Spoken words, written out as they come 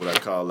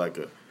call like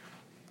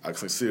I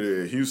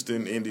consider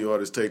Houston indie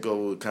artist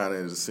Takeover kind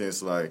of in the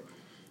sense like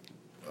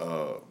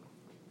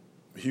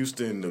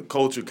Houston, the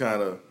culture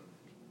kind of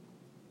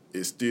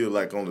is still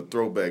like on the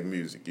throwback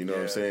music, you know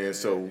what I'm saying?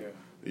 So,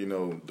 you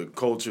know, the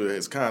culture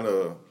has kind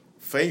of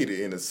faded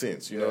in a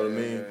sense, you know what I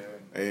mean?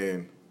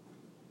 And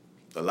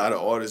a lot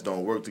of artists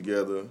don't work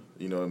together,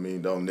 you know what I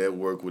mean? Don't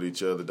network with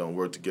each other, don't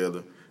work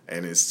together.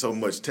 And there's so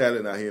much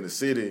talent out here in the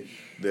city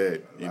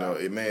that, you know,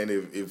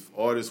 if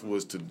artists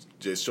was to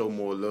just show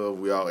more love,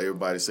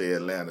 everybody say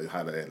Atlanta,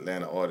 how the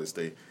Atlanta artists,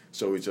 they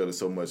show each other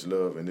so much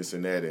love and this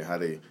and that, and how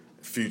they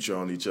feature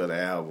on each other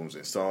albums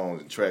and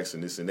songs and tracks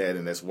and this and that,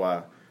 and that's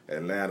why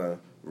Atlanta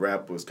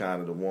rappers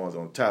kind of the ones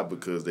on top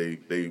because they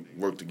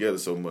work together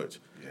so much.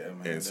 Yeah,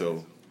 man. And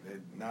so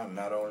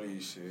not only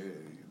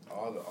shit,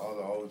 all the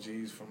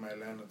OGs from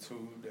Atlanta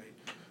too.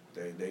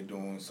 They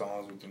doing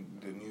songs with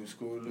the new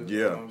schoolers. Yeah,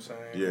 you know what I'm saying?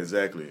 Yeah,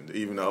 exactly.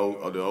 Even the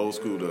old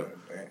school.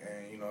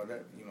 And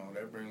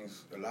that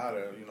brings a lot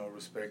of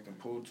respect and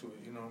pull to it.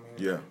 You know what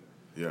I mean?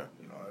 Yeah.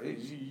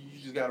 You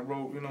just gotta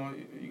roll.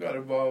 You gotta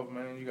evolve,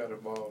 man. You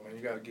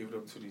gotta give it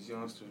up to these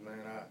youngsters, man.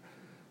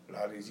 A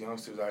lot of these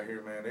youngsters out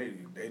here, man,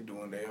 they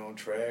doing their own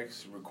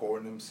tracks,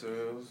 recording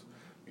themselves.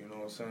 You know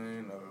what I'm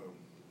saying?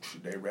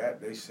 They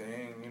rap, they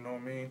sing. You know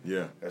what I mean?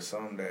 Yeah. That's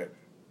something that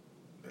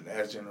the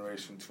last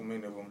generation, too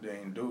many of them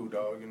didn't do,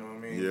 dog. You know what I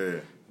mean? Yeah.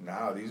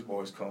 Now these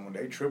boys coming,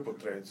 they triple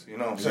threats. You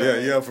know what I'm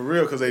saying? Yeah, for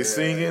real, because they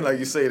singing, like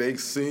you say, they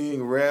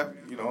sing, rap,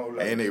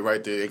 like, and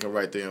they can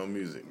write their own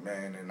music.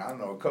 Man, and I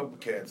know a couple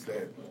cats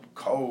that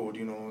cold.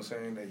 You know what I'm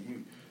saying? That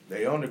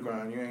they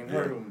underground. You ain't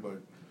heard them,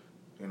 but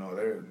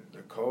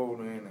they're cold,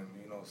 man, and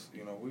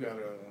we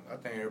gotta. I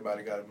think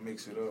everybody gotta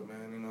mix it up,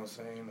 man. You know what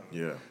I'm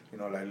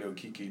saying? Like Lil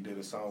Kiki did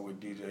a song with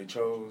DJ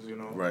Chose.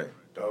 Right.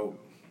 Dope.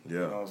 Yeah. You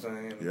know what I'm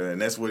saying? Yeah,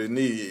 and that's what it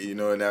needs,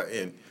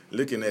 and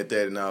looking at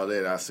that and all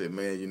that, I said,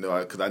 man,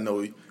 because I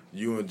know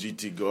you and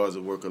GT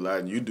Garza work a lot,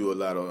 and you do a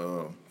lot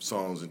of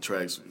songs and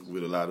tracks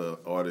with a lot of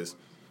artists,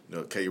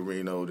 K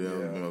Reno, them, you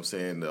know what I'm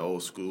saying, the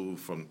old school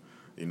from,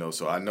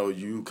 so I know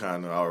you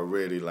kind of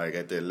already, like,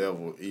 at that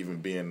level,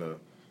 even being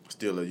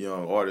still a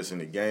young artist in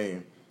the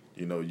game,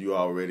 you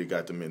already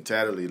got the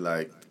mentality,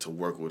 like, to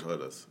work with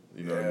others,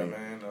 you know what I mean? Yeah,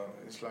 man,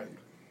 it's like,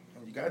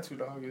 you got to,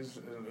 dog.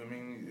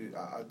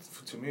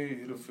 To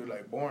me, it'll feel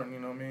like boring. You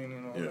know what I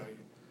mean? Like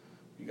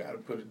you got to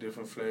put a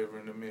different flavor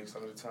in the mix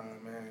all the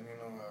time, man.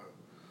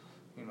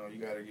 You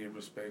got to give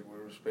respect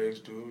where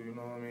respect's due. You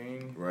know what I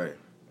mean? Right.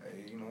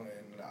 Hey, and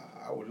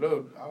I would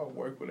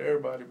work with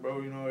everybody,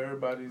 bro.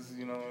 Everybody's,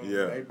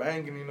 they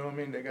banging. You know what I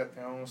mean? They got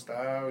their own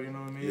style. You know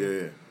what I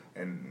mean? Yeah.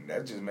 And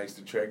that just makes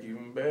the track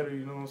even better,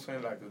 you know what I'm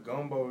saying? Like a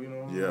gumbo, you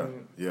know what I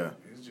mean? Yeah.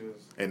 It's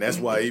just... And that's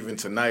why even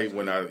tonight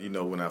when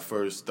I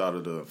first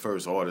started, the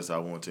first artist I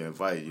wanted to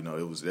invite, it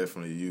was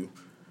definitely you,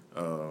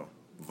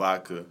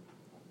 Vodka,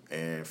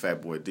 and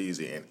Fatboy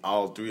Deezy. And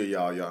all three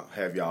of y'all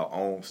have y'all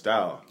own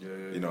style.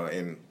 Yeah.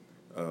 And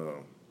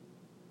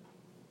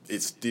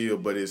it's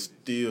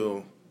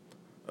still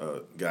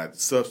got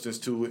substance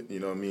to it, you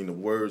know what I mean? The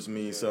words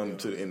mean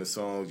something in the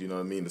songs, you know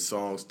what I mean? The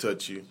songs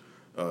touch you.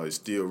 It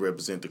still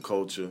represent the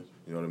culture,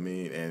 you know what I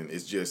mean? And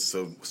it's just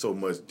so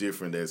much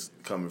different that's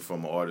coming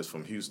from an artist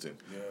from Houston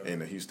in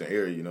the Houston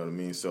area, you know what I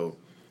mean? So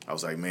I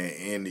was like, man,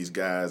 and these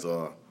guys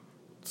are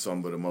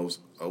some of the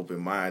most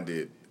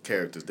open-minded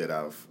characters that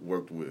I've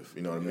worked with,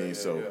 you know what I mean?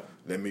 So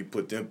let me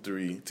put them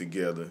three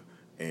together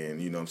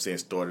and, you know what I'm saying,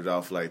 start it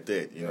off like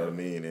that, you know what I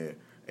mean?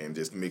 And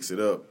just mix it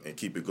up and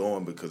keep it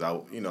going because I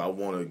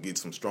want to get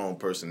some strong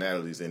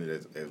personalities in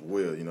it as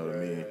well, you know what I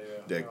mean?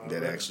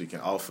 That actually can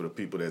offer the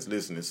people that's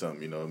listening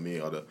something, you know what I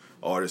mean? Or the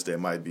artists that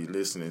might be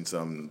listening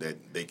something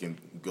that they can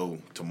go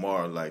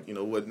tomorrow, like, you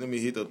know what, let me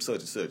hit up such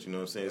and such, you know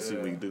what I'm saying? See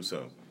if we can do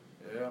something.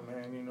 Yeah,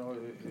 man, it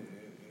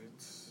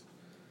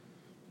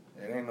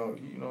ain't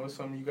no, it's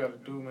something you got to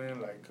do,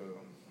 man. Like,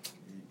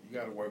 you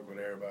got to work with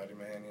everybody,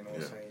 man, you know what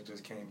I'm saying? You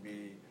just can't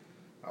be...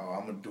 Oh,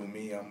 I'm gonna do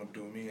me. You know what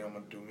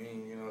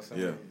I'm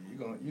saying?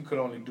 Yeah. You could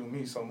only do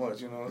me so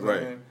much, you know what I'm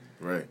saying?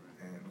 Right.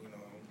 And,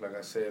 like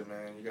I said,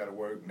 man, you gotta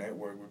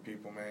network with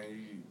people, man.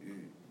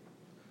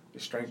 The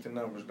strength in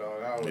numbers,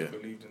 dog. I always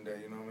believed in that,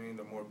 you know what I mean?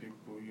 The more people,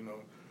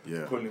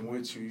 pulling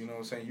with you, you know what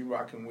I'm saying? You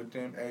rocking with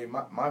them. Hey,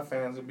 my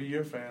fans will be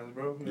your fans,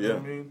 bro. You know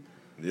what I mean?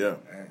 Yeah.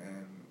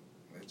 And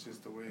that's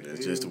just the way it is.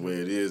 That's just the way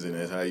it is, and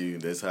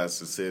that's how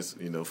success,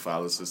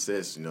 follows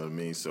success, you know what I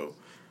mean? So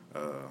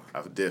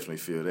I definitely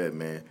feel that,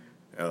 man.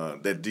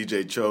 That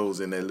DJ Chose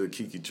and that Lil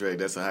Kiki track,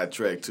 that's a hot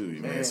track too,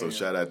 man. So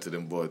shout out to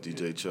them boys,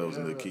 DJ Chose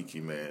and Lil Kiki,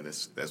 man.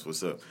 That's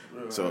what's up.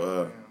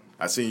 So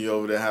I seen you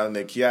over there hollering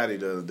at Kiati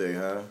the other day,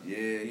 huh?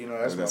 Yeah,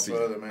 that's my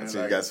brother, man. I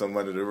see you got some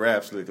under the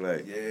raps look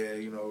like. Yeah,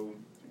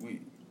 we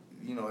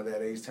at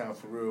that H-Town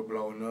for real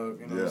blowing up,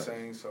 you know what I'm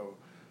saying? So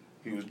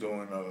he was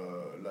doing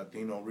a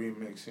Latino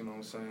remix, you know what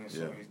I'm saying?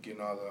 So he's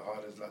getting all the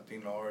hottest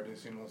Latino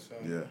artists, you know what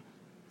I'm saying? Yeah.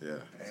 Yeah,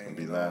 it's and gonna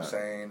be you know loud. what I'm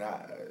saying?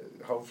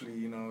 Hopefully,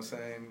 you know what I'm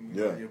saying?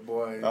 Your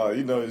boy. Oh,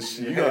 you know the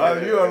shit. You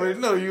already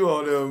know you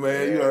on there,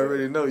 man. You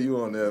already know you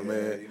on there,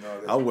 man.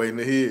 I'm waiting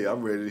to hear it.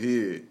 I'm ready to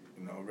hear it.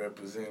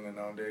 representing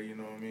on there, you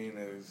know what I mean?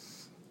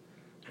 Is,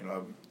 you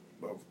know,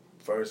 but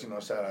first, you know,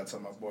 shout out to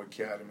my boy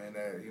Kiadi, man.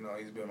 That, you know,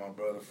 he's been my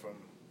brother from.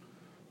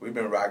 We've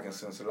been rocking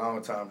since a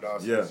long time,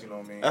 dog. Since, you know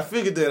what I mean? I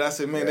figured that. I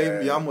said,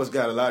 man, y'all must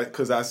got a lot.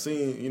 Because I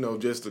seen, you know,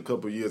 just a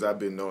couple of years I've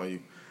been knowing you.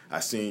 I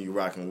seen you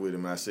rocking with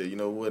him. I said, you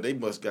know what, they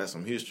must got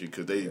some history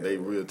because they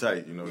real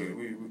tight, you know.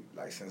 We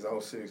like since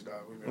 06, dog,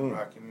 we've been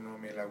rocking, you know what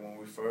I mean? Like when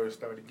we first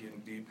started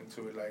getting deep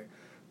into it, like,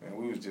 man,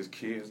 we was just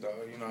kids, dog.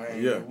 You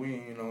know, we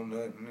ain't know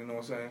nothing, you know what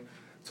I'm saying?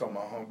 Told my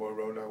homeboy,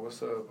 rolled out,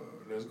 what's up?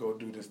 Let's go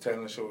do this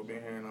talent show we've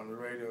been hearing on the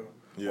radio.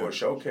 Or a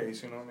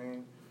showcase, you know what I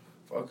mean?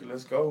 Fuck it,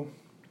 let's go.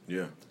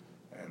 Yeah.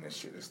 And that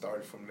shit, it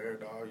started from there,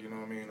 dog, you know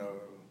what I mean?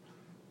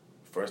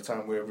 First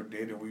time we ever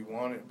did it, we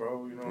won it,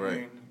 bro, you know what I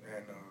mean?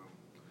 And,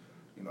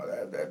 you know,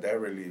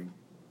 that really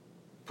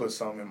put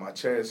something in my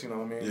chest, you know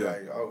what I mean? Yeah.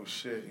 Like, oh,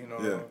 shit, you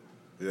know?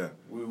 Yeah.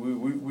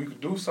 We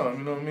could do something,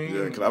 you know what I mean?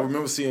 Yeah, because I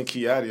remember seeing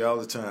Kiadi all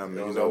the time.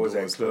 You know, always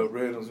at Club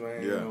Rhythms,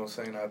 man, you know what I'm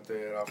saying, out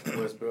there off of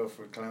West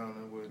Belford,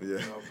 clowning with, you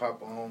know,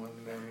 Papa Home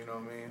and them, you know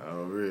what I mean?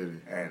 Oh,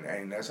 really?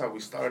 And that's how we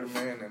started,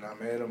 man, and I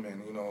met him,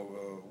 and, you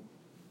know,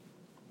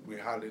 we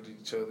hollered at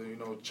each other, you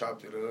know,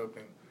 chopped it up,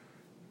 and,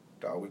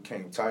 dog, we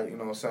came tight, you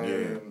know what I'm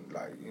saying? And,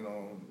 like, you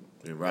know,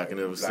 been rocking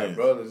ever since. Like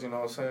brothers, you know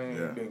what I'm saying?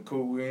 Yeah. Been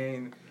cool. We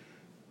ain't,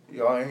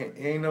 y'all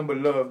ain't nothing but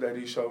love that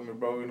he showed me,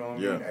 bro. You know what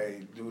I mean?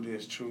 Hey, do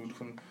this, truth.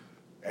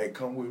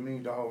 Come with me,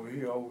 dog, over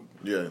here.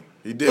 Yeah,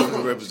 he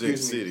definitely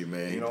represents the city,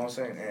 man. You know what I'm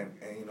saying?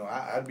 And you know,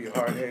 I'd be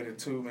hard-headed,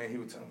 too, man. He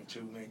would tell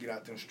me, man, get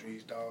out them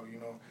streets, dog, you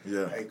know?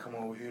 Yeah. Hey, come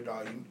over here,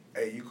 dog.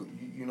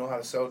 You know how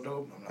to sell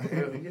dope? I'm like,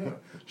 hell yeah.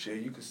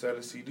 Shit, you could sell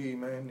a CD,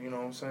 man. You know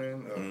what I'm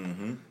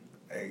saying?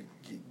 Hey,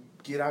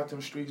 get out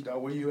them streets,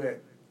 dog. Where you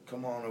at?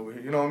 Come on over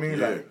here. You know what I mean?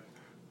 Like,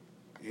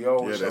 he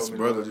always that's me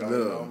brotherly love. You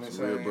know what It's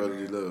real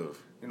brotherly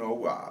love. You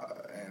know,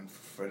 and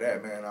for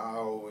that, man, I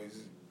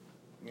always,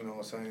 you know what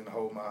I'm saying,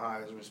 hold my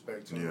highest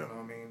respect to him, you know what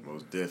I mean?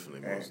 Most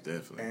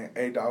definitely. And,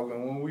 hey, dog,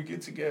 and when we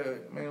get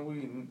together, man,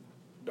 we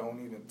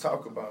don't even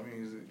talk about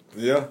music.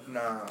 Yeah?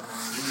 Nah,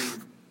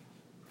 man,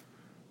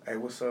 hey,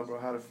 what's up, bro?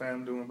 How the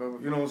fam doing, bro?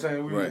 You know what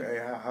I'm saying?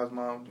 Hey, how's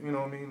mom? You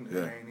know what I mean?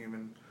 Yeah. I ain't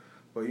even,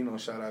 but, you know,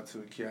 shout out to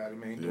Kiadi,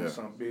 man, doing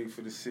something big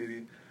for the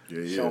city.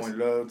 Yeah, showing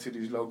love to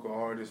these local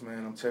artists,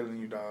 man. I'm telling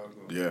you, dog.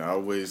 Yeah, I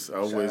always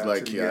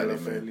like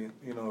Kiadi, man.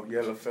 You know,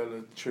 Yellow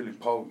Fella, Trilly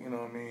Poke, you know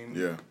what I mean?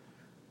 Yeah.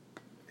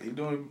 He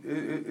doing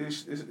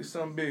it's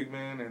something big,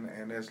 man,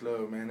 and that's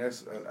love, man.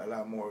 That's a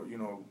lot more, you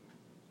know,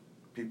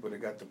 people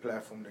that got the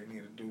platform they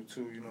need to do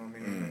too, you know what I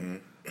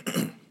mean?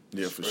 Mm-hmm.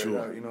 Yeah, for sure.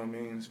 Out, you know what I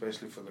mean?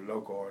 Especially for the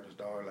local artists,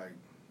 dog. Like,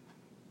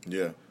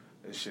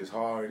 it's shit's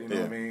hard, you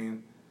know what I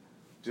mean?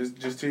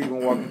 Just to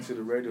even walk into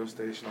the radio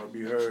station or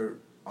be heard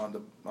on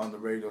the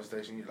radio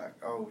station, you're like,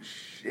 oh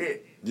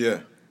shit. Yeah.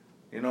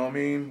 You know what I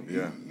mean?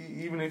 Yeah.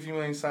 Even if you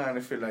ain't signed,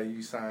 it feel like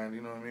you signed,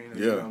 you know what I mean?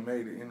 Yeah. You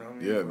made it, you know what I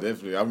mean? Yeah,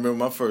 definitely. I remember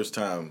my first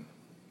time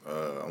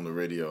on the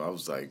radio, I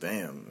was like,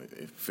 damn,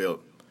 it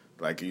felt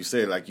like you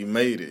said, like you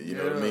made it, you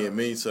know what I mean? It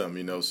means something,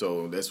 you know,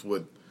 so that's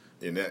what,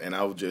 and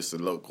I was just a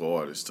local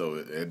artist, so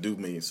it do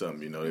mean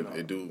something, you know,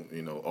 it do,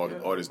 you know,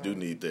 artists do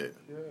need that.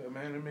 Yeah,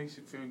 man, it makes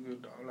you feel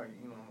good, dog. Like,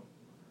 you know,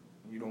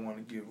 you don't want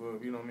to give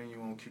up, you know what I mean? You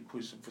want to keep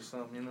pushing for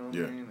something, you know what I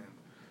mean? And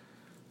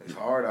it's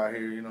hard out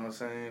here, you know what I'm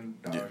saying?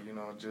 You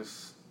know,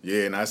 just...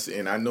 Yeah,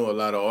 and I know a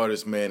lot of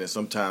artists, man, and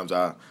sometimes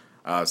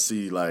I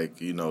see, like,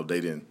 you know,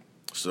 they didn't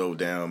slow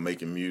down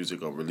making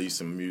music or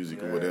releasing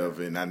music or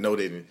whatever, and I know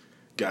they didn't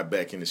got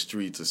back in the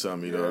streets or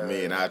something, you know what I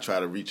mean? And I try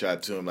to reach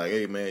out to them like,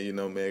 hey, man, you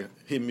know, man,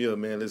 hit me up,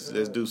 man, let's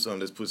do something,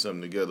 let's put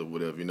something together,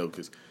 whatever, you know,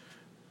 because,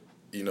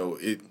 you know,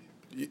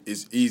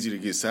 it's easy to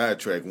get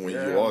sidetracked when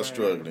you are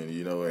struggling,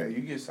 you know. And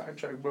you get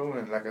sidetracked, bro,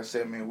 and like I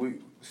said,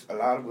 man, a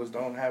lot of us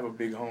don't have a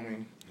big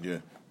homie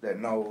that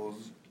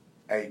knows,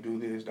 hey, do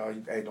this,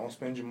 dog. Hey, don't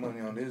spend your money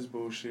on this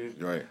bullshit.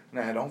 Right.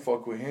 Nah, don't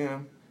fuck with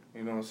him.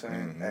 You know what I'm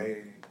saying?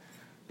 Hey,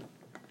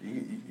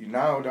 you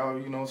now,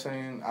 dog, you know what I'm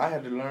saying? I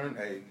had to learn,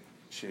 hey,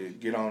 shit,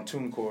 get on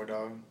TuneCore,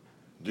 dog.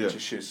 Get your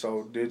shit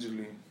sold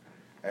digitally.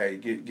 Hey,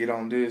 get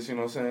on this, you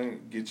know what I'm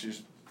saying? Get your,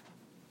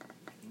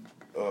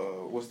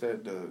 what's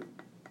that, the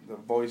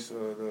voice,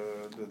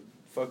 the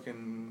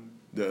fucking...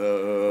 The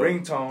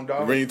ringtone,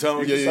 dog.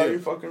 Ringtone, you can sell your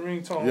fucking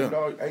ringtone,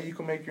 dog. Hey, you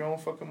can make your own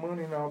fucking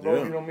money now, bro.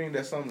 Yeah. You know what I mean?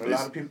 That's something a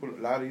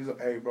lot of these,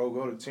 hey, bro,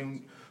 go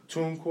to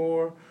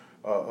TuneCore.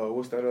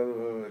 What's that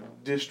other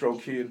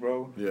DistroKid,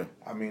 bro? Yeah.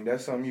 I mean,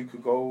 that's something you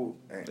could go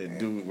and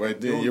do right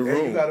there in your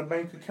room. You got a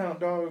bank account,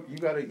 dog. You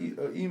got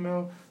an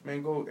email,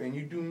 man. Go and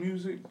you do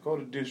music. Go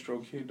to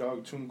DistroKid,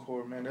 dog.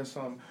 TuneCore, man. That's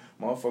something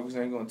motherfuckers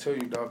ain't gonna tell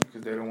you, dog,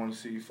 because they don't want to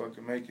see you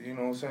fucking make it. You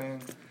know what I'm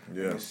saying?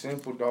 Yeah. And it's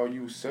simple, dog.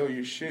 You sell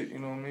your shit. You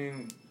know what I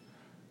mean?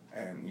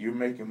 And you're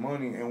making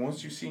money. And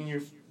once you see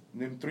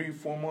them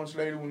 3-4 months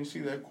later, when you see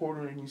that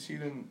quarter and you see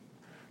them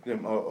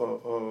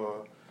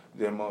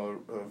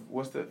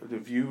what's the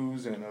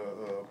views and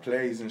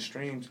plays and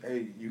streams,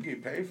 hey, you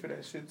get paid for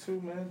that shit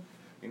too, man.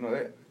 You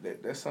know,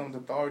 that's something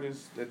that the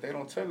artists that they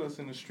don't tell us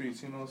in the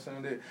streets, you know what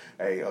I'm saying? That,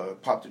 hey,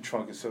 pop the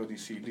trunk and sell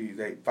these CDs,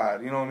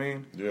 8-5, you know what I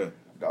mean? Yeah.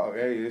 Dog,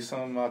 hey, it's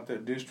something out there,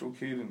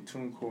 DistroKid and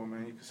TuneCore,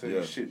 man. You can say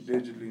this shit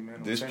digitally,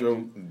 man.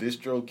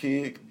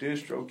 DistroKid,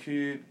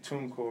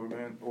 TuneCore,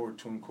 man, or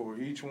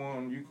TuneCore. Each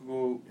one, you can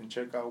go and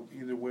check out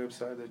either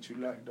website that you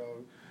like,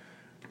 dog.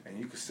 And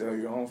you can sell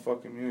your own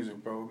fucking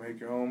music, bro. Make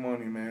your own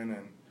money, man.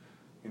 And,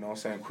 you know what I'm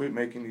saying, quit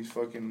making these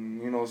fucking,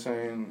 you know what I'm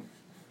saying,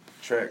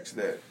 tracks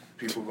that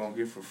people gonna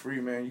get for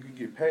free, man. You can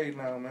get paid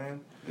now,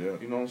 man. Yeah.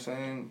 You know what I'm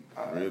saying?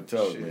 Real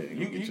tough, man.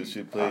 You get your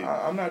shit played.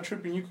 I'm not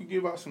tripping. You could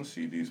give out some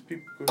CDs.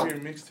 People could hear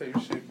mixtape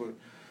shit, but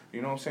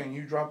you know what I'm saying?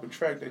 You drop a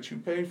track that you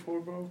paid for,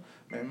 bro.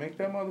 Man, make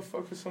that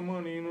motherfucker some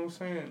money, you know what I'm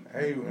saying?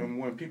 Hey, and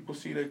when people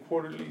see their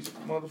quarterly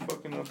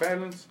motherfucking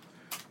balance,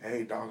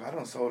 hey, dog, I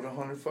done sold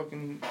 100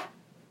 fucking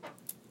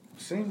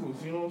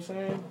singles, you know what I'm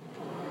saying?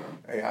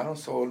 Hey, I done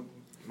sold,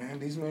 man,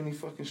 these many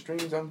fucking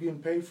streams. I'm getting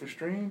paid for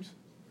streams.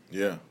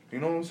 Yeah. You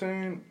know what I'm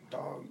saying?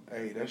 Dog,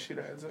 hey, that shit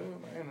adds up,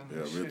 man. And yeah,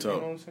 real shit, talk. You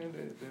know what I'm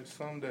saying? There's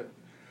something that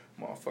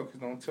motherfuckers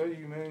don't tell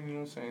you, man. You know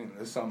what I'm saying?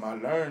 That's something I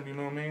learned, you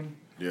know what I mean?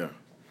 Yeah.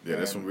 Yeah,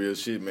 that's some real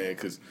shit, man,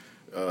 because,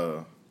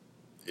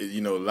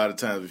 you know, a lot of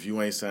times if you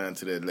ain't signed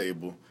to that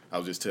label, I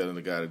was just telling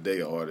the guy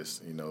today, an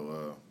artist, you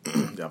know,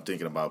 that I'm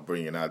thinking about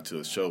bringing out to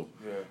a show.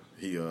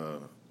 Yeah.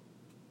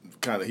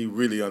 He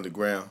really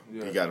underground.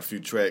 Yeah. He got a few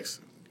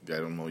tracks.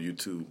 Got him on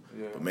YouTube.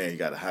 Yeah. But, man, he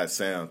got a hot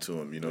sound to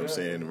him, you know what I'm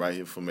saying? Right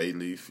here from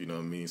A-Leaf, you know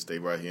what I mean? Stay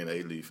right here in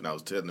A-Leaf. And I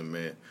was telling him,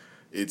 man,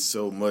 it's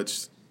so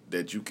much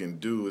that you can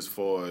do as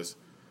far as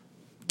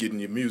getting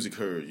your music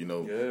heard, you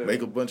know. Yeah.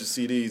 Make a bunch of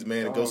CDs,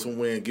 man, and go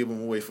somewhere and give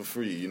them away for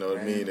free, you know what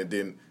I mean? And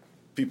then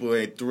people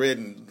ain't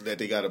threatening that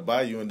they got to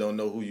buy you and don't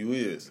know who you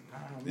is,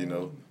 you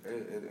know.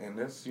 And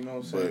that's, you know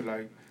what I'm saying?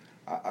 Like,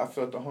 I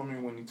felt the homie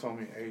when he told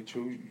me, hey,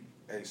 True,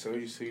 hey, sell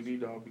your CD,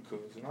 dog,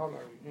 because, and I was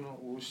like, you know,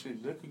 well,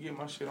 shit, they could get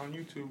my shit on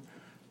YouTube.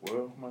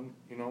 Well,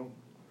 you know,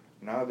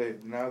 now they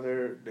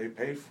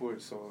pay for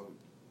it, so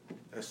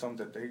that's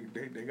something that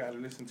they got to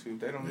listen to. If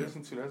they don't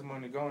listen to, that's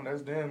money gone.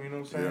 That's them, you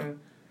know what I'm saying?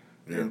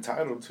 They're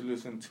entitled to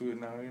listen to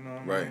it now, you know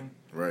what I mean?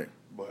 Right.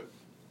 But,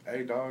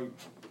 hey, dog,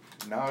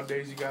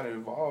 nowadays you got to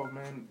evolve,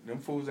 man. Them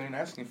fools ain't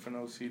asking for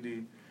no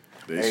CD.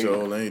 They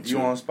sure ain't. You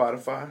on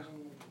Spotify?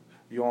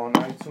 You on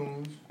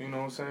iTunes? You know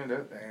what I'm saying?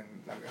 That, and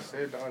like I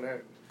said, dog,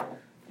 that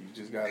you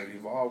just got to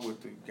evolve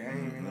with the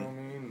game, you know what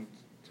I mean?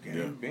 The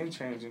game been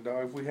changing,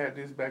 dog. If we had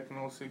this back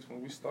in 06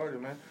 when we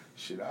started, man,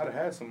 shit, I'd have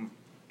had some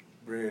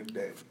bread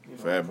that, you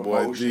know, Fat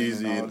Boy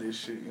Jeezy and all this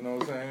shit, you know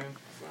what I'm saying?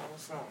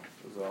 What's up?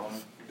 What's on?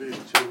 What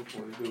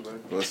it do, baby?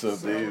 What's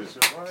up, David?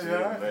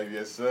 Yeah, Baby,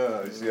 yes,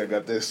 sir. You see, I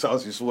got that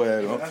saucy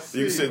swag on. You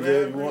can sit man.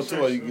 there if you want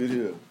to, or you can get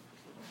here.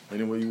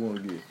 Any way you want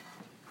to get.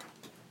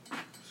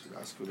 Shit,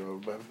 I scoot over,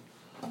 baby.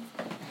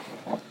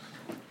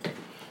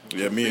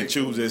 Yeah, me and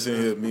Choose that's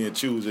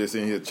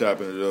in here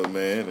chopping it up,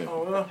 man. And,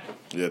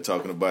 yeah,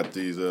 talking about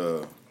these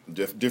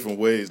different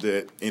ways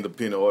that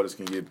independent artists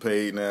can get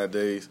paid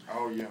nowadays.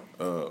 Oh, yeah.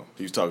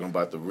 He was talking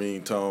about the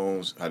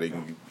ringtones, how they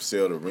can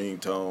sell the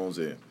ringtones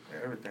and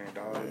everything,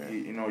 dog. Yeah.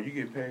 You know, you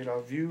get paid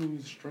off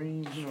views,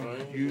 streams, you know,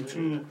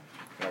 YouTube.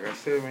 Yeah. Like I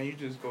said, man, you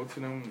just go to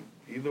them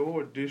either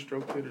or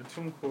DistroKid or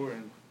TuneCore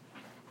and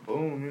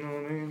boom, you know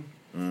what I mean?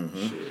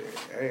 Mm-hmm. Shit.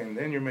 Hey, and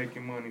then you're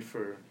making money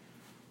for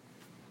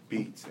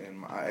beats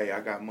and hey,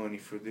 I got money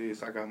for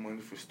this, I got money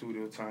for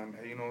studio time,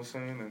 hey, you know what I'm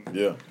saying?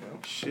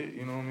 And shit,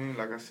 you know what I mean?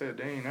 Like I said,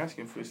 they ain't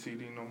asking for a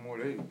CD no more.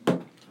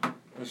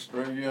 That's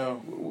straight, yeah.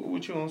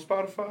 What you on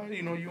Spotify?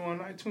 You know, you on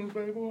iTunes,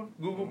 baby boy?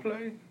 Google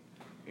Play?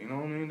 You know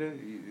what I mean?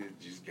 It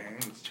just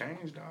games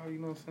changed, dog. You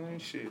know what I'm saying?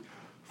 Shit.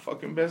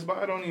 Fucking Best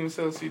Buy don't even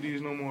sell CDs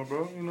no more,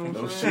 bro. You know what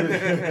I'm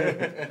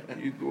saying?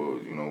 You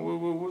know,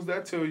 what's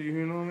that tell you?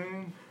 You know what I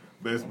mean?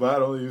 Best Buy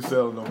don't even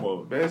sell no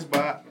more. Best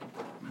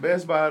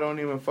Buy don't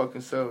even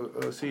fucking sell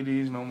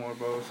CDs no more,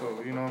 bro.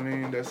 So, you know what I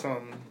mean? That's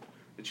something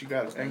that you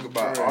got to think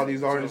about. All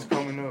these artists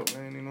coming up,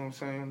 man. You know what I'm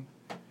saying?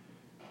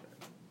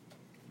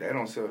 They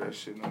don't sell that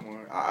shit no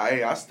more.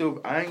 I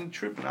ain't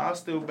tripping. I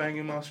still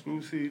banging my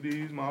screw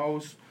CDs, my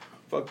old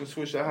fucking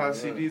Swisher High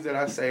CDs that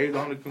I saved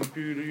on the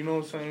computer, you know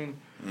what I'm saying?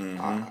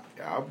 Mm-hmm.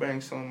 I bang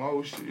some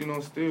old shit, you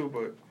know, still,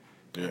 but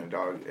man,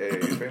 dog, hey,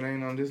 if it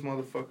ain't on this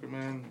motherfucker,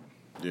 man.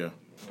 Yeah.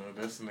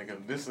 This a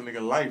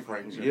nigga life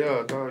right there.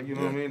 Yeah, dog, you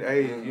know what I mean?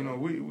 Hey, you know,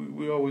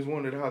 we always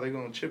wondered how they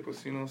gonna chip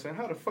us, you know what I'm saying?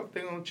 How the fuck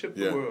they gonna chip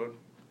the world?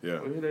 Yeah.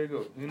 Well, here they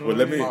go. You know well,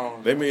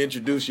 let me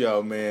introduce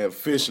y'all, man,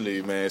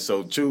 officially, man.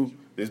 So Chew,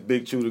 this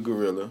Big Chew the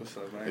Gorilla. What's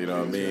up, man? You know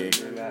what I mean?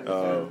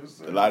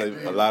 A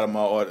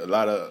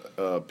lot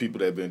of people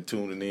that have been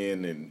tuning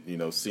in and, you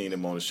know, seen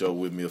him on the show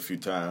with me a few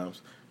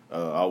times.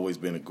 Always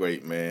been a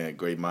great man,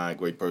 great mind,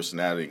 great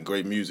personality, and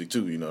great music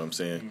too, you know what I'm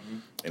saying? Mm-hmm.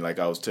 And like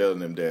I was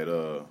telling him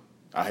that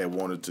I had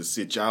wanted to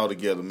sit y'all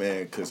together,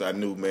 man, because I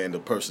knew, man, the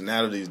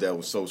personalities that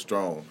was so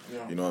strong.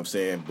 Yeah. You know what I'm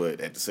saying?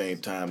 But at the same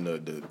time, the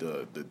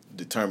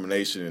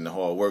determination and the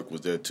hard work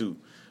was there too.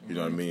 You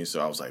know what I mean? So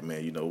I was like,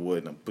 man, you know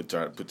what? I'm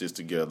try to put this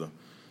together,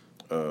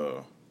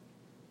 and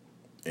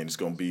it's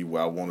gonna be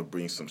where I want to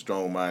bring some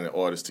strong-minded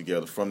artists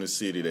together from the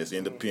city that's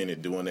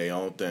independent, doing their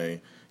own thing,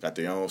 got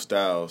their own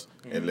styles,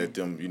 and let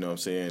them, you know what I'm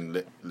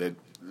saying?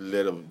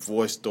 Let a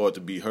voice start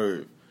to be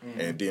heard.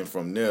 and then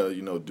from there,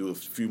 you know, do a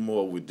few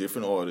more with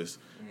different artists.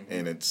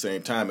 And at the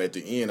same time, at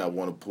the end, I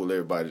want to pull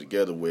everybody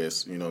together where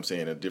it's, you know what I'm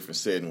saying, a different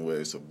setting where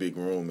it's a big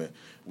room and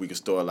we can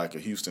start like a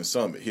Houston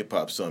Summit,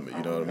 hip-hop summit,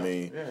 you know what I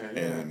mean?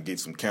 And get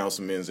some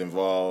councilmen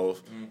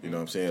involved, you know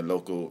what I'm saying,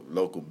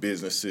 local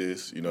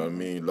businesses, you know what I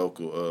mean,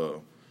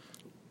 local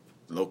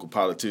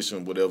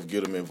politicians, whatever,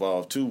 get them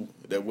involved too.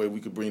 That way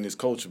we could bring this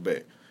culture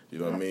back, you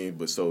know what I mean?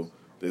 But so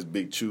there's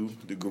Big Chew,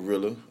 the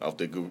Gorilla, out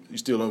there. You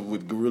still on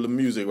with Gorilla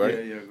Music,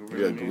 right? Yeah,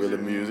 Gorilla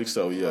Music.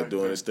 So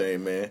doing this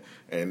thing, man.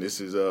 And this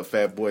is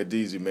Fat Boy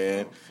Deezy,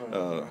 man.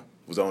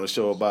 Was on the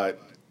show about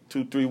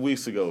 2-3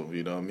 weeks ago.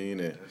 You know what I mean?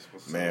 And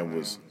man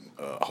was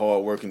a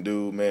hard working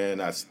dude, man.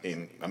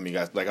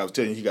 Like I was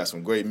telling you, he got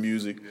some great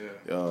music.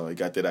 Yeah. He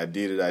got that I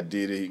Did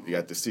It. He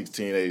got the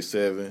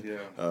 1687.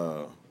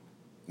 Yeah.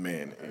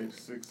 Man,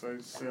 86,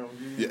 87.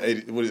 Yeah,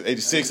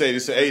 86,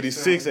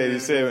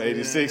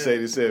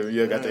 87.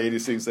 Yeah, got the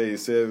 86,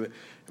 87.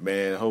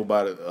 Man, a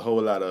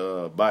whole lot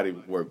of body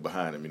work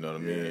behind him. You know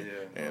what I mean?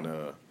 Yeah.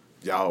 And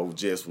y'all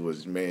just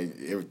was, man,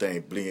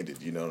 everything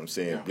blended. You know what I'm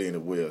saying?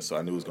 Blended well. So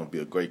I knew it was gonna be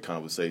a great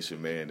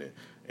conversation, man,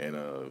 and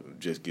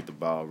just get the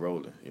ball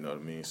rolling. You know what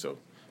I mean? So,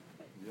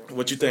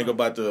 what you think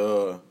about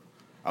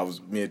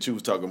me and Chu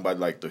was talking about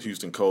like the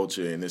Houston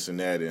culture and this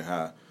and that, and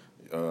how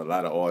a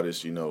lot of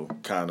artists, you know,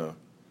 kind of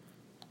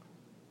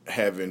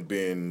haven't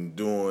been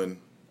doing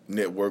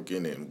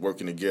networking and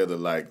working together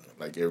like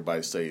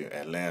everybody say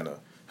Atlanta,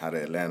 how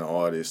the Atlanta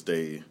artists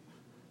they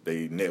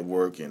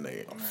network and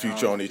they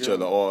feature on each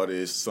other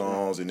artists,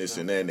 songs and this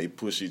and that, and they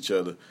push each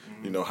other.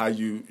 You know, how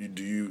you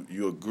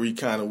agree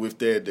kind of with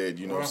that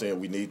you know what I'm saying,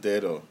 we need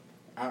that, or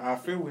I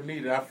feel we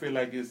need it. I feel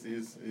like it's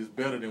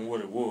better than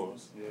what it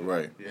was.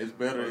 Right. It's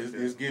better.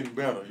 It's getting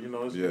better. You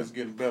know, it's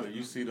getting better.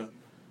 You see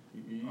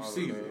you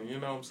see it. You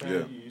know what I'm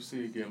saying? You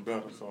see it getting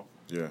better. So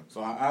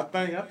So I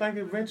think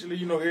eventually,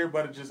 you know,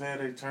 everybody just had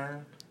their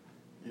turn.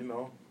 You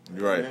know,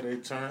 right. Had their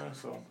turn.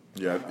 So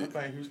I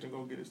think Houston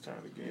gonna get his turn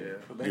again. Yeah.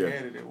 But they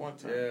had it at one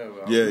time.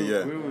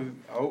 We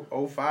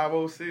was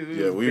 05, 06.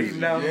 We was beating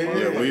down the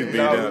mud. we beat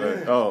down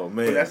there. Oh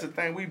man. But that's the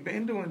thing. We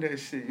been doing that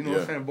shit. You know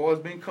what I'm saying? Boys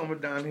been coming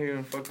down here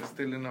and fucking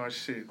stealing our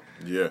shit.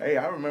 Yeah. Hey,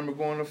 I remember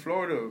going to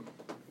Florida,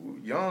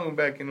 young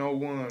back in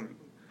 01.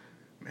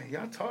 Man,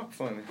 y'all talk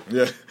funny.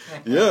 Yeah.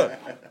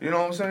 You know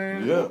what I'm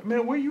saying? Yeah.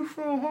 Man, where you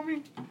from,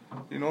 homie?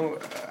 You know,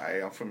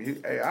 I'm from here.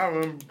 Hey, I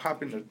remember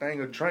popping a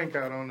thing of drink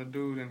out on the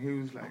dude, and he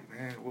was like,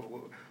 man,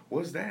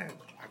 what's that?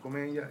 I go,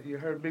 man, you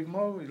heard Big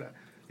Mo? He's like,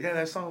 yeah,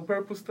 that song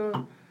Purple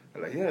Stuff?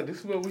 I'm like, yeah, this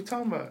is what we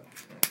talking about.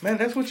 Man,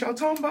 that's what y'all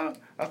talking about?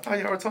 I thought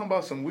y'all were talking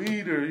about some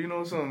weed or, you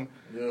know, some...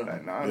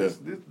 Like, nah, this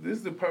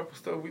is the purple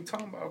stuff we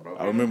talking about, bro.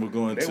 I remember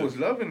They was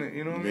loving it,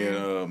 you know what I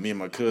mean? Me and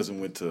my cousin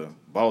went to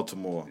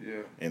Baltimore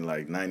Yeah. in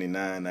like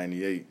 99,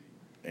 98,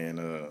 and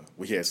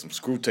we had some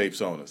screw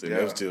tapes on us. And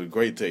that was still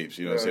great tapes,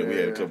 you know what I'm saying? We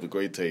had a couple of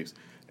great tapes,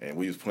 and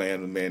we was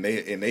playing them, man.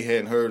 They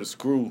hadn't heard of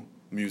screw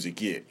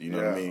music yet, you know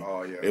what I mean?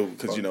 Oh, yeah.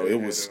 Because, you know, it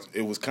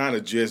was kind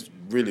of just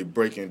really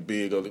breaking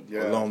big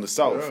along the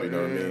South, you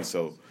know what I mean?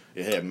 So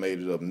it hadn't made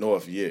it up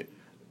north yet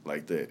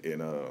like that.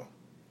 And,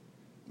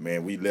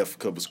 man, we left a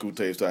couple of screw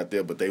tapes out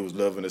there, but they was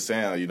loving the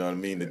sound, you know what I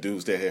mean? The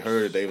dudes that had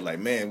heard it, they were like,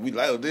 man, we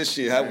like this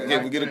shit. How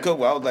can we get a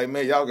couple? I was like,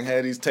 man, y'all can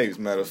have these tapes,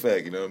 matter of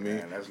fact, you know what I mean?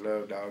 Man, that's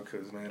love, dog,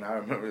 because, man, I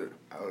remember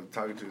I was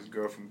talking to this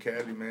girl from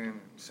Cali,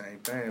 man, same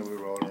thing. We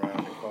rolling around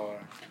in the car,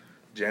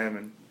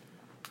 jamming.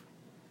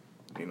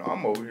 You know,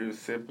 I'm over here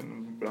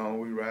sipping, blowing,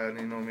 we riding,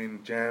 you know what I mean,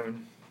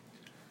 jamming.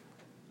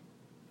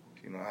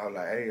 You know, I was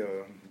like, hey,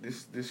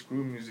 this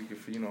screw music,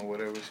 if you know,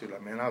 whatever shit.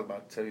 Like, man, I was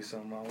about to tell you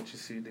something wrong with your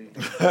CD.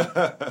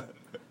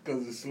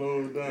 Because it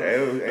slowed down.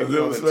 Yeah, it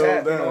was slowed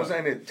down. You know what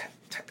I'm saying?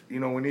 You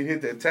know, when he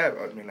hit that tap,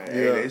 I mean, like,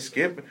 hey, they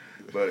skipping.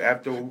 But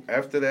after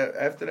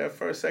that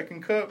first,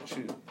 second cup,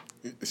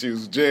 she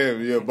was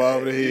jamming,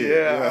 bobbing her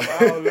head.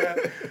 Yeah, all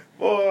that.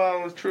 Boy,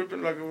 I was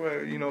tripping like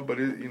a, you know, but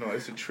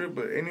it's a trip.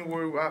 But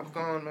anywhere I've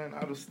gone, man,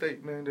 out of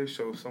state, man, they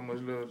show so much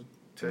love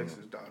to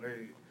Texas, dog.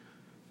 They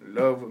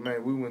love it,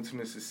 man. We went to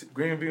Mississippi,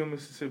 Greenville,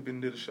 Mississippi,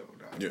 and did a show,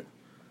 dog. Yeah.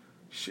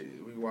 Shit,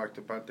 we walked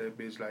up out that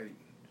bitch like,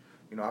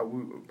 you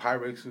know,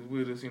 Pyrex was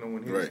with us, you know,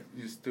 when he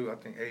was still, I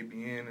think,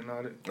 ABN and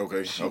all that.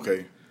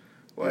 Okay.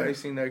 Well, they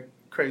seen that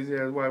crazy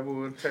ass white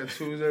boy with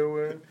tattoos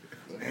everywhere.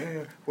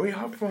 Man, where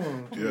y'all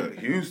from? Yeah.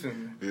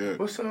 Houston. Yeah.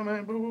 What's up,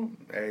 man, boo?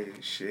 Hey,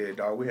 shit,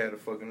 dog. We had a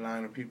fucking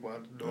line of people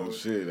out the door. Oh,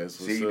 shit, that's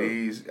what's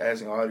CDs,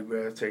 asking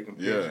autographs, taking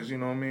pictures, you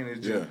know what I mean? It's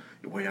just,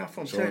 where y'all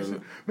from, Texas?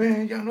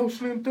 Man, y'all know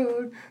Slim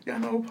Thug? Y'all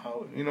know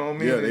Power? You know what I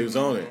mean? Yeah, they was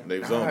on it. They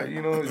was on it.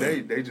 You know,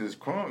 they just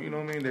crunk, you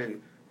know what I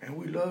mean? Man,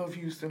 we love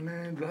Houston,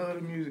 man. Love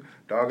the music.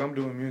 Dog, I'm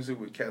doing music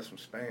with cats from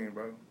Spain,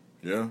 bro.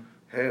 Yeah?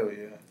 Hell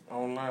yeah.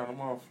 Online, I'm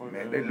all for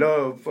Man, they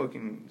love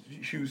fucking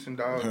Houston,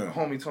 dog. The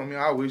homie told me,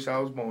 I wish I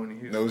was born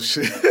in Houston. No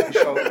shit. He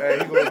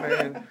goes,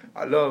 man,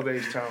 I love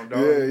H-Town, dog.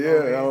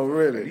 Oh,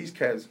 really? These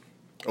cats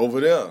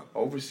over there.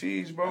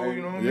 overseas, bro,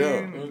 you know what I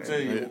mean? Let me tell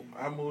you,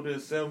 I moved there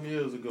 7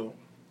 years ago.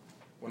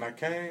 When I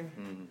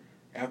came,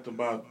 after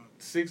about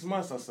 6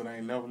 months, I said I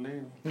ain't never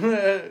leaving.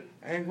 I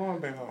ain't going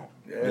back home.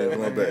 Yeah,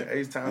 going back.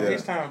 H-Town.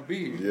 H-Town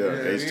big.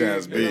 Yeah,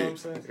 H-Town's big. You know what I'm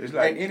saying? It's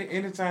like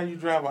anytime you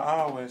drive an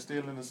hour and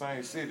still in the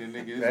same city,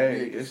 nigga,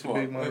 it's a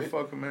big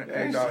motherfucker, man.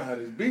 Hey, dog,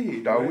 it's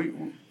big. Dog, we,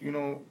 you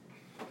know,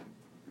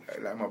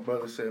 like my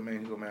brother said, man,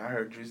 he go, man, I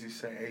heard Drizzy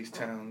say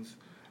H-Town's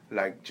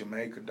like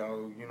Jamaica,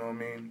 dog, you know what I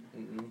mean?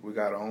 Mm-hmm. We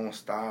got our own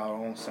style,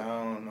 our own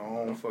sound,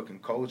 our own fucking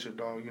culture,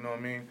 dog, you know what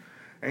I mean?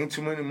 Ain't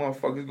too many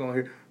motherfuckers gonna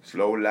hear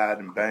slow, loud,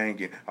 and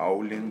banging,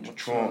 all in the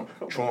trunk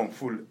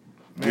full of...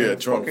 Man,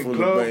 trunk fucking full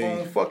club of bang.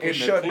 gonna fucking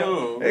shut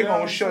down. They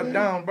gonna shut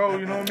down, bro,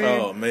 you know what I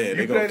mean? Oh, man,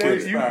 you play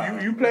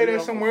that, you play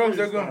that somewhere else,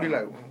 they're gonna be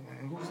like,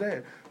 who's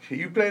that?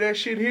 You play that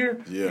shit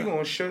here, you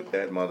gonna shut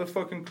that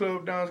motherfucking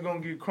club down. It's gonna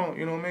get crunk.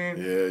 You know what I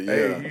mean? Yeah.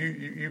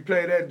 Hey, you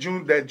play that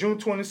June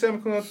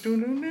 27th come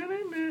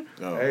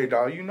up. Hey,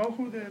 dog, you know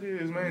who that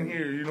is, man?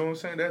 Here, you know what I'm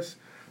saying? That's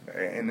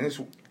and this.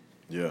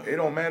 Yeah. It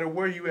don't matter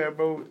where you at,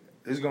 bro.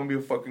 There's gonna be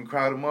a fucking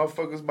crowd of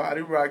motherfuckers,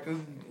 body rockers,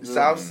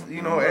 South,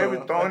 you know,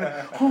 everything.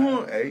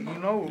 Hey, you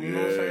know what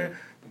I'm saying?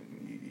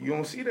 You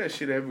don't see that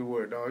shit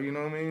everywhere, dog. You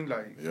know what I mean?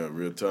 Like, yeah,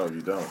 real talk,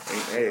 you don't.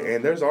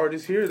 And there's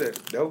artists here that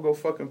they'll go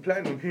fucking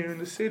platinum here in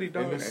the city,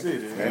 dog. In the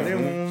city, and they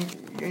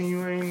won't. And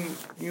you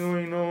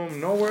ain't know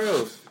them nowhere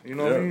else. You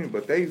know what I mean?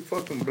 But they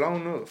fucking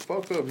blown up,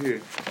 fuck up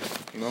here.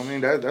 You know what I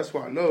mean? That's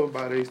what I love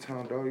about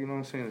H-Town, dog. You know what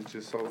I'm saying? It's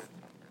just so.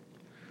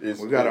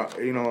 We got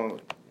a, you know.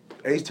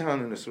 H-Town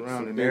and the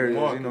surrounding areas,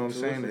 market, you know what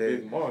I'm saying? It's a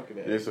big market.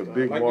 It's a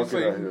big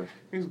market out here.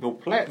 You go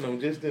platinum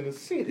just in the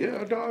city.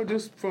 Yeah, dog,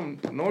 just from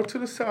north to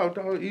the south,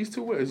 dog, east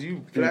to west.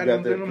 You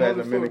platinum in the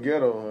platinum in the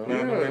ghetto, huh?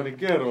 Platinum in the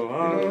ghetto, huh?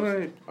 You know what I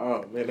mean?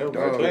 Oh, man, that was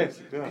a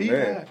classic.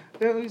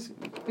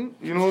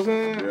 You know what I'm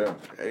saying? Yeah.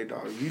 Hey,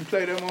 dog, you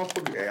play that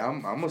motherfucker, hey,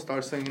 I'm going to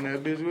start singing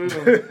that bitch with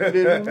him.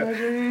 Living my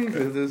dreams,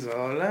 because that's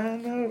all I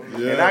know.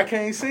 Yeah. And I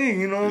can't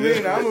sing, you know what I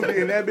mean? I'm going to be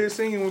in that bitch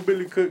singing with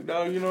Billy Cook,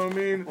 dog, you know what I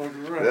mean?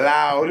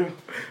 Loud.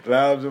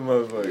 Loud as a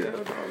motherfucker. Yeah,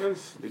 dog,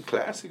 that's the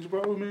classics,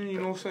 bro, man. You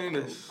know what I'm saying?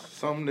 That's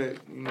something that,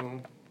 you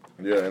know.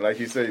 Yeah, and like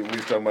you said, we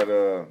was talking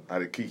about how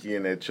the Kiki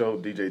and that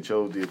DJ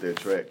Cho did that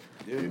track.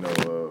 Yeah. You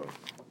know,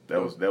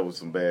 that was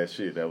some bad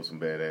shit. That was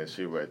some badass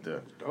shit right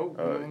there. Dope,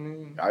 you know what I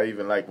mean? I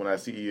even like when I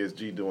see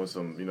ESG doing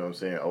some, you know what I'm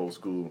saying, old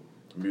school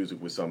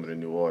music with some of the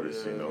new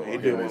artists, you know. He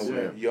did one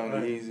with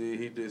Young Easy.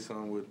 He did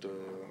something with,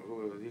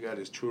 he got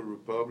his True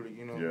Republic,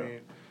 you know what I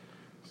mean?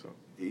 So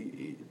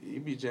he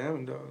be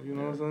jamming, dog, you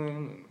know what I'm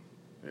saying?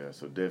 Yeah,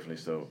 so definitely.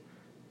 So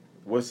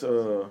what's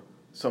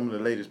some of the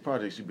latest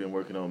projects you've been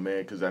working on,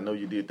 man? Because I know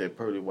you did that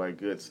Pearly White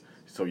Guts.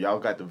 So y'all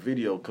got the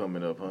video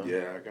coming up, huh?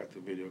 Yeah, I got the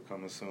video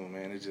coming soon,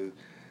 man. It's just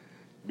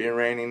been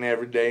raining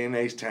every day in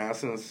H-Town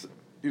since,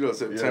 you know,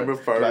 September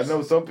 1st. I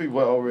know some people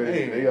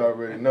already, they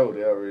already know.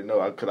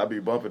 Because I be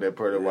bumping that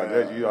Pearly White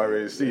Guts. You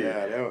already see it.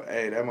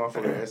 That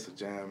motherfucker, that's a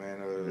jam,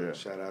 man.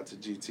 Shout out to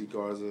GT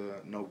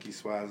Garza, Noki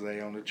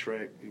Swaze on the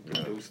track. He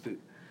produced it.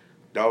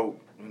 Dope,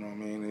 you know what I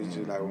mean? It's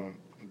just like when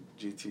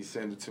GT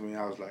sent it to me,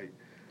 I was like,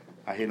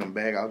 I hit him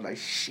back. I was like,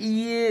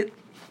 shit.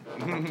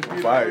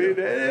 Fire.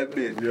 That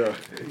bitch. Yeah.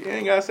 You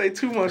ain't got to say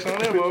too much on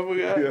that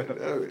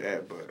motherfucker. Yeah,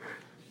 but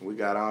we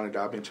got on it.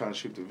 I've been trying to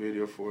shoot the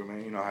video for it,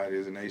 man. You know how it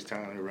is in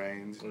H-Town. It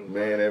rains.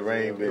 Man, that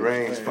rain, baby. It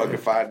rains fucking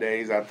 5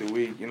 days out the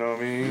week. You know what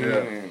I mean? Yeah.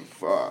 And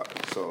fuck.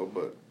 So,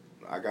 but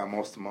I got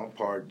most of my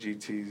part.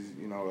 GT's,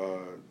 you know,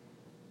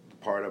 the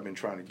part I've been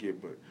trying to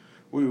get. But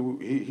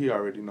he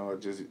already know.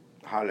 Just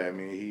holler at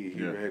me.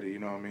 He ready. You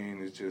know what I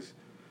mean? It's just...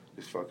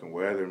 It's fucking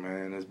weather,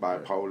 man. It's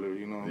bipolar,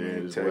 you know what I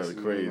mean? It's weather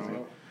crazy. You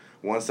know?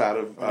 One side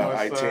of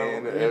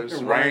I-10,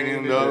 it's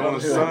raining, the other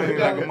one's sunny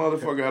like a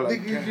motherfucker.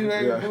 Like, you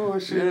ain't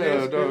bullshit.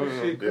 Yeah,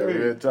 dog.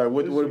 Real time.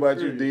 What about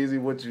you, DZ?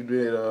 What you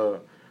did?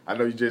 I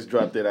know you just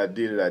dropped that I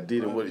Did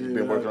It. What you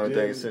been working on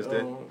things since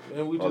then?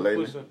 And we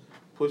just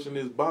pushing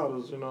these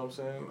bottles, you know what I'm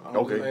saying?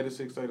 Okay.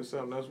 86,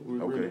 87, that's what we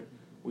really,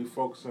 we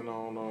focusing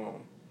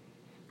on.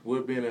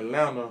 We'll be in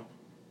Atlanta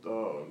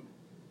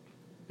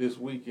this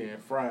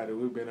weekend, Friday.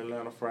 We've been in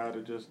Atlanta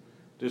Friday, just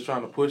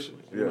trying to push it.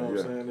 You know what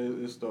I'm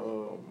saying? It's the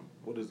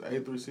what is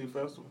it, A3C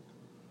Festival?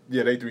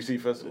 Yeah, the A3C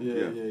Festival.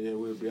 Yeah.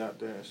 We'll be out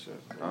there and shit.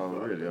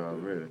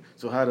 Really.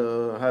 So how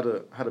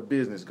the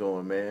business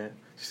going, man?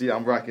 See,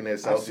 I'm rocking that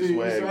Saucy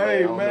swag, man.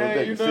 Hey,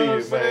 man, you know what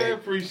I'm saying?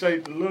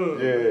 Appreciate the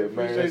love. Yeah, man.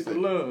 Appreciate the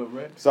love,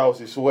 man.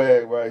 Saucy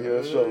swag right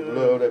here. Show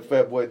love. That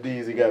Fat Boy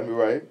Deezy got me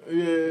right. Yeah.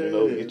 You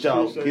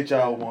know, get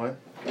y'all one.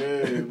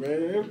 Yeah,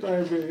 man.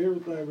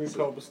 Everything been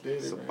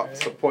compensated, man.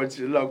 Support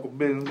your local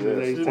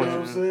businesses. You know what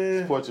I'm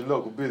saying? Support your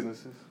local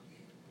businesses.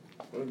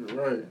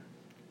 Right.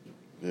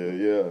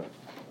 Yeah.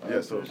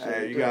 So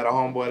hey, you got a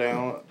homeboy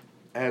that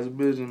has a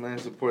business, man.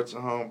 Support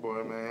your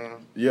homeboy,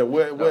 man. Yeah,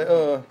 what?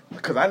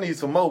 Cause I need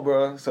some more,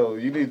 bro. So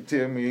you need to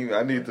tell me.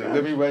 Let me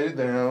write it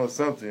down or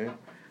something.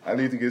 I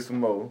need to get some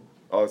more.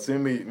 Or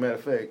send me. Matter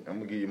of fact, I'm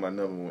gonna give you my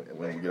number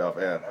when we get off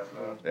air.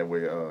 That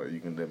way, you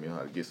can let me know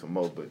how to get some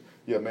more. But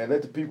yeah, man,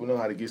 let the people know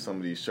how to get some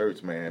of these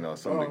shirts, man, or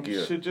some of the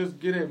gear. Should just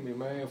get at me,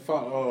 man.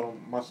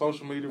 My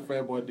social media,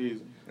 Fat Boy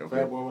Deezy. Okay.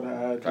 Fat Boy with an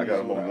I. I got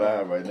him on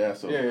live right now.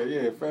 So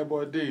yeah, Fat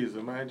Boy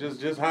Diesel, man.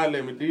 Just holler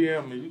at me,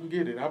 DM me. You can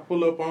get it. I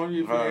pull up on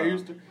you if you're in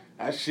Houston.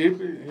 I ship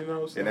it, you know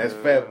what I'm saying? And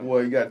that's Fat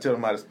Boy. You got to tell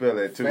them how to spell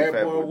that, too.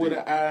 Fat Boy with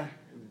an I,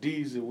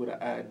 Diesel with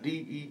an I,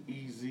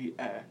 Deezi.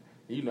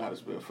 You know how to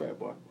spell Fat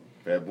Boy.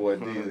 Fat Boy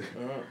Deezy.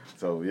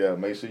 So, yeah,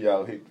 make sure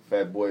y'all hit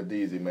Fat Boy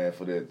Deezy, man,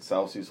 for that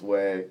saucy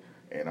swag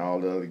and all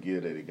the other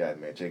gear that he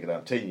got, man. Check it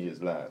out. 10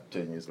 years live.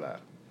 10 years live.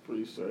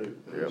 Appreciate it.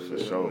 Yeah,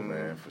 for sure,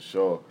 man. For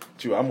sure.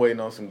 Chew, I'm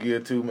waiting on some gear,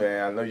 too,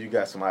 man. I know you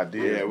got some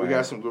ideas, Yeah, we man.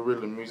 got some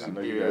Gorilla Music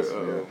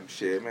gear.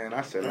 Shit, man,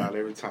 I sell out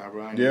every time,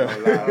 bro. I ain't yeah. gonna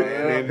lie,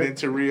 man. And then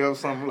to re-up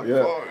something like,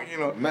 oh, you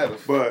know.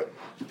 Matters. But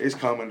it's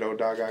coming, though,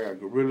 dog. I got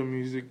Gorilla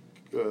Music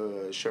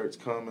shirts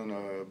coming,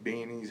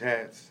 beanies,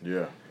 hats.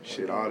 Yeah.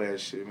 Shit, all that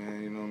shit,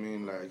 man. You know what I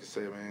mean? Like I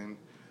said, man,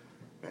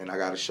 I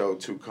got a show,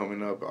 too,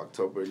 coming up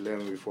October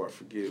 11th. Before I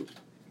forget,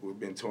 we've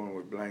been touring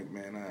with Blank,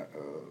 man.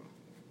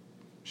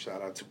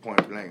 Shout out to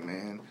Point Blank,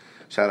 man.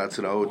 Shout out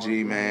to the OG,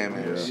 man.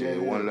 Yeah. Shit,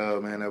 one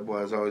love, man. That boy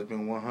has always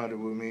been 100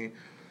 with me.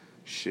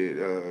 Shit,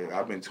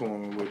 I've been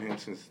touring with him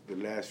since the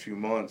last few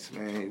months,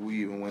 man.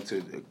 We even went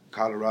to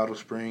Colorado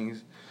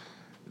Springs,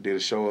 did a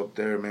show up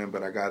there, man.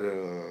 But I got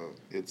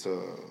it's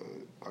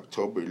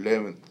October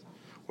 11th.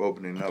 We're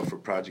opening up for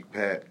Project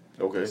Pat.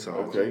 Okay,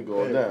 so,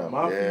 going down.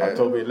 Yeah.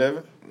 October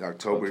 11th?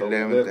 October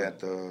 11th at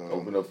the...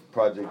 Open up for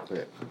Project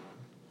Pat.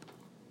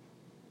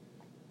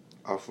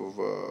 Off of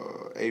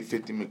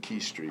 850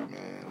 McKee Street,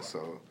 man.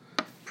 So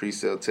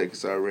pre-sale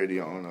tickets already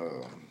on.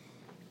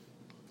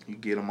 You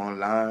get them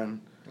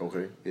online.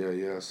 Okay.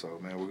 Yeah. So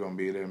man, we're gonna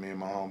be there. Me and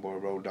my homeboy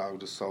Road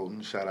Dogg the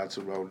Sultan. Shout out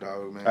to Road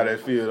Dogg, man. How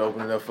that feel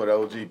opening up for the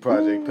OG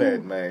Project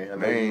Pat, man? I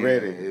know you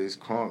ready. It's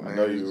crunk, man. I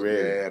know you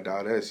ready. Yeah,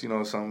 dog. That's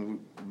something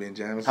we've been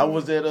jamming. How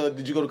was that?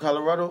 Did you go to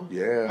Colorado?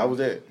 Yeah. How was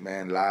that?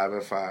 Man, live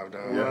at 5,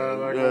 dog.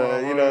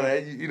 Yeah.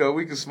 You know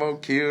we can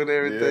smoke, kill, and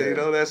everything. Yeah. You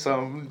know that's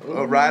something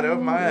right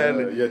up my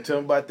alley. Yeah. Tell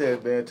them about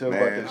that, man. Tell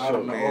them about that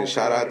show, man.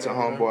 Shout out to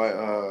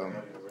homeboy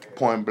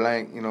Point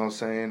Blank. You know what I'm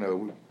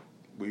saying?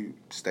 We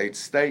state to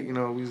state, you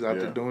know, we was out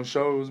there doing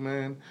shows,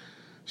 man.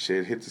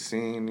 Shit hit the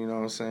scene, you know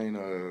what I'm saying?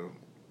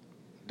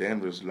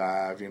 Denver's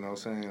live, you know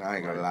what I'm saying? I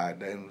ain't gonna lie,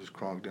 Denver's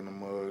crunked in the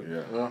mud.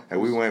 Yeah.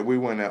 And we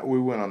went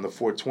on the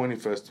 420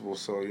 festival,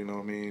 so you know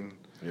what I mean?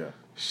 Yeah.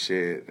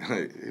 Shit.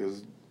 It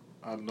was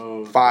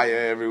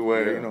fire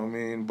everywhere, you know what I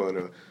mean? But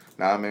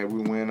nah, man,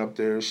 we went up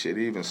there, shit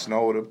even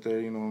snowed up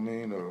there, you know what I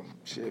mean?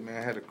 Shit,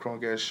 man, had a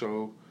crunk ass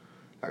show.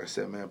 Like I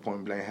said, man,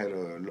 Point Blank had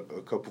a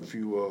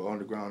few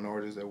underground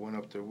artists that went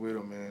up there with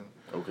him, man.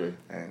 Okay.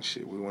 And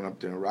shit, we went up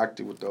there and rocked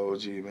it with the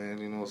OG, man,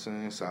 you know what I'm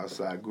saying?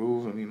 Southside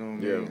grooving, you know what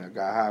I mean? I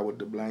got high with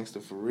the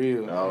Blankster for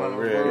real. Oh,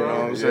 real. You know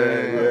what I'm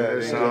saying?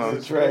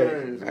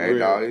 Yeah. Hey,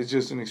 dog, it's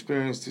just an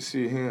experience to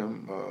see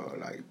him,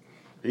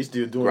 he's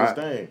still doing his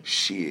thing.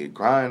 Shit,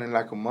 grinding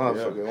like a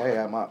motherfucker. Hey,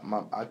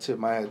 I tip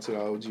my hat to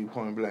the OG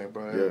Point Blank,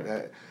 bro.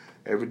 Yeah.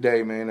 Every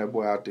day, man, that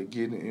boy out there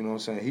getting it, you know what I'm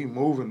saying? He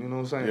moving, you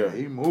know what I'm saying? Yeah.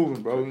 He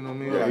moving, bro, you know what I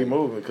mean? Yeah, he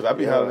moving. Because I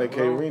be hollering at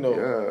K Reno.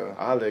 Yeah.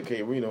 I holler at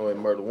K Reno and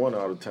Murder One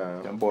all the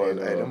time. Them boys,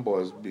 them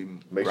boys be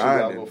make grinding. sure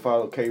y'all go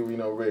follow K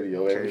Reno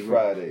Radio every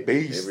Friday.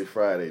 Beast. Every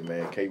Friday,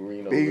 man. K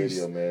Reno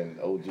Beast. Radio, man.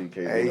 OG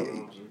K Hey,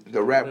 Reno.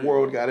 the rap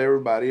world got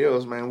everybody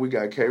else, man. We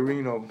got K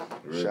Reno.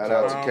 Shout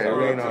out to K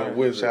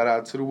Reno. Shout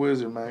out to the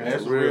Wizard, man.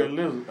 That's real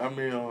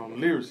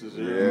lyricist.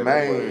 Yeah,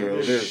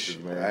 man.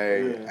 Lyricist,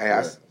 man.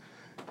 Hey,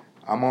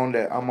 I'm on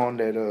that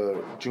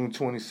June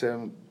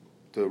 27th,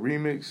 the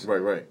remix.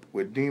 Right.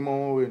 With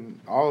Demo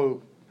and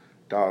all.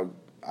 Dog,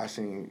 I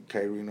seen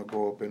K Reno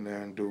go up in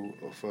there and do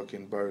a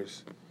fucking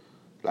verse.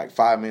 Like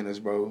 5 minutes,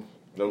 bro.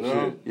 No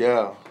shit.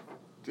 Yeah.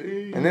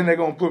 And then they're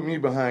going to put me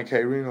behind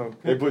K Reno.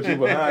 They put you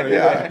behind it.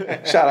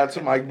 Yeah. Shout out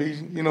to Mike B.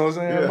 You know what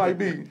I'm saying? Mike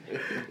B.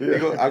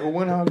 Yeah. I go,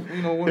 when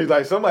he's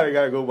like, somebody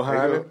got to go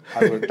behind him.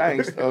 I go,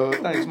 thanks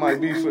Mike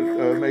B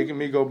for making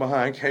me go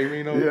behind K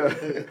Reno. Yeah.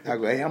 I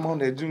go, hey, I'm on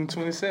that June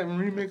 27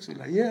 remix. He's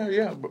like,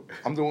 yeah, but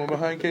I'm the one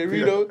behind K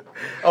Reno. Yeah.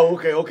 Oh,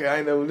 okay. I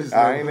ain't never listened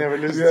to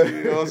you,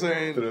 you know what I'm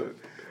saying?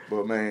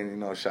 But man, you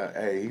know,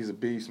 hey, he's a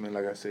beast, man.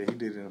 Like I said, he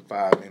did it in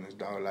 5 minutes,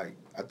 dog. Like,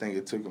 I think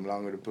it took him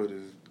longer to put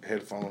his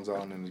headphones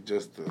on and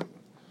adjust the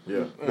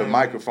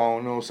microphone,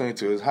 you know what I'm saying,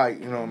 to his height,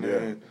 you know what I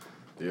mean?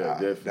 Yeah,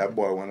 definitely. That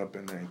boy went up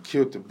in there and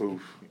killed the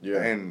booth.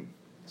 Yeah. And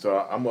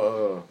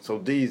so so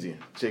Deezy,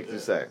 check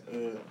this out.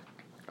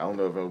 I don't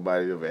know if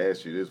anybody ever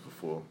asked you this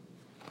before,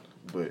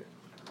 but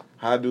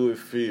how do it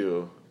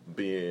feel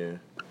being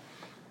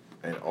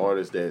an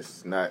artist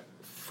that's not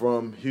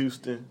from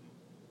Houston,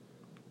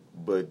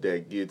 but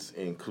that gets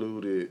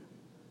included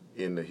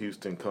in the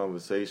Houston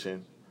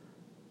conversation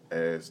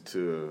as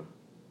to,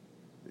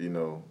 you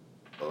know,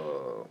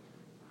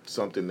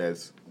 something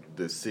that's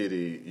the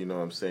city, you know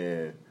what I'm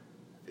saying,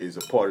 is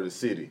a part of the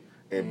city,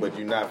 but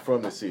you're not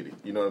from the city,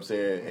 you know what I'm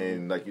saying?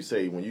 And like you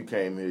say, when you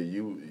came here,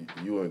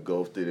 you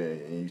engulfed it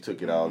and you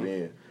took it all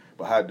in.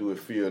 But how do it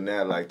feel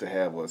now, like, to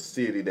have a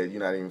city that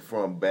you're not even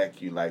from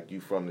back you like you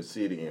from the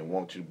city and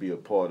want you to be a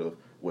part of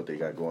what they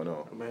got going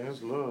on? Man,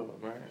 it's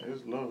love, man.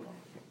 It's love.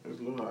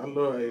 I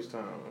love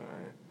H-Town,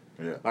 man.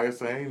 Yeah. Like I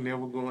said, I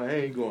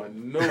ain't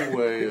going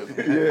nowhere else.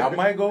 Yeah. I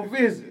might go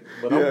visit,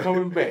 but I'm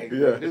coming back.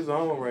 Yeah. It's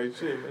on right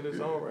shit, man. It's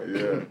on right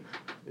shit.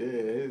 Yeah,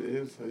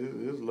 it's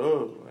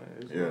love, man.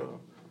 It's love.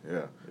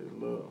 Yeah. It's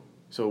love.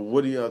 So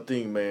what do y'all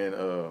think, man?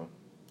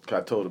 I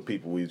told the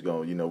people we was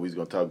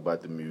gonna talk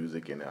about the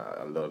music, and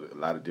I love a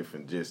lot of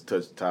different just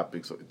touch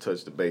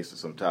the base of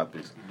some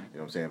topics. You know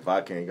what I'm saying? If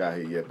I can't got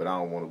here yet, but I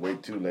don't want to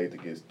wait too late to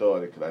get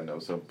started because I know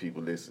some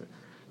people listen.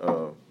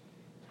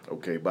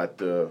 Okay, about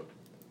the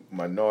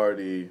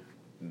minority,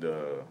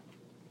 the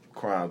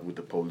crimes with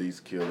the police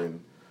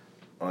killing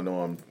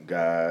unarmed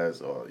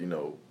guys, or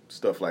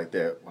stuff like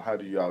that. How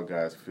do y'all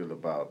guys feel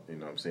about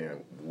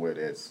where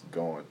that's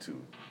going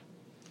to?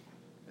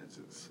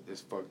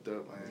 It's fucked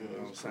up, man. You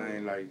know what I'm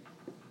saying? Like,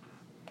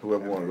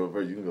 whoever want to go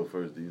first, you can go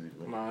first. Easy.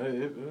 Nah,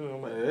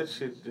 that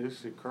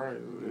shit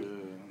crazy. Yeah.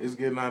 It's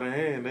getting out of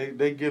hand.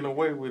 They getting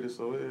away with it,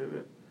 so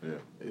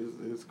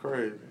it's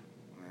crazy.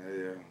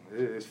 Yeah,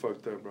 it's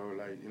fucked up, bro.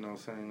 Like, you know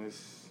what I'm saying?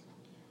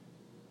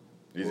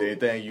 Is there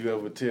anything you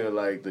ever tell,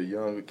 like, the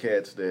younger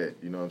cats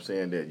that,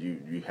 that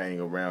you hang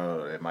around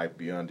or that might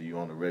be under you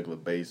on a regular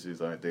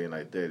basis or anything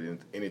like that?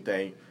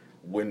 Anything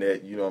when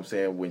that,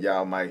 when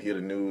y'all might hear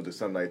the news or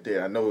something like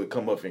that? I know it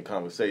come up in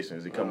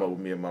conversations. It come up with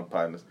me and my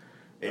partners.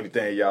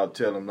 Anything y'all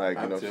tell them, like,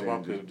 I tell my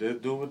people,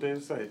 just do what they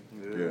say.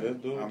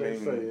 Just do what they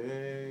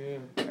say.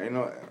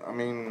 Yeah.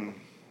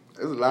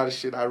 There's a lot of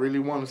shit I really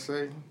want to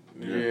say.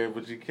 Yeah,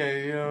 but you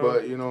can't,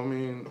 But, you know what I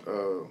mean?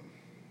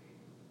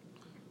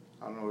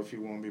 I don't know if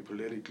you want to be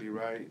politically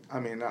right. I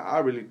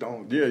really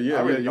don't.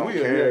 I really don't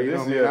care. You know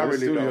what I mean? I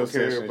really don't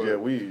care. Session, but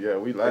we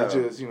live.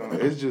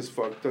 It's just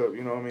fucked up.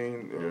 You know what I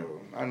mean?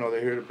 I know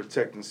they're here to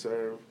protect and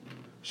serve.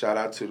 Shout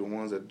out to the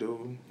ones that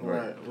do.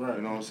 Right. You know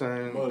what I'm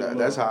saying?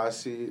 That's how I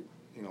see it.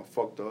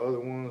 Fuck the other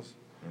ones.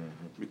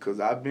 Mm-hmm. Because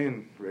I've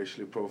been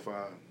racially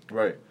profiled.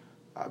 Right.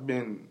 I've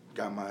been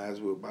got my ass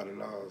whipped by the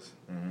laws.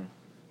 Mm-hmm.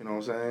 You know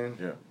what I'm saying?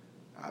 Yeah.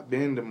 I've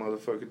been the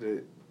motherfucker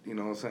that, you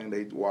know what I'm saying,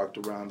 they walked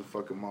around the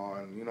fucking mall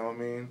and, you know what I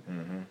mean?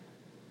 Mm-hmm.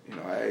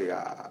 Hey,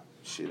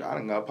 I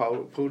done got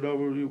pulled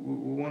over with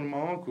one of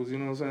my uncles, you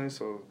know what I'm saying?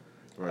 So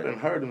I done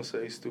heard him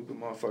say stupid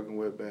motherfucking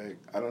wetbag.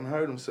 I done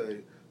heard him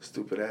say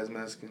stupid ass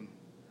Mexican.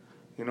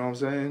 You know what I'm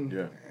saying?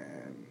 Yeah.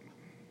 And,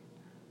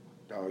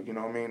 dog, you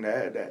know what I mean?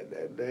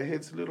 That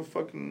hits a little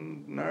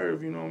fucking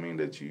nerve, you know what I mean?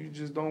 That you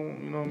just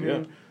don't, you know what I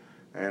mean?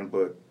 And,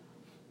 but,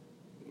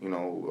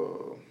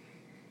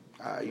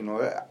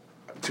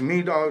 to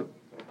me, dog,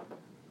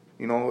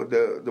 the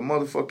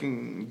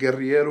motherfucking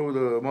guerrero,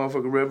 the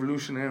motherfucking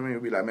revolutionary,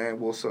 will be like, man,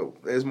 what's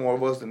up? There's more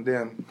of us than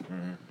them.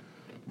 Mm-hmm.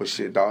 But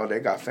shit, dog, they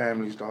got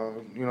families,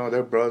 dog.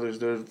 Their brothers,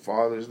 their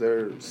fathers,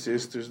 their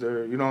sisters,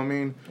 you know what I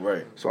mean?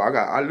 Right. So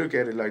I look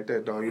at it like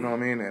that, dog, you know what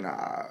I mean? And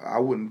I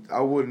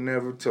wouldn't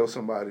never tell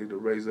somebody to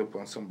raise up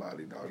on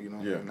somebody, dog, you know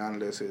what I mean? Not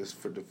unless it's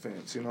for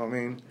defense, you know what I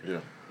mean?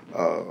 Yeah.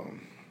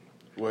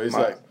 Well, it's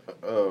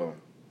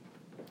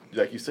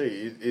like you say,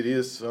 it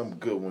is some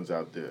good ones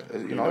out there.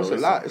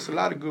 It's a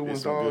lot of good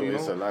ones, dog.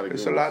 It's a lot of good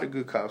It's a lot of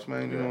good cops,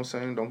 man. You know what I'm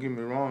saying? Don't get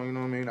me wrong. You know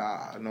what I mean?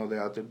 I know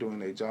they're out there doing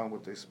their job,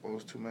 what they're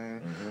supposed to,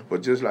 man. Mm-hmm.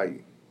 But just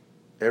like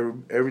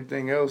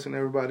everything else and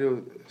everybody else,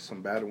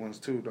 some bad ones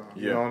too, dog.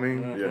 Yeah. You know what I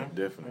mean? Yeah,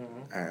 definitely.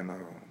 And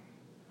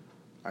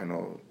I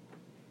know,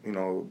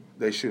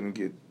 they shouldn't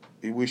get.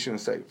 We shouldn't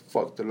say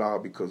fuck the law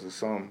because of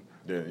some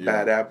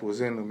bad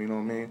apples in them. You know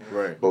what I mean?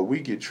 Right. But we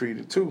get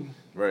treated too.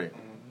 Right.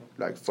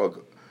 Like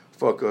fuck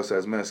us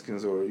as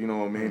Mexicans, or you know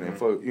what I mean, and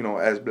fuck,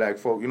 as black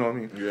folk, you know what I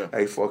mean. Yeah.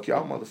 Hey, fuck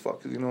y'all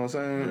motherfuckers, you know what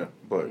I'm saying? Yeah.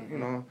 But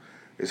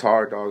it's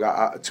hard,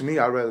 dog. To me,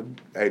 I'd rather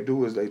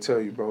do as they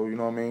tell you, bro. You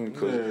know what I mean?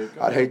 Because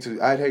I'd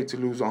hate to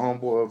lose a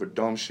homeboy over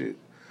dumb shit,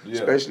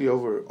 especially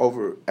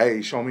over.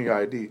 Hey, show me your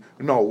ID.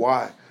 No,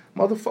 why?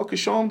 Motherfucker,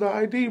 show them the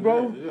ID,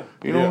 bro.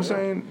 You know what I'm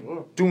saying?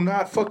 Yeah. Do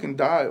not fucking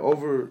die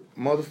over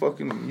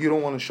motherfucking. You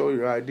don't want to show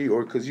your ID,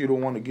 or because you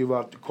don't want to give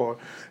out the car.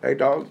 Hey,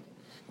 dog.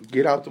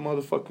 Get out the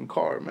motherfucking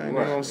car, man. You know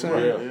what I'm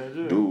saying?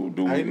 Yeah. Do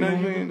ain't you know what I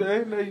mean?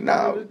 Ain't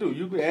nothing you can do.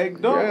 You can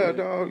act dumb. Yeah,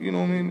 dog. You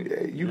know what I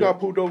mean? You got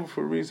pulled over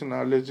for a reason.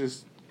 Now let's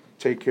just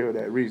take care of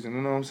that reason.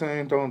 You know what I'm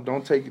saying?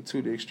 Don't take it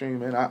to the extreme,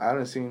 man. I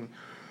done seen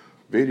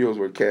videos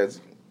where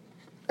cats,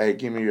 hey,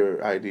 give me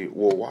your ID.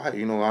 Well, why?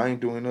 I ain't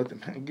doing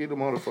nothing. Man, get the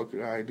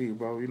motherfucking ID,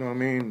 bro. You know what I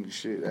mean?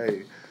 Shit,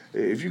 hey.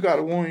 If you got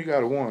a warrant, you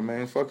got a warrant,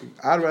 man. Fuck it.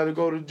 I'd rather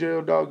go to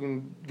jail, dog,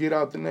 and get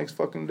out the next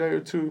fucking day or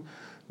two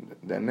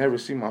than never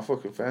see my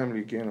fucking family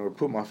again, or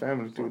put my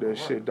family through that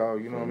shit,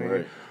 dog. You know what I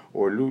mean?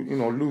 Or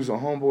lose a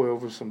homeboy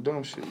over some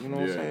dumb shit. You know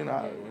what I'm saying?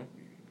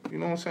 You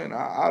know what I'm saying?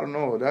 I don't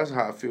know. That's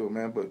how I feel,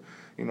 man. But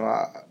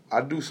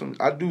I do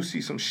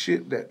see some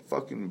shit that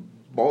fucking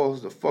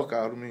balls the fuck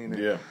out of me,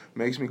 and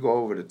makes me go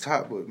over the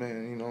top. But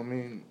man, you know what I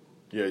mean?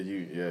 Yeah,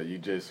 you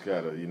just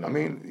gotta, I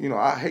mean,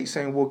 I hate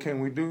saying what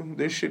can we do.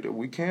 There's shit that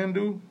we can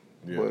do,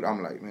 but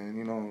I'm like,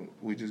 man,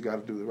 we just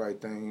gotta do the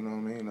right thing. You know what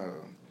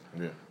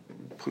I mean?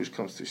 Push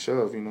comes to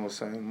shove, you know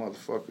what I'm saying,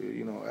 motherfucker,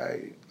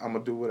 hey, I'm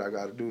gonna do what I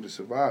gotta do to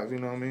survive, you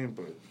know what I mean?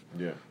 But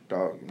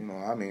dog,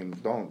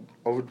 don't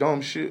over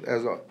dumb shit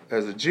as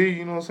a G,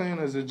 you know what I'm saying?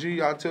 As a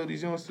G, I tell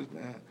these youngsters,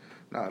 man,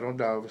 Nah, don't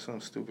die over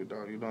something stupid,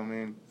 dog. You know what I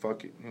mean?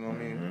 Fuck it. You know what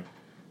I mean?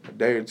 A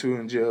day or two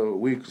in jail, a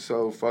week or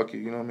so, fuck it.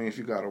 You know what I mean? If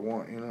you got to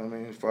want, you know what I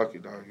mean? Fuck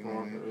it, dog. You know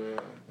what I mean?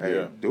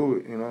 Hey, do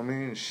it. You know what I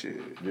mean?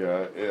 Shit.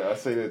 Yeah, I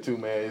say that too,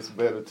 man. It's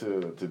better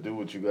to do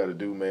what you got to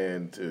do,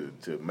 man, to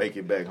make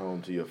it back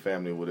home to your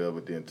family or whatever,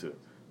 than to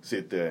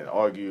sit there and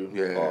argue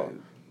or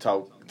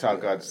talk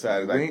out the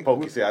side, like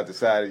Pokey said, out the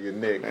side of your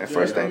neck. Man,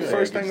 first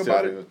thing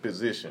about it,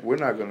 position. We're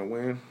not gonna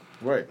win.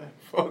 Right.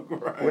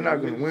 We're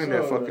not gonna win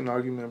that fucking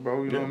argument,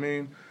 bro. You know what I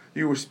mean?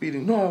 You were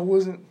speeding. No, I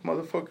wasn't,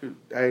 motherfucker.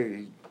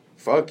 Hey,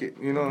 fuck it.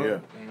 You know? Yeah.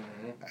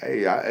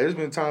 Hey, there's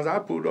been times I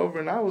pulled over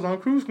and I was on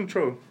cruise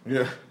control.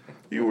 Yeah.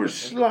 You were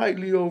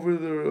slightly over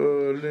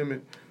the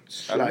limit.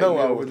 I know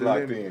I was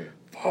locked in.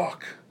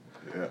 Fuck.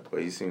 Yeah.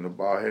 But you seen the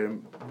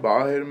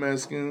bald-headed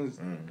Mexicans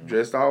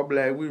dressed all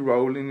black. We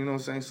rolling, you know what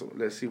I'm saying? So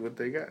let's see what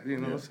they got, you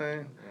know what I'm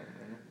saying?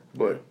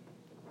 But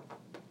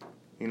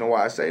you know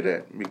why I say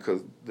that?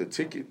 Because the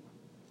ticket,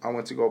 I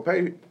went to go pay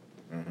it.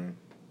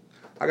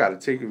 I got a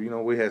ticket, you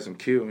know, we had some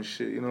kill and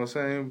shit, you know what I'm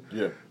saying?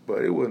 Yeah.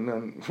 But it wasn't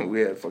nothing, we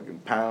had fucking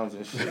pounds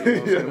and shit, you know what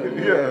I'm saying?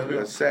 We had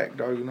a sack,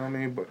 dog, you know what I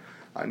mean? But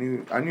I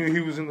knew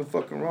he was in the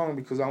fucking wrong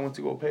because I went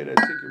to go pay that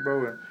ticket,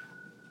 bro, and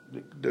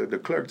the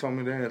clerk told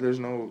me that there's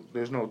no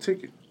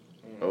ticket.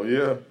 Oh,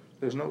 yeah?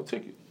 There's no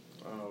ticket.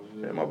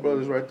 And my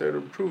brother's right there to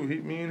prove.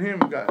 Me and him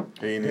got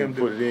he didn't even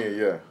put it in,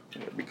 yeah.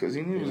 Because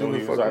he knew he was in the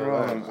fucking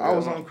wrong. I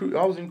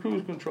was in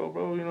cruise control,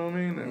 bro, you know what I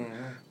mean? And,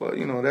 but,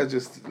 you know, that's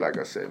just, like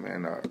I said,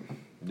 man,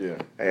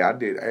 hey, I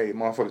did. Hey,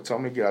 motherfucker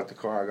told me to get out the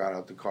car. I got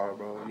out the car,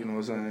 bro. You know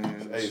what I'm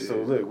saying? Hey, shit.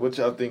 So look, what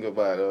y'all think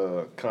about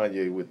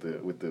Kanye with the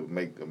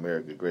 "Make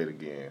America Great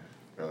Again"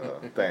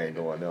 thing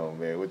going on,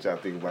 man? What y'all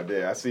think about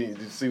that? Did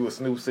you see what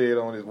Snoop said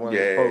on his one of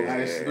his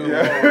posts?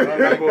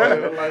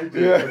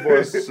 That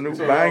boy Snoop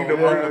banged him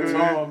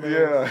around.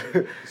 Yeah.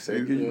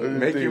 Say,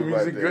 make your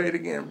music great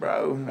again,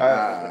 bro.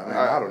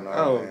 I don't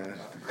know, man.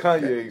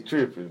 Kanye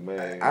tripping,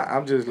 man.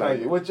 I'm just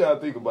like, Kanye, what y'all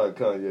think about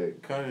Kanye?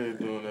 Kanye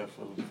doing that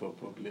for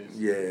publicity.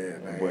 Yeah,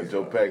 man. What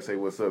Joe Pack say?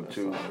 What's up,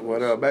 Chew?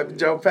 What up, baby?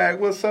 Joe Pack,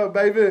 what's up,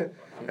 baby?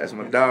 That's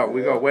my dog.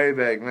 We go way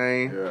back,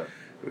 man. Yeah.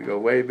 We go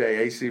way back.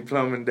 AC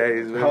Plumbing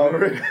days, baby.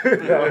 Already.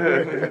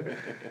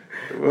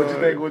 What you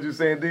think? What you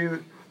saying,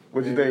 Deezy?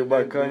 What you think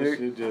about Kanye?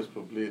 It's just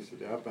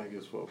publicity. I think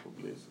it's for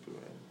publicity,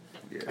 man.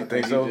 Yeah, I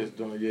think so. Just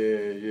doing,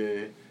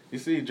 yeah. You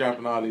see, he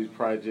dropping all these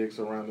projects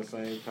around the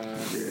same time.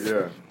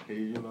 Yeah. He,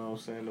 you know what I'm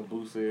saying, to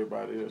boost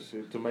everybody else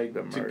shit, to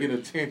get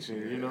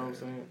attention. You know what I'm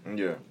saying?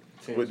 Yeah.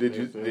 But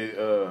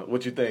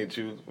what you think,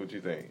 Chew? What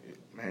you think?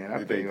 Man,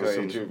 I think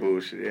it's some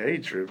bullshit. Yeah, he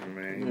tripping,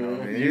 man. You know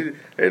what I mean?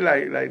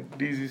 It's like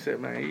DZ said,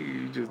 man,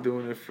 he just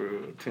doing it for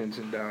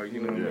attention, dog.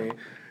 You know what I mean?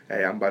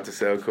 Hey, I'm about to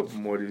sell a couple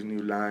more of these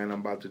new lines I'm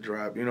about to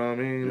drop. You know what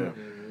I mean? Yeah.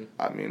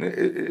 I mean,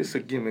 it's a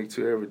gimmick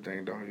to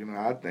everything, dog. You know,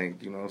 I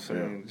think, you know what I'm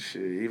saying? Yeah.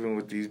 Shit, even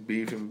with these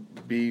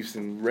beefs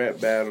and rap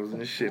battles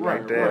and shit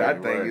like that, I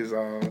think it's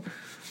all,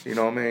 you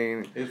know what I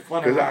mean? It's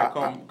funny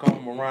how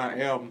come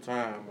around album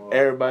time.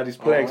 Everybody's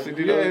flexing,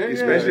 you know,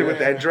 especially with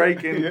that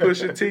Drake and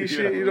Pusha T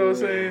shit, you know what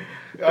I'm saying?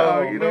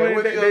 You know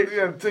what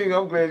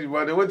I'm glad you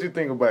brought that. What you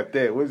think about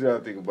that? What y'all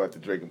think about the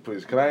Drake and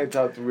Push? Because I ain't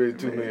talked to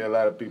really a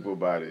lot of people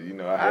about it. You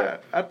know, I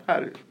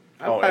thought it.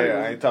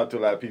 I ain't talked to a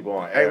lot of people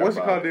on air. Hey, what's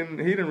it called? He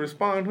didn't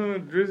respond, huh,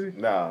 Drizzy?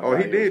 Nah. Oh,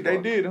 he did. They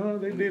did, huh?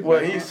 They did. Well,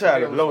 he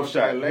shot a low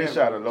shot.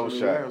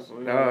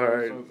 All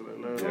right.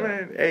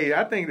 Man, hey,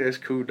 I think that's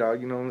cool,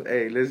 dog. You know,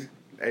 hey,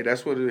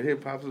 that's what the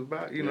hip hop's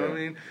about. You know what I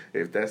mean?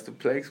 If that's the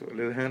place, well,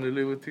 let's handle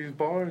it with these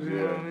bars. You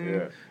know what I mean?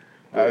 Yeah.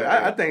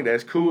 I think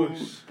that's cool,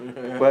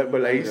 but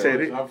like you said,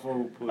 I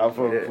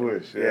fuck with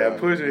Push. Yeah,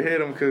 Push will hit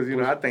him because, you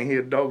know, I think he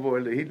a dope boy.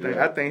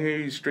 I think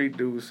he's a street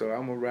dude, so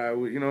I'm gonna ride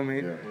with, you know what I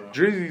mean? Yeah.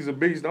 Drizzy's a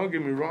beast. Don't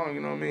get me wrong,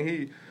 you know what I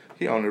mean?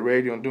 He on the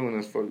radio doing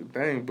this fucking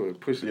thing, but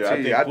Pusha T,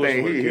 I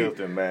think he killed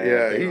him, man.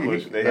 Yeah,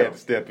 they had to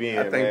step in.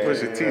 I think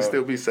Pusha T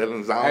still be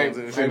selling zones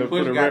and shit.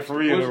 Put a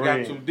referee in the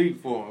ring. Push got too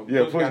deep for him.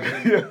 Yeah,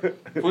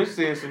 Push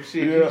said some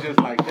shit. He's just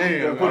like,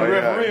 damn. Put a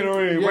referee in the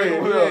ring.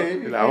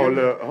 Hold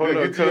up.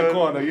 Get to your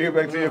corner. Get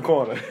back to your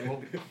corner.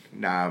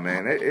 Nah,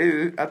 man.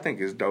 I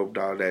think it's dope,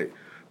 dog.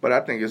 But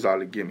I think it's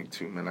all a gimmick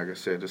too, man. Like I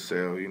said, to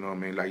sell. You know what I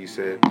mean? Like you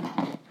said,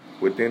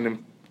 within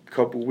them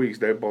couple weeks,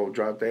 they both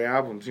dropped their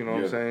albums, you know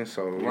what I'm saying?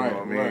 So, you know what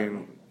I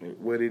mean?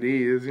 What it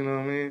is, you know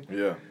what I mean?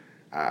 Yeah.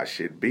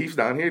 Shit, beefs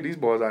down here. These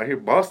boys out here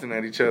busting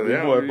at each other.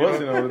 These boys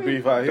busting on the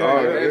beef out here.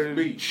 Dog, that's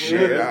beef.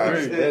 Shit,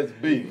 that's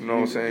beef. You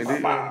know what I'm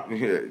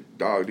saying?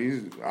 Dog,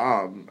 these.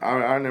 I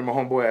remember my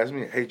homeboy asked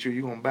me, "Hey,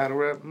 you gonna battle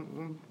rap?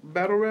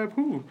 Battle rap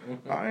who?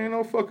 I ain't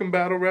no fucking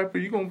battle rapper.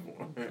 You gonna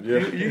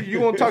you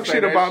gonna talk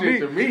shit about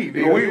me? We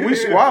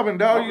squabbing,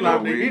 dog. You know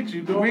we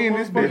in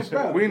this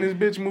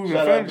bitch moving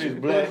furniture.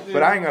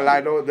 But I ain't gonna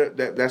lie though.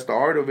 That's the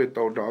art of it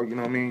though, dog. You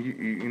know what I mean?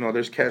 You know,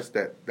 there's cats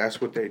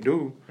that's what they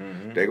do.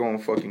 They gonna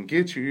fucking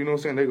get you. You know what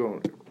I'm saying? They gonna.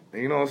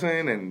 You know what I'm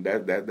saying? And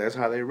that's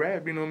how they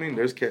rap, you know what I mean?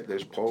 There's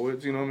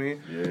poets, you know what I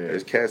mean? Yeah.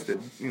 There's cats that,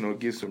 you know,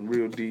 get some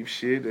real deep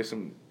shit. There's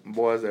some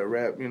boys that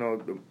rap, you know,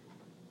 the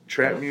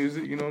trap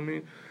music, you know what I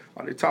mean?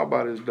 All they talk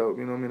about is dope,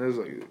 you know what I mean? There's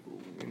like,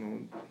 you know.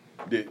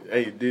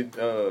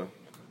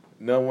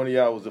 none one of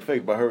y'all was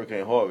affected by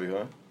Hurricane Harvey,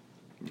 huh?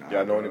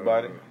 Y'all know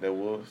anybody that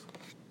was?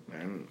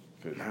 Man,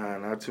 nah,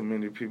 not too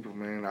many people,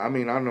 man. I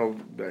mean, I know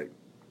that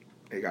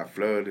they got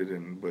flooded,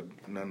 but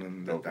none of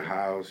them at the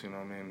house, you know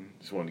what I mean?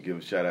 Just wanted to give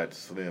a shout out to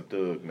Slim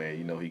Thug, man.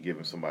 You know, he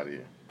giving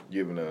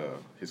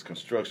his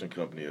construction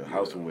company a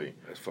house away.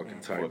 That's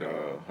fucking tight, for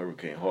the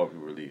Hurricane Harvey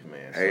relief,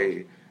 man.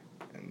 Hey,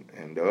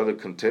 and the other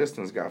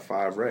contestants got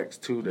 5 racks,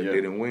 too, that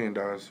didn't win,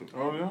 dog. So,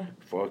 oh, yeah?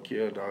 Fuck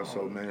yeah, dog.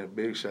 So, man,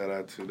 big shout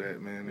out to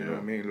that, man. You know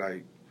what I mean?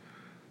 Like,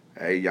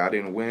 hey, y'all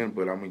didn't win,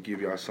 but I'm going to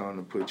give y'all something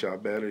to put y'all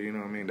better, you know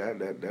what I mean?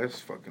 That's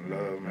fucking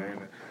love,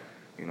 man.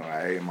 You know,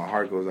 hey, my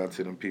heart goes out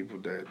to them people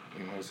that,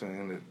 you know what I'm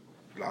saying, that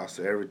lost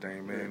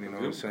everything, man. You know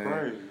what I'm saying?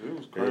 It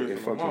was crazy. It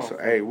fucking so,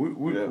 hey,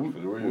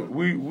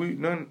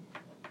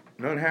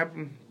 nothing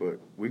happened, but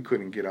we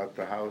couldn't get out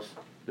the house,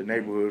 the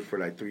neighborhood for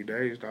like 3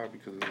 days, dog,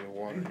 because of the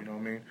water. You know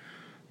what I mean?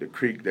 The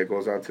creek that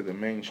goes out to the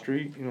main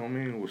street, you know what I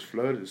mean, was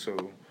flooded,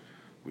 so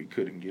we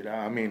couldn't get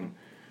out. I mean,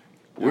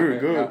 we were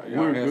good. We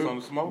were good.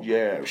 Something to smoke?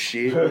 Yeah,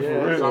 shit.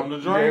 Yeah, something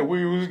to drink? Yeah,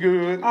 we was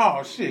good.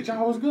 Oh, shit,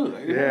 y'all was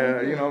good.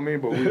 Yeah, you know what I mean?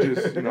 But we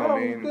just, you know what I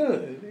mean?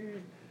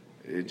 Good.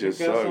 It just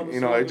sucked. You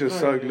know, it just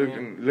sucked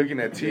looking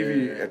at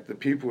TV at the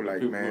people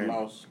like, people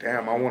man,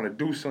 damn, I want to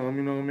do something,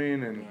 you know what I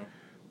mean? And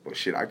but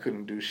shit, I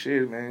couldn't do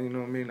shit, man, you know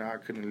what I mean? I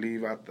couldn't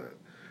leave out the...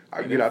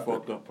 I get out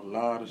fucked up a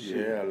lot of shit.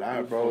 Yeah, a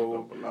lot,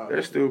 bro.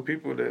 There's still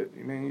people that,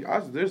 I mean,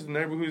 there's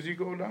neighborhoods you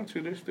go down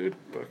to, there's still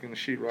fucking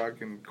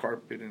sheetrock and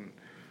carpet and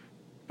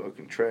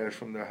fucking trash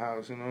from their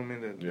house, you know what I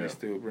mean, that they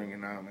still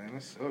bringing out, man.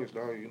 It sucks,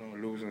 dog, you know,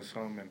 losing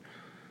something and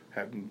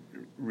having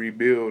to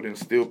rebuild and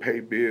still pay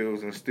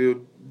bills and still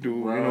do,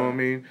 you know what I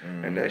mean?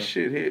 Mm-hmm. And that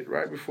shit hit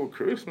right before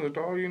Christmas,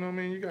 dog, you know what I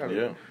mean? You got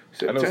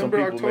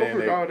September,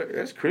 October, dog,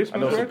 that's Christmas. I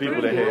know some people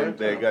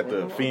that got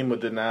the FEMA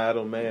denied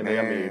them, man.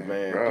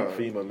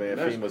 FEMA, man.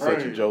 FEMA's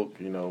such a joke,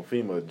 you know.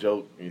 FEMA a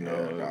joke, you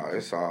know. Yeah, nah,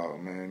 it's all,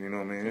 man, you know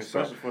what I mean?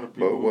 Especially for the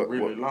people who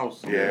really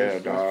lost. Yeah,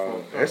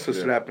 dog. That's a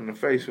slap in the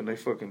face when they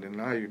fucking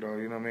deny you, dog,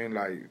 you know what I mean?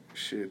 Like,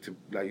 shit,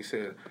 like you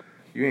said,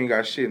 you ain't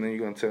got shit, and then you're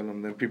going to tell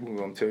them, then people are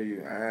going to tell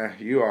you,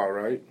 you all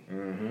right.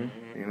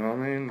 Mm-hmm. You know what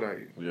I mean?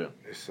 Like,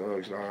 it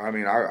sucks. Like, I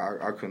mean,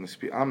 I couldn't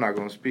speak. I'm not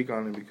going to speak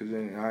on it because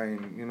then I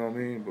ain't, you know what I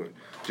mean? But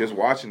just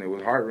watching it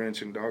was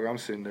heart-wrenching, dog. I'm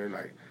sitting there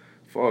like,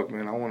 fuck,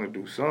 man, I want to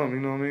do something, you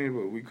know what I mean?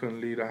 But we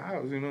couldn't leave the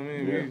house, you know what I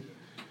mean? Yeah.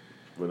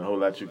 But a whole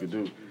lot you could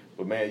do.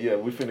 But, man,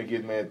 we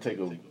finna take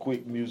a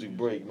quick music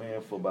break,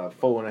 man, for about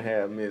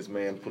 4.5 minutes,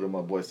 man. Put in my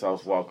boy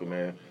South Walker,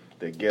 man.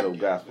 That ghetto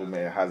gospel,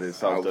 man, hollered at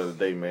South the other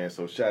day, man.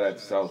 So shout out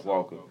to South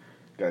Walker.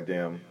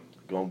 Goddamn,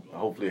 gonna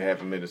hopefully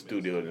have him in the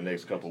studio in the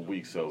next couple of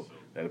weeks, so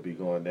that'll be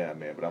going down,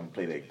 man. But I'm gonna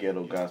play that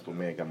ghetto gospel,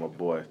 man. Got my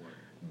boy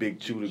Big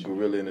Chew the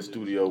Gorilla in the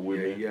studio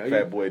with me.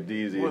 Fat Boy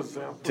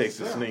Deezy,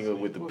 Texas Slinger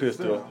with the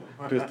pistol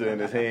in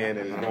his hand,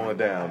 and it's going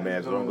down,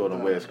 man. So don't go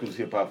nowhere. Exclusive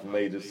Hip Hop from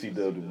Major,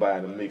 CW Dubai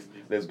in the mix.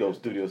 Let's go,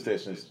 Studio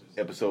Sessions,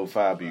 episode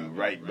 5. Be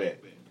right back.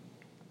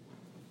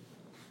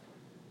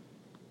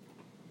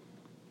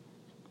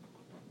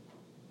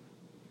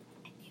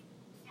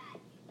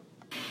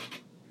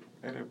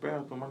 Hey, that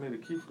bathroom, I need a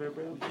key for that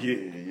bathroom. Yeah,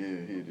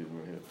 here it is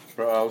right here.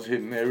 Bro, I was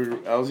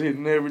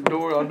hitting every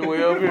door on the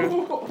way up here.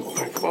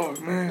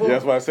 Fuck, man. Yeah,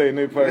 that's why I say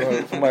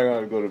somebody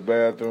gonna go to the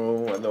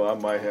bathroom. I know I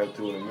might have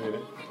to in a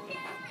minute.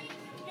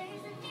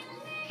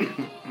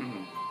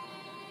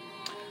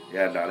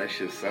 Yeah, dog, that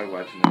shit suck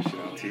watching that shit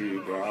on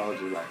TV, bro. I was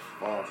just like,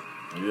 fuck.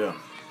 Yeah.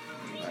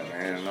 Like,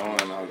 man, no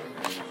one knows it,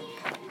 man.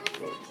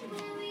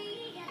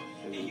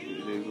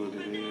 It is what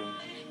it is.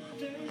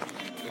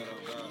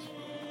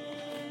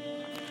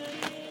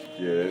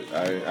 Yeah,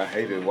 I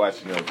hated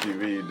watching it on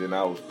TV. Then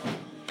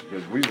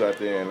because we was out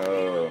there and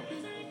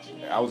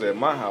I was at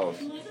my house,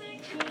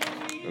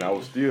 and I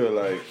was still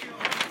like,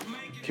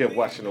 kept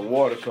watching the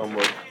water come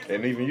up,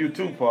 and even you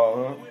too, Paul,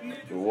 huh?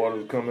 The water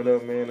was coming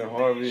up, man, and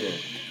Harvey. And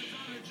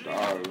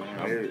dog,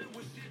 man, it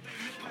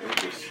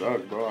just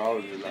sucked, bro. I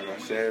was just like I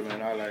said,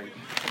 man,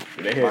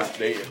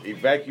 they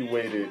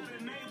evacuated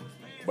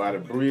by the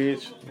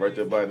bridge, right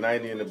there by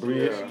 90 in the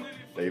bridge. Yeah.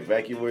 They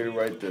evacuated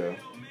right there,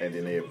 and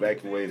then they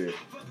evacuated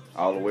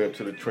all the way up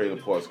to the trailer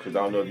parks. Because I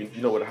don't know if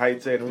you know where the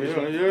Heights at in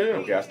Richmond?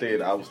 Yeah. Okay,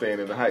 I was staying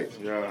in the Heights.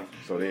 Yeah.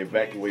 So they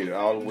evacuated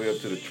all the way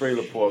up to the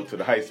trailer park, to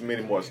the Heights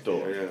Mini Mart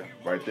store. Yeah.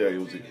 Right there, it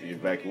was the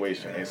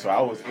evacuation. And so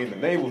I was in the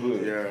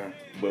neighborhood. Yeah.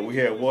 But we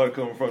had water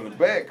coming from the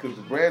back because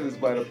the Bradley's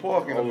by the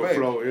park in the back.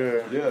 Overflow,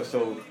 Yeah,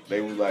 so they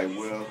was like,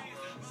 well,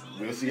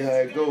 we'll see how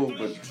it goes.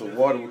 But so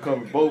water was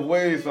coming both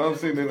ways. So I'm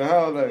sitting in the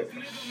house like,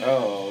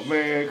 oh,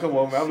 man, come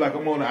on, man.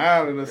 I'm on the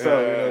island or something.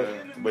 You know?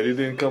 But it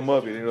didn't come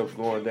up. It ended up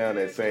going down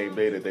that same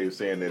day that they were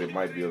saying that it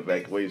might be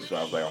evacuation. So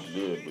I was like, I'm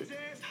good. But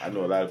I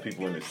know a lot of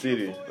people in the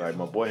city. Like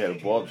my boy had a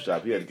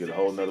barbershop. He had to get a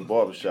whole nother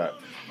barbershop,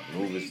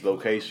 move his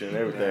location and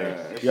everything.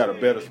 Yeah, he got a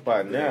better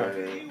spot now.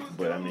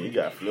 But I mean, he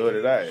got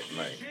flooded out.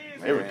 Like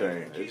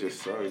everything. It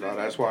just sucks.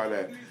 That's why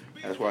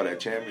that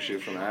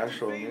championship from the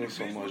Astros means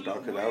so much,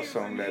 dog. Because that was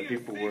something that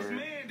people were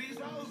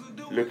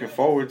looking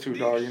forward to,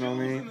 dog. You know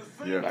what I mean?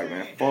 Yeah. Like,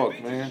 man,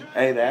 fuck, man.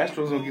 Hey, the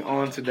Astros will get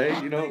on today.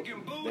 You know,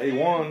 they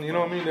won. You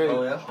know what I mean?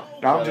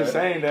 I'm just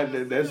saying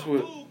that's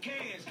what.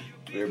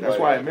 That's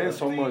why it meant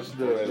so much,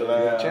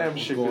 the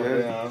championship.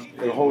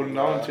 They're holding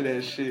on to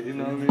that shit, you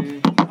know what I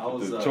mean?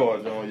 The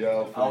charge on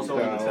y'all. I was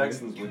hoping the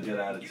Texans would get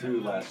at it too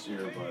last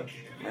year, but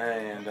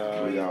man,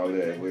 where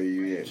y'all at? Where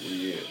you at?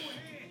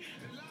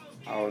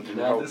 I was just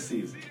not this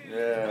season.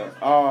 Yeah.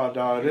 Oh,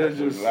 dog, they're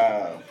just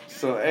live.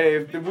 So hey,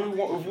 if we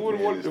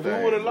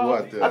would have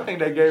lost, I think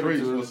they gave it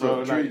to us.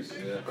 So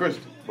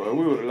Christian. But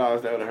we would have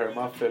lost. That would have hurt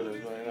my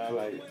feelings, man. I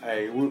like,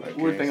 hey,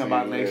 we're thinking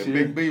about next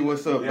year. Big B,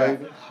 what's up,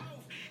 baby?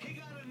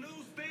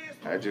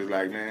 I just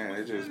like, man,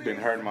 it's just been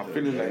hurting my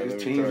feelings. Like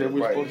these teams that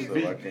we're supposed to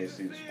beat. I can't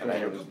see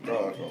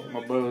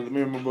my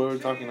brother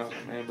talking. I was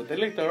like, man, but they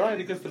looked alright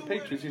against the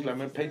Patriots. He's like,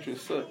 man,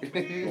 Patriots suck.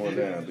 Going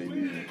down,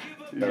 baby.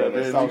 They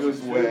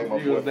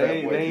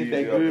ain't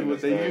that good what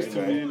they used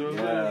to be. You know?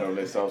 Yeah,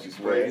 that saucy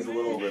swag. He's a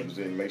little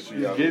representing. Make sure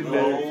y'all getting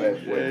there.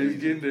 Yeah,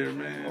 he's getting there,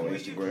 man. On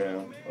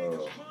Instagram,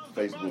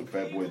 Facebook,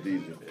 Fatboy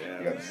Diesel.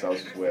 You got the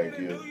saucy swag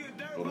here.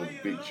 Go to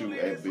Big Chew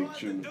at Big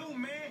Chew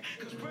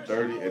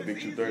 30 at Big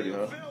Chew 30,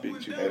 huh? Big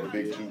Chew at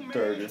Big Chew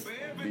 30,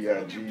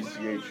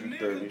 BIGCHU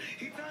 30.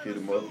 Hit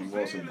him up. You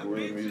want some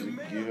gorilla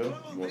music gear?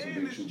 You want some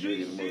Big Chew gear?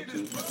 Hit him up too.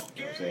 You know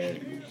what I'm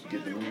saying?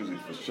 Get the music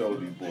for sure.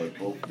 These boys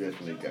both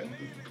definitely got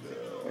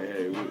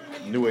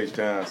the New Age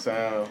Town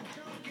sound.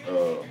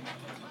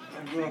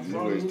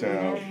 New Age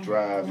Town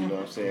drive. You know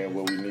what I'm saying?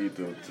 What we need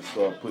to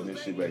start putting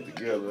this shit back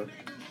together.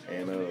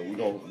 And we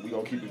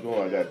gonna keep it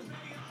going. I got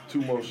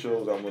 2 more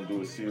shows. I'm gonna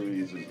do a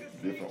series of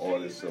different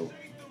artists. So,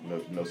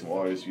 you know some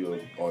artists.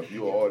 Or if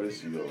you're an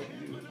artist, you're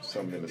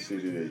something in the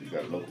city that you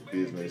got local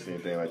business,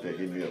 anything like that.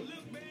 Hit me up.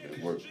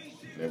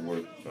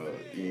 Network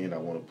in. I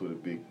want to put a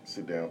big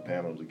sit down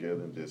panel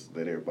together and just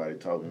let everybody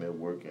talk and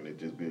network, and it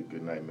just be a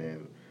good night,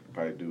 man.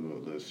 Probably do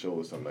a little show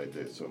or something like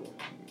that. So, you know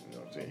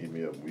what I'm saying? Hit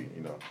me up.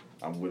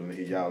 I'm willing to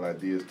hear y'all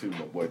ideas too.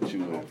 My boy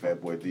Chew and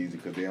Fatboy Deezy,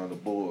 because they on the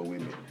board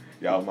with me.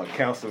 Y'all my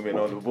councilmen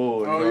on the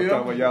board. You know what I'm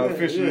talking about? Y'all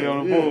officially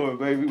on the board,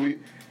 baby.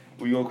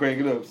 We gonna crank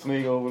it up,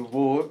 swing over the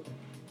board.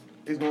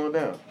 It's going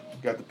down.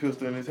 Got the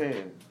pistol in his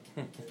hand.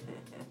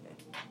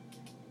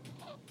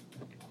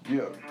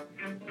 Yeah.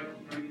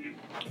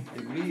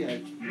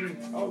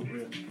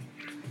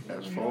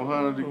 That's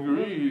 400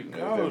 degrees.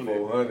 That's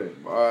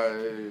 400.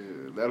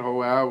 Boy, that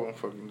whole album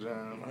fucking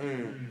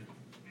jam.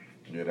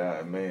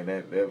 Yeah,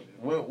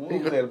 what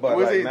was that about?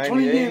 Was like it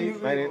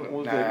 98? 90, what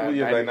was that? What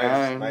year, like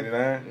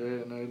 99?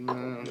 Yeah,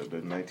 99. The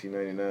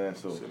 1999,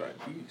 so. Shit, like,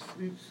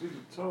 you see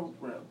the toe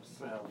rap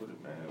sound with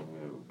it, man.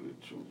 We're good,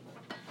 Chew, man.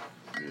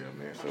 Yeah,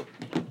 man, so.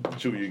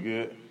 Chew, you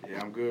good?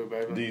 Yeah, I'm good,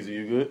 baby. Deezy,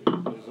 you good?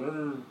 Yes,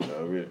 sir.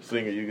 Already.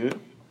 Slinger, you good?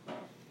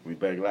 We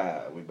back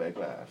live.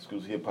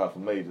 Exclusive Hip Hop for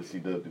Major,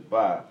 CW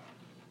Dubai.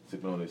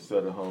 Sipping on this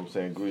Southern Home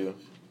Sangria.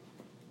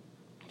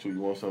 Chew,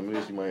 you want some of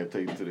this? You might have to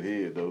take it to the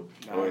head, though.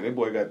 Nah. That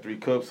boy got 3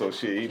 cups, so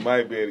shit, he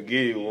might be able to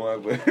give you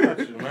one, but. Got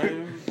you,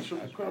 man.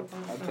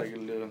 I'll take a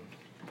little.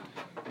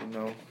 You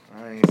know,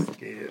 I ain't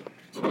scared.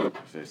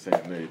 It's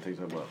that sangria.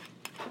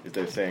 It's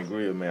that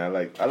sangria, man. I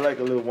like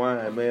a little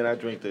wine, man. I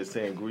drink that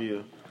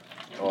sangria.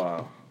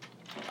 Oh,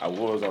 I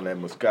was on that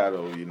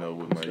Moscato, you know,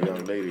 with my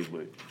young lady,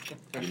 but,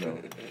 you know,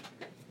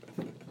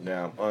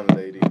 now I'm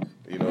unlady,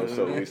 you know,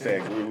 so we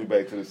sangria. We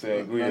back to the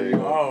sangria. You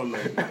know? All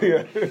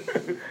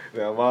lady.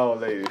 Now I'm all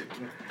lady.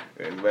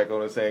 And back on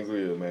the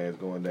sangria, man. It's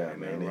going down,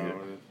 man.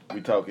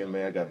 We talking,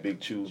 man. I got Big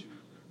Chew.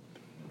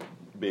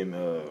 Been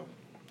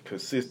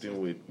consistent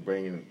with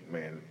bringing,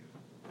 man,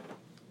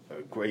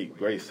 a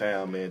great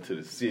sound, man, to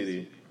the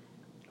city.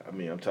 I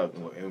mean, I'm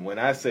talking, and when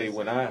I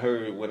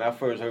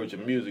first heard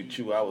your music,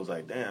 Chew, I was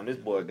like, damn, this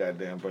boy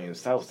goddamn bringing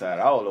Southside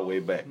all the way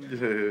back.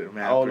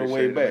 Man, all the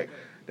way back.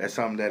 That's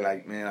something that,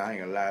 like, man, I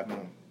ain't gonna lie,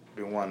 man,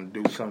 been wanting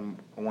to do something,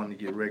 I wanted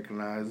to get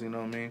recognized, you know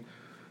what I mean?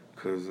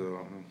 Because,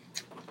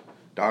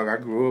 dog, I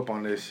grew up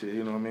on that shit,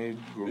 you know what I mean?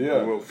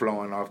 Grew up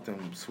flowing off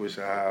them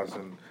Swisher House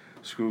and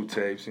Screw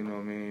Tapes, you know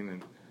what I mean?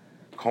 And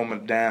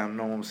Coming Down, you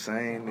know what I'm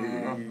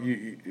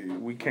saying?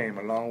 We came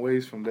a long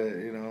ways from that,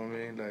 you know what I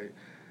mean? Like,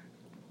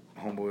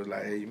 homeboy was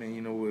like, hey, man,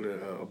 you know what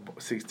a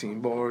 16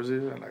 bars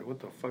is? I'm like, what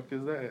the fuck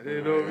is that?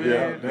 You know what I mean?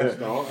 Yeah, that's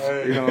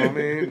the You know what I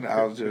mean?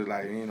 I was just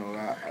like, you know,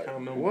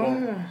 what?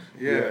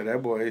 Yeah,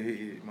 that boy,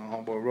 my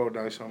homeboy Road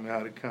Dog showed me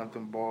how to count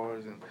them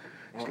bars. And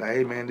it's like,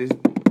 hey, man,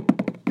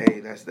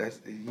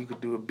 that's you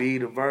could do a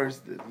beat, a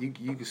verse. You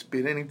could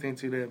spit anything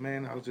to that,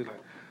 man. I was just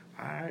like,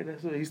 all right,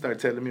 that's it. He started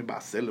telling me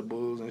about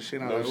syllables and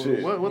shit. I was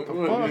like, what the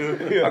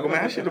fuck? I go,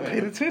 man, I should have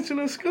paid attention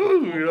in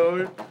school, you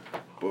know?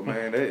 But,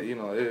 man, that, you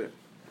know, it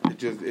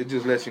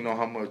just lets you know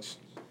how much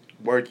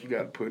work you got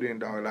to put in,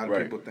 dog. A lot of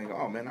people think,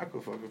 oh, man, I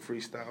could fucking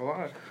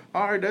freestyle.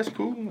 All right, that's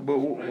cool. But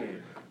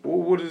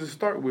what does it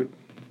start with?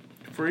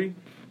 Free?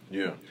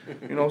 Yeah.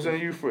 You know what I'm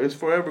saying? It's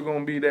forever going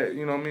to be that,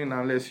 you know what I mean?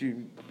 Unless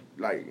you,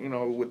 like, you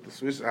know, with the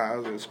Swiss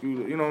House or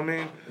Scooter, you know what I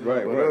mean?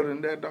 Right, but other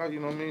than that, dog,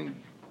 you know what I mean?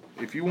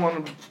 If you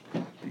want to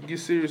get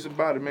serious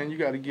about it, man, you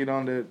got to get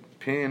on that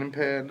pen and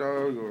pad,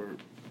 dog, or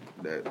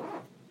that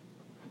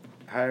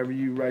however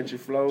you write your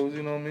flows,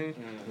 you know what I mean?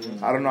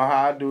 Mm-hmm. I don't know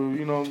how I do,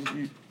 you know,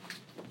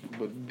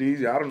 but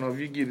these, I don't know if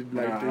you get it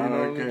like that. You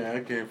know what I mean? I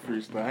can't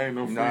freestyle. I ain't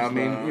no freestyle. I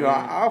mean, you know,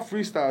 I'll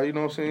freestyle. You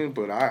know what I'm saying?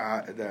 But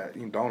that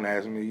you don't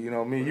ask me. You know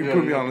what I mean? You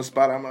put me on the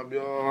spot, I might be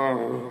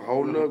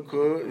hold up,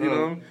 cuz. You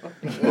know.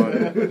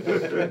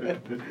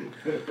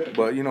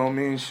 But you know what I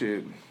mean?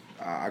 Shit,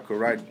 I could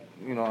write.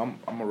 You know,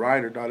 I'm a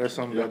writer, dog. That's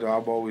something that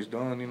I've always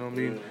done. You know what I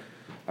mean?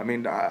 I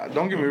mean,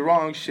 don't get me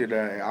wrong, shit.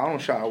 I don't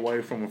shy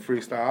away from a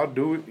freestyle. I'll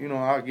do it. You know,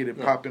 I'll get it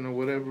popping or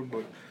whatever.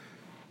 But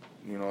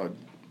you know,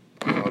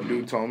 a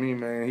dude told me,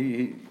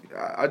 man,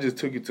 I just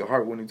took it to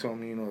heart when he told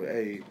me, you know,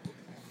 hey,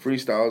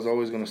 freestyle is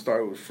always gonna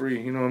start with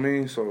free. You know what I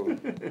mean? So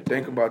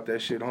think about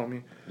that shit,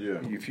 homie. Yeah.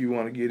 If you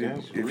want to get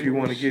it, if you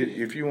want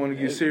to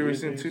get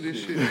serious into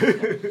this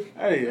shit.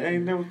 Hey, I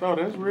ain't never thought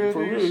that's real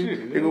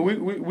shit.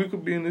 Nigga, we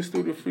could be in the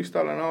studio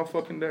freestyling all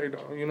fucking day,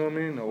 dog. You know what I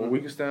mean? Or we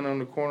could stand on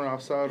the corner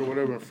outside or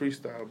whatever and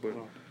freestyle, but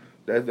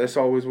that's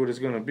always what it's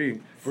gonna be.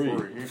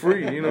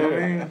 Free. You know what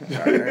I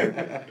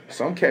mean?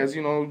 Some cats,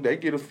 you know, they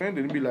get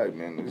offended and be like,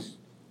 man, this.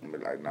 Be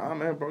like, nah,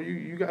 man, bro,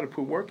 you got to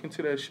put work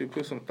into that shit.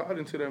 Put some thought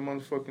into that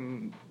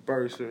motherfucking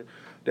verse or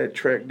that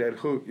track, that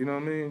hook. You know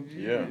what I mean?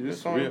 Yeah,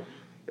 this song, real.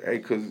 Hey,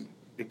 because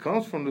it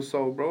comes from the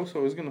soul, bro,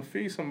 so it's going to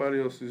feed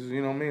somebody else's,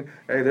 you know what I mean?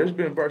 Hey, there's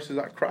been verses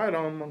I cried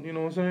on, you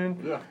know what I'm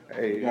saying? Yeah,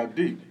 hey, got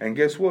deep. And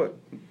guess what?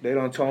 They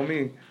done told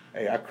me,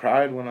 hey, I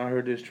cried when I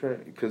heard this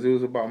track because it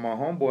was about my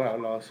homeboy I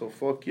lost. So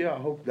fuck yeah, I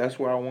hope that's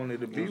where I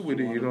wanted to be with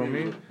it. You know what I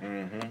mean?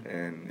 Mm-hmm.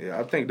 And yeah,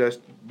 I think that's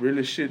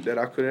really shit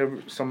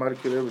that somebody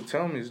could ever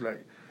tell me is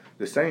like,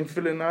 the same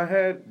feeling I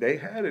had, they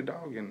had it,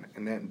 dog,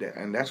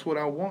 and that's what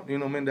I want. You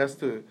know what I mean? That's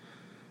the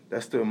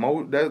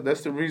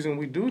reason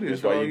we do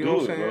this, dog. You know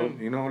what I'm saying?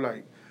 Bro. You know,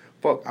 like,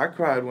 fuck, I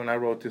cried when I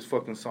wrote this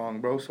fucking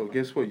song, bro. So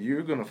guess what?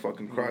 You're gonna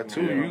fucking cry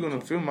too. You're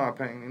gonna feel my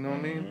pain. You know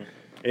what I mean?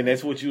 And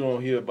that's what you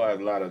don't hear about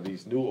a lot of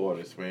these new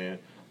artists, man.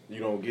 You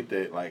don't get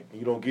that, like,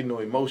 you don't get no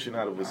emotion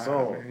out of a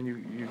song. Man,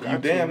 you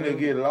damn near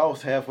get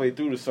lost halfway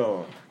through the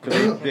song.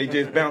 Because they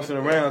just bouncing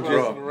around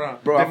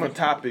different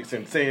topics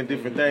and saying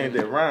different things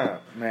that rhyme.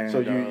 Man,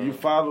 so you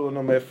following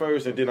them at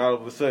first, and then all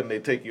of a sudden they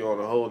take you on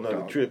a whole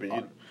nother trip.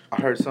 And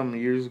I heard something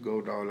years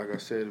ago, dog, like I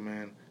said,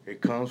 man, it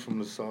comes from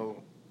the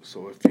soul,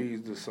 so it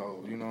feeds the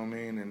soul. You know what I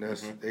mean? And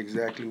that's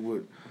exactly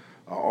what an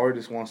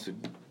artist wants to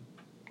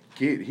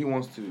get. He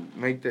wants to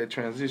make that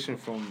transition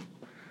from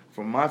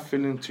my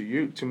feeling to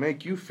you, to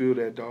make you feel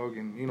that, dog,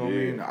 and you know what I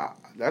mean.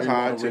 That's how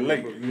I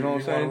relate. You know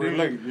what I'm saying?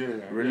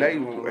 Relate.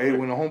 Hey,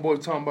 when the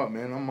homeboy talking about,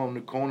 man, I'm on the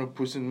corner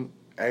pushing.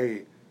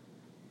 Hey,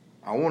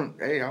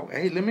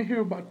 let me hear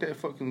about that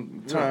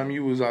fucking time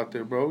you was out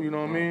there, bro. You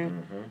know what I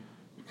mean?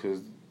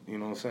 Because you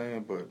know what I'm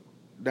saying. But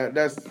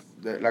that's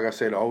like I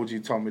said, the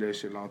OG told me that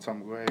shit a long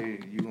time ago. Hey,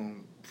 you gonna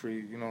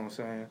free? You know what I'm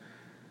saying?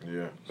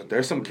 Yeah. But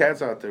there's some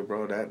cats out there,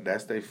 bro.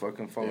 That's they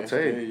fucking forte.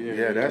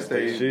 That's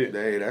they shit.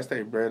 That's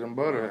they bread and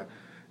butter.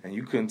 And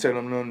you couldn't tell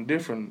them nothing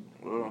different.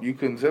 You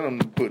couldn't tell them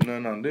to put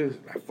nothing on this.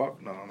 Like,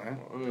 fuck no,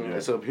 man.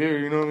 That's up here,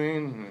 you know what I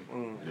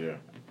mean? Yeah.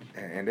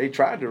 And they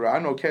tried to write. I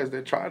know cats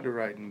that tried to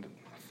write and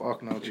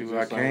fuck no,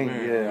 I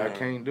can't. I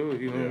can't do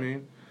it, you know what I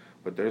mean?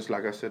 But there's,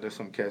 like I said, there's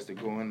some cats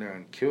that go in there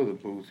and kill the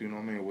booth, you know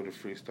what I mean, with a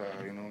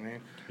freestyle, you know what I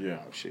mean?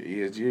 Yeah. Shit,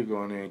 ESG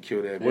go in there and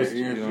kill that bitch,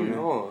 you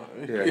know what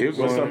I mean? Yeah, he'll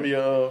go. What's some of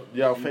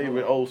y'all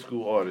favorite old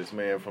school artists,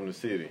 man, from the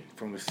city?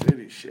 From the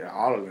city? Shit,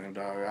 all of them,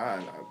 dog.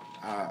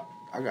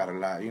 I got a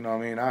lot, you know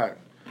what I mean? I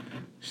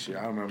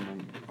remember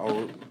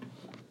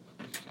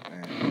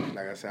man,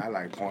 like I said, I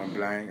like Point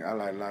Blank. I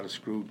like a lot of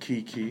Screw,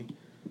 Kiki,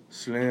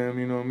 Slim,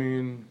 you know what I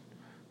mean?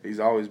 He's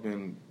always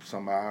been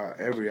somebody,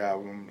 every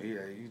album,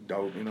 he's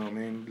dope, you know what I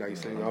mean? Like you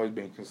said, he's always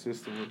been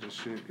consistent with the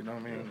shit, you know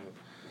what I mean?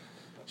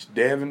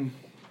 Devin,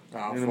 you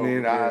know what I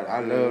mean? I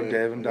love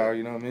Devin, dog,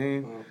 you know what I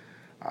mean?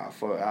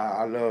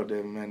 I love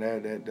Devin,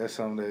 man. That's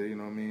something that, you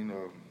know what I mean?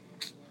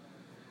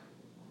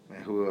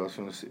 Man, who else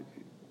from the city?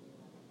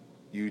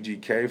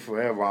 UGK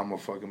forever. I'm a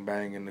fucking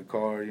bang in the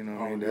car. You know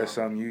what I mean? That's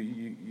something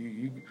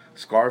you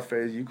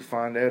Scarface. You can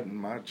find that in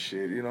my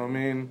shit. You know what I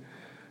mean?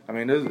 I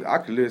mean, I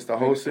could list the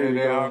whole city.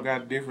 They all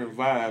got different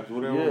vibes.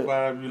 Whatever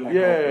vibe you like.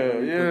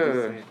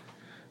 Yeah.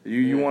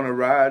 You want to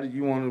ride?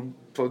 You want to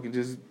fucking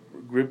just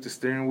grip the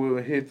steering wheel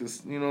and hit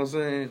the. You know what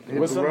I'm saying?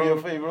 What's some of your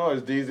favorite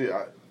artists,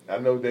 DZ? I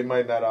know they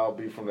might not all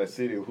be from that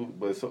city,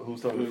 but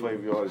who's some of your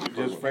favorite artists?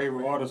 Just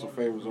favorite artists or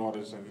favorite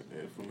artists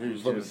from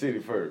Houston? From the city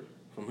first.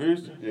 From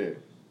Houston? Yeah.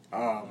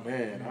 Oh,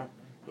 man.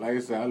 Like I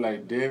said, I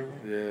like Devin.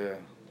 Yeah.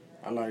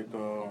 I like,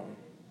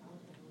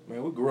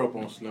 man, we grew up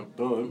on Slim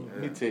Thug.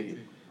 Let me tell you.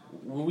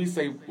 When we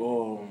say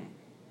Paul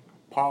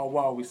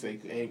Wall, we say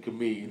ain't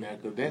comedian now,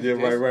 because that's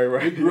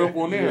right. We grew up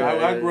on them.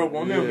 I grew up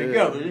on them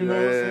together, you know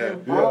what I'm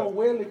saying? Paul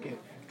Wellican,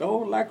 throw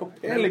like a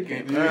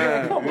pelican.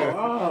 Come on.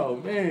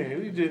 Oh, man.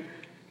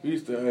 We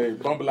used to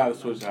bumble out of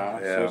Switch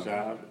House.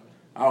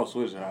 I was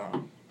Switch House.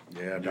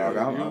 Yeah,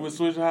 dog. You with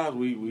Switch House,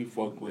 we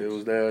fucked with. It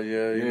was there,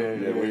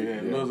 yeah.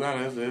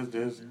 Louisiana,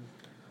 that's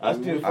I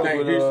still fuck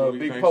with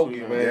Big Pokey,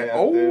 man. Yeah.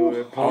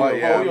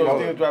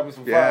 Polio still dropping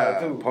some fire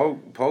too.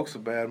 Poke's a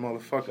bad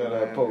motherfucker. Shout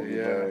out Pokey,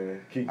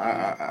 man.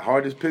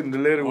 Hardest Pit in the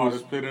Litter was.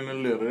 Hardest Pit in the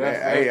Litter.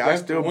 That's I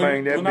still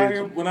bang that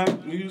bitch.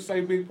 When you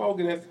say Big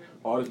Pokey, that's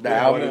hardest. The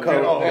album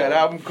cover. That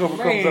album cover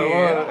comes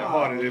up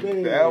hardest.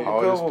 The album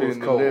cover was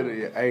cold.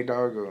 Hey,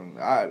 dog.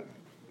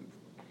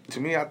 To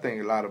me, I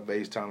think a lot of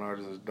bass town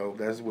artists is dope.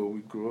 That's what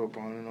we grew up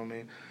on. You know what I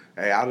mean?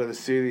 Hey, out of the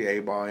city,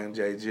 A-Ball,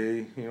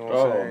 MJG, you know what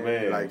I'm saying?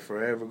 Man. Like,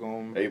 forever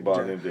going. A-Ball,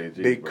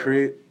 MJG, Big bro.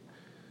 Crit.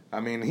 I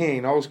mean, he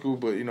ain't old school,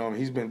 but, you know,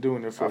 he's been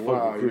doing it for a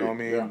while, you know what I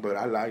mean? Yeah. But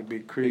I like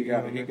Big Crit.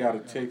 He got a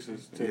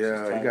Texas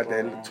yeah, he got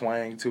that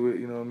twang to it,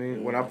 you know what I mean?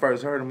 Yeah. When I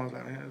first heard him, I was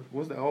like, man,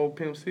 what's the old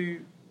Pimp C?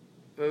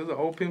 It was an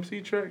old Pimp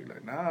C track.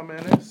 Like, nah,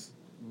 man, that's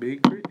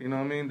Big Crit, you know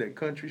what I mean? That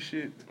country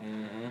shit.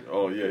 Mm-hmm.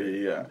 Oh,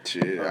 yeah.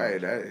 Shit,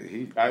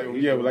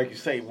 but like you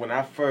say, when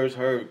I first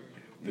heard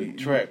the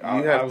track,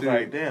 I was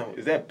like, damn,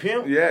 is that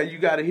Pimp? Yeah, you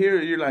got to hear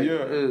it. You're like, you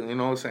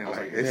know what I'm saying?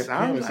 Like, it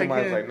sounds like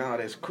somebody's like, nah,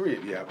 that's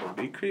Crit. Yeah, but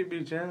Big Crit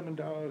be jamming,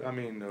 dog. I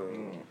mean,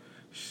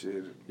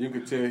 shit. You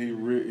can tell he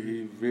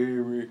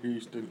very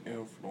Houston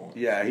influenced.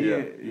 Yeah,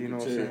 you know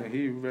what I'm saying?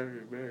 He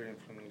very, very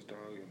influenced,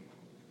 dog. And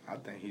I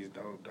think he's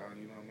dope, dog.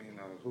 You know what I mean?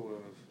 Who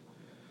else?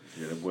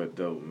 Yeah, that boy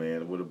dope,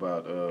 man. What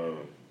about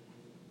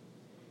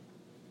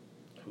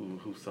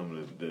who some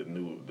of the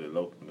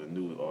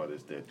new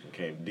artists that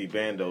came?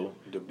 D-Bando.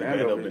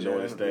 D-Bando been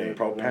doing his thing.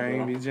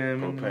 Propane be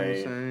jamming. Propane.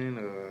 You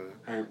know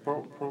what I'm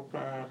saying? Propane,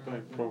 I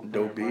think Propane.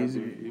 Dope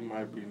Easy. He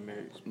might be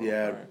next. Propane.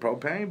 Yeah,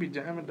 Propane be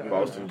jamming. Dog.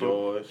 Boston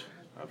George.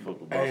 I fuck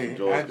with Boston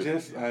George.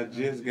 I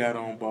just got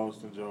on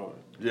Boston George.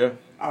 Yeah.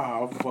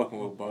 I'm fucking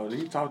with Boston.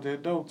 He talked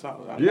that dope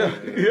talk. I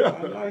liked it.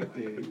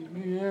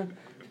 Yeah.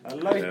 I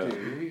liked it.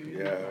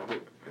 Yeah.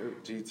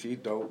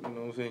 GT dope, you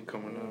know what I'm saying?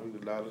 Coming up,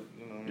 a lot of,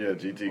 you know. Yeah,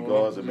 GT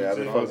Garza, man. I've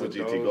been fucking with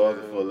GT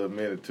Garza for a little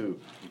minute too.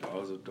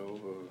 Garza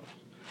dope.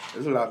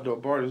 There's a lot of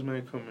dope artists,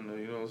 man, coming up.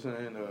 You know what I'm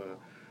saying?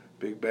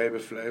 Big Baby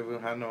Flavor.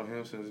 I know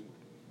him since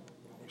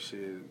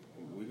shit.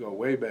 We go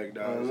way back,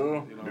 dog. You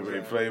know Big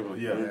Baby Flavor,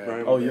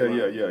 yeah. Oh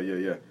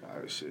yeah.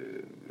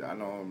 Shit, I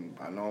know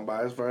him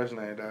by his first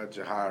name, dog.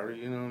 Jahari.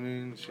 You know what I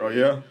mean? Shit. Oh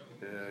yeah.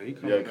 Yeah, he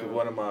coming. Yeah, cause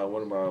one of my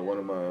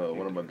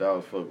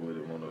dogs fuck with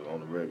him on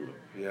the regular.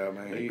 Yeah,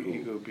 man, he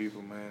cool. good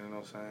people, man. You know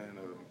what I'm saying?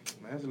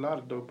 Man, there's a lot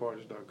of dope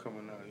artists that are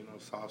coming out. You know,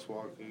 Sauce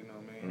Walker. You know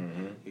what I mean?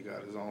 Mm-hmm. He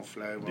got his own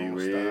flavor, own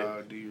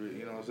style. D-Red.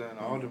 You know what I'm saying?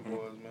 All them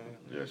boys, man.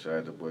 Yeah, shout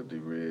out to boy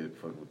D-Red.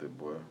 Fuck with that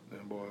boy.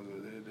 Them boys,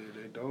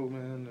 they dope,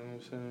 man. You know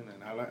what I'm saying?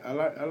 And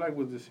I like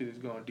what the city's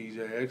going.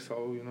 DJ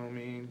XO. You know what I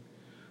mean?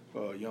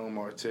 Young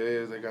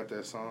Martez. They got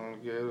that song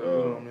together. You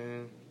know what I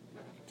mean?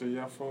 I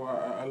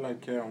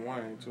like Cal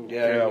Wayne too.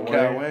 Yeah,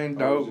 Cal Wayne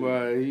dope.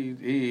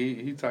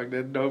 He talk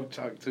that dope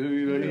talk too.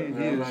 You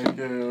know, I like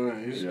Cal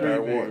Wayne. He's the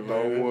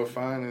award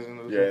finals.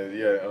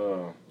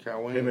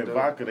 Cal Wayne. Him and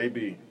Vodka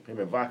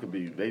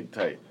they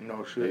tight.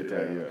 No shit. They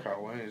tight,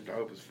 Cal Wayne's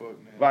dope as fuck,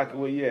 man.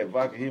 Vodka,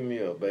 Vodka hit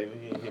me up, baby.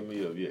 He ain't hit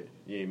me up yet.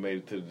 You ain't made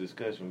it to the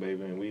discussion,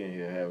 baby, and we in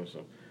here having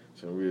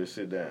some real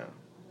sit down.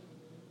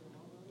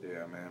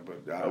 Yeah, man.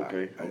 But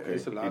okay.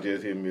 It's a lot he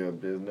just hit me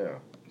up just now.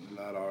 A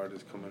lot of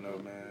artists coming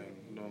up, man.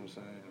 You know what I'm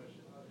saying?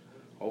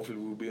 Hopefully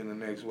we'll be in the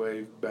next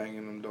wave,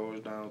 banging them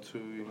doors down too.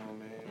 You know what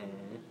I mean?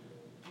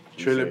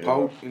 Mm-hmm. Trilly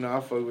Pope, you know, I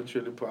fuck with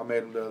Trilly Pope. I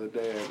met him the other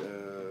day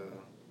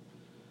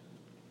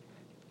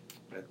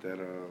at that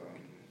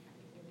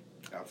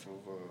off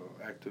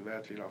of Active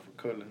Athlete off of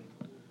Cullen.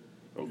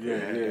 Okay.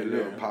 That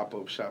little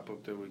pop-up shop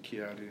up there with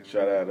Kiati.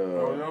 Shout out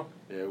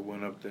we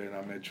went up there and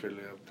I met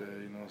Trilly up there,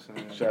 you know what I'm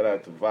saying? Shout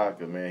out to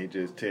Vodka, man. He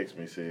just texted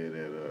me, said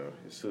that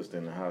his sister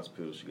in the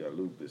hospital, she got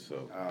lupus,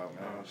 so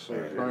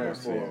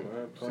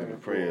sending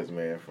prayers,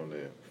 man, from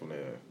the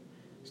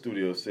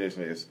studio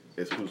session,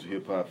 exclusive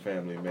hip hop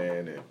family,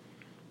 man, and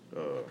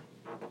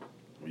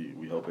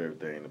we hope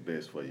everything the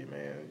best for you,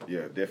 man.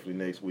 Yeah, definitely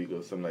next week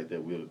or something like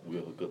that we'll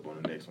hook up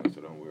on the next one,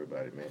 so don't worry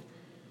about it, man.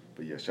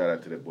 But yeah, shout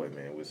out to that boy,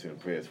 man. We're sending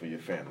prayers for your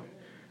family.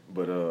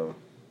 But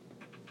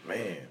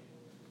man,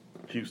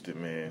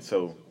 Houston, man.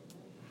 So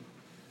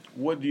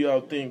what do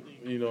y'all think,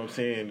 you know what I'm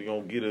saying,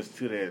 gonna get us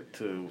to that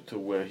to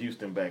where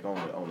Houston back on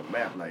the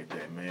map like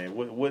that, man?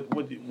 What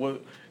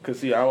cause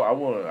see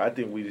I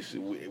think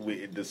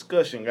we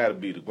discussion gotta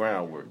be the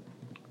groundwork.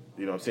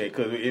 You know what I'm saying?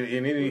 Cause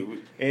in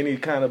any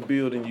kind of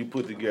building you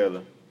put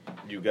together,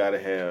 you gotta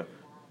have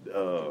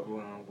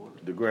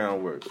the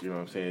groundwork, you know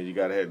what I'm saying? You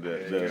gotta have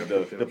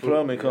the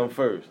plumbing come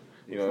first.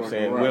 You know what I'm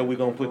saying? Where we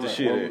gonna put the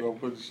shit at?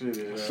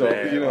 So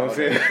you know what I'm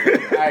saying?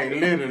 Hey,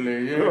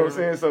 literally, you know what I'm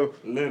saying? So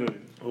literally,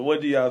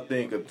 what do y'all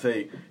think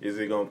is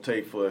it gonna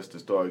take for us to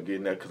start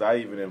getting that? Because I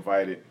even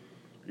invited,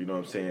 you know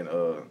what I'm saying,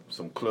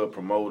 some club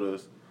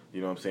promoters, you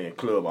know what I'm saying,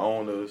 club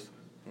owners,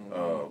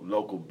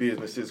 local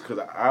businesses. Because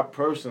I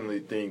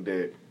personally think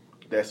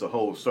that's a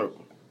whole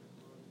circle.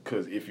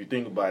 Because if you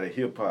think about it,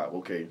 hip hop,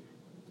 okay,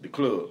 the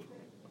club.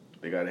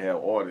 They got to have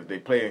artists. They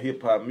playing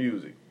hip-hop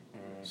music.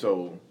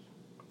 So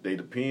they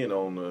depend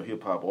on the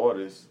hip-hop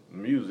artists'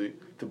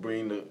 music to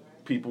bring the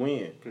people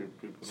in.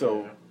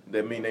 So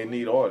that mean they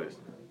need artists.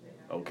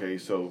 Okay,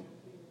 so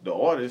the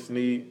artists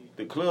need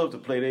the clubs to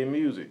play their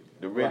music,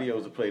 the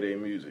radios to play their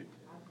music.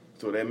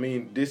 So that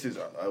means this is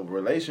a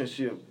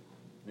relationship,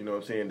 you know what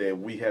I'm saying, that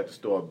we have to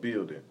start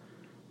building.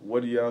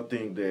 What do y'all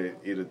think that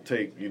it'll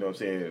take, you know what I'm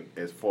saying,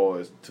 as far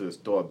as to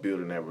start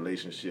building that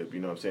relationship, you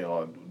know what I'm saying?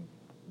 Or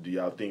do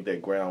y'all think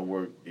that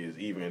groundwork is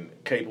even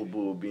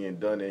capable of being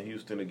done in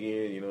Houston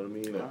again, you know what I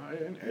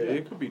mean?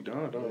 It could be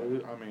done, dog.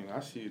 I mean, I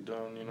see it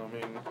done, you know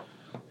what I mean?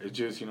 It's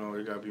just, you know,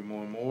 it got to be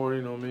more and more,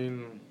 you know what I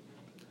mean?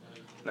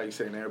 Like you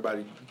saying,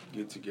 everybody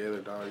get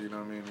together, dog, you know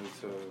what I mean?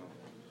 It's,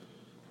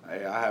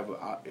 hey,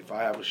 if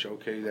I have a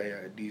showcase, hey,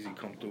 DZ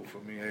come through for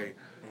me, hey,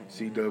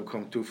 C-Dub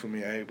come through for me,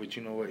 hey, but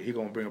you know what, he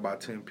gonna bring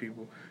about 10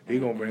 people, he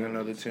gonna bring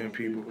another 10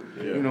 people,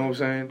 you know what I'm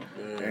saying?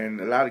 Yeah.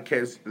 And a lot of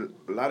cats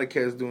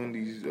doing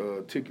these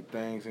ticket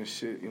things and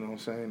shit, you know what I'm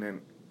saying?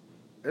 And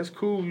that's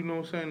cool, you know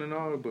what I'm saying, and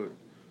all, but,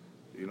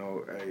 you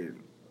know, hey,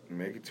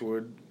 make it to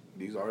where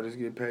these artists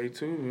get paid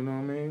too, you know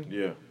what I mean?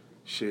 Yeah.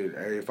 Shit,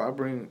 hey, if I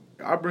bring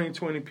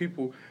 20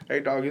 people,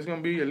 hey, dog, it's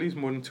gonna be at least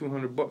more than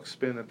 $200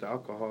 spent at the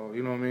alcohol.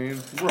 You know what I mean?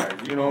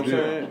 Right. You know what I'm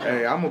saying?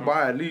 Hey, I'm gonna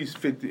buy at least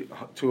 $50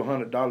 to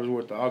 $100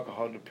 worth of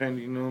alcohol,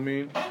 depending. You know what I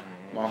mean?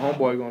 My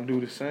homeboy gonna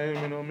do the same.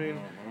 You know what I mean?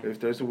 If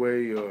there's a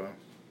way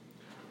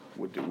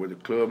with the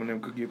club and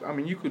them could give, I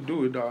mean, you could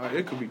do it, dog.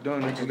 It could be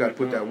done. You just gotta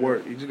put that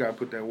work. You just gotta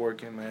put that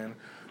work in, man.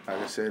 Like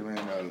I said,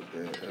 man,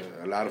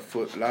 a lot of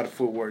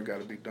footwork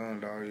gotta be done,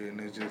 dog. And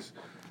it's just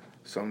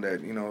something that,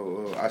 you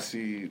know, I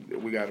see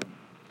we got to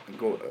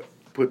go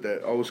put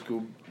that old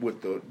school with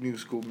the new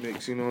school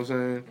mix, you know what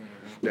I'm saying?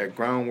 That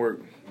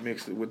groundwork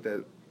mixed it with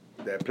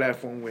that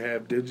platform we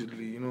have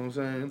digitally, you know what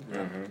I'm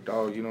saying?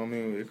 Dog, you know what I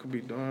mean? It could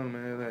be done,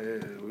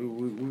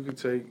 man. We could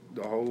take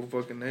the whole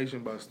fucking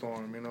nation by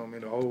storm, you know what I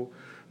mean? The whole,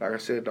 like I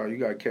said, dog, you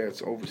got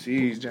cats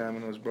overseas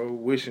jamming us, bro,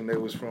 wishing they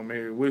was from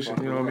here, wishing,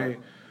 you know what I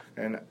mean?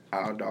 And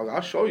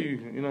I'll show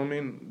you, you know what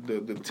I mean,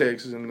 the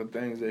texts and the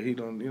things that he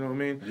done, you know what I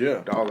mean?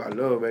 Yeah. Dog, I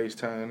love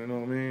H-Time, you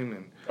know what I mean?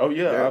 And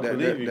I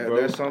believe you,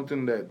 bro. That's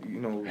something that, you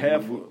know,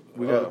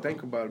 we got to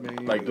think about,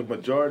 man. Like the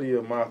majority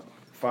of my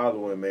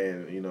following,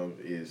 man, you know,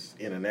 is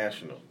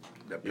international.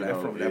 That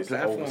platform,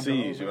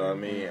 overseas, you know what I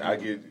mean? I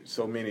get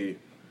so many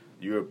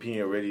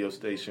European radio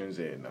stations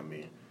and, I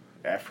mean,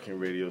 African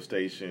radio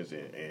stations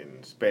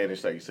and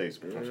Spanish, like you say,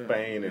 from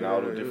Spain and all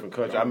the different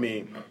countries. I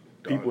mean,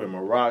 people in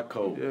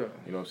Morocco, you know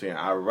what I'm saying,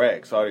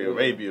 Iraq, Saudi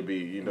Arabia be,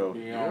 you know,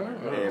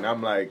 and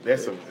I'm like,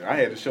 I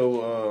had to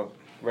show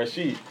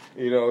Rashid,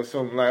 you know,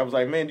 something like, I was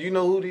like, man, do you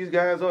know who these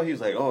guys are? He was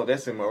like, oh,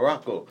 that's in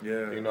Morocco.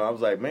 Yeah. You know, I was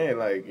like, man,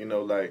 like, you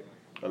know, like,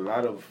 a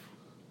lot of,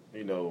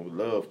 you know,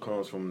 love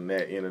comes from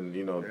that, you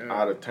know,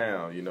 out of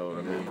town, you know what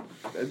I mean?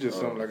 That's just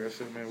something, like I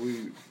said,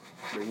 man,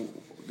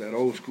 that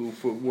old school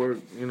footwork,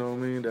 you know what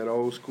I mean? That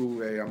old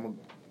school, hey, I'm going to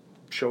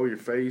show your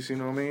face, you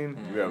know what I mean?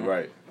 Yeah,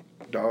 right.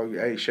 Dog,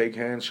 hey, shake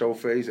hands, show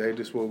face, hey,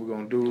 this is what we're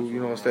going to do, you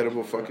know, instead of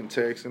a fucking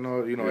text and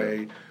all, you know,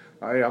 hey,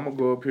 I'm going to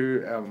go up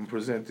here, I'm going to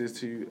present this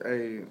to you,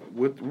 hey,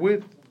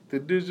 with the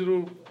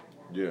digital,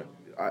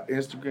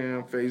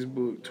 Instagram,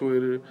 Facebook,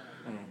 Twitter,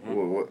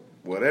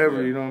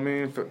 whatever, you know what I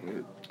mean?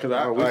 Because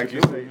I like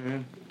you say,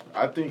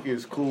 I think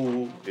it's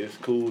cool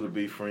to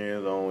be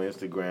friends on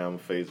Instagram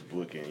and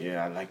Facebook, and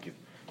I like it.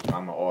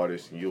 I'm an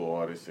artist and you're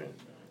an artist, and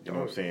you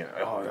know what I'm saying?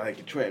 Oh, I like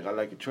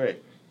your track.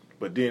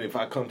 But then if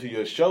I come to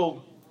your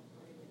show,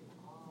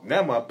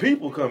 now my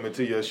people coming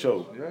to your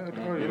show. You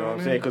know what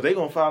I'm saying? Because they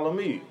going to follow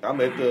me. I'm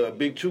at the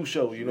Big Chew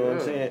show, you know what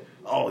I'm saying?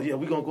 Oh, yeah,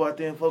 we going to go out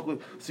there and fuck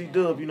with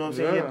C-Dub, you know what I'm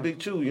saying? Yeah, Big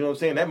Chew, you know what I'm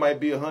saying? That might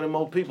be 100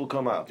 more people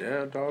come out.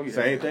 Yeah, dog.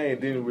 Same thing.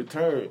 Then in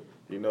return,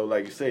 you know,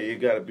 like you say, it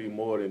got to be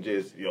more than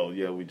just,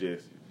 we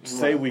just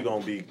say we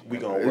gonna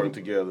work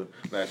together.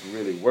 Let's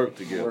really work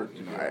together.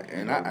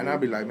 I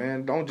be like,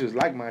 man, don't just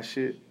like my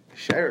shit.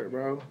 Share it,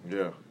 bro.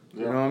 Yeah.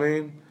 You know what I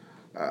mean?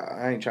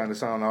 I ain't trying to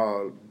sound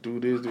all do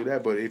this, do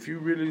that, but if you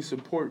really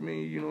support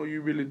me, you know,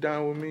 you really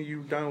down with me,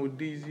 you down with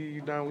DZ,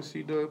 you down with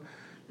C-Dub,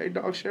 hey,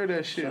 dog, share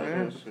that shit,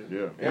 man. Yeah. You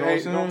know what I'm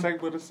saying? Don't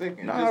take but a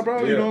second. Nah,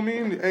 bro, you know what I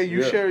mean? Hey,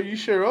 you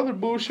share other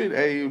bullshit.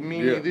 Hey,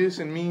 meme this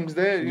and memes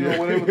that, you know,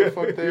 whatever the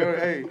fuck they are.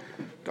 Hey,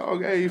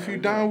 dog, hey, if you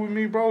down with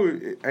me, bro,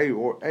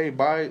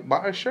 buy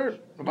a shirt.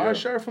 Buy a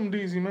shirt from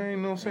DZ, man, you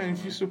know what I'm saying?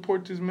 If you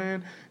support this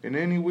man in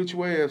any which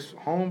way, as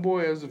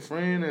homeboy, as a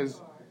friend, as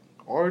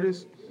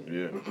artist,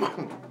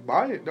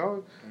 buy it,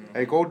 dog.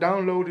 Hey, go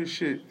download this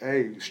shit.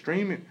 Hey,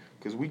 stream it,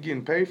 because we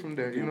getting paid from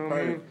that, you know what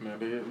I mean?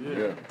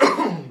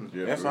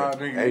 That's how I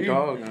think. Hey,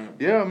 dog.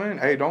 Yeah, man.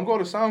 Hey, don't go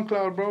to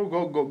SoundCloud, bro.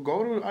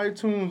 Go to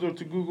iTunes or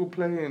to Google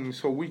Play, and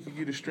so we can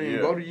get a stream.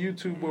 Go to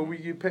YouTube where we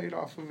get paid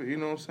off of it. You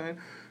know what I'm saying?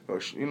 Or,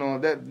 you know,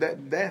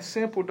 that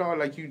simple, dog.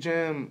 Like you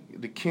jam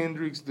the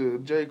Kendricks, the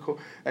J. Cole.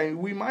 Hey,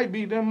 we might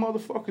be them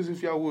motherfuckers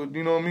if y'all would.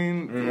 You know what I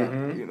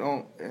mean? You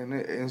know,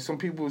 and some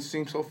people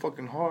seem so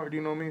fucking hard.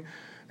 You know what I mean?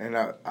 And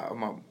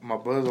my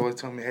brothers always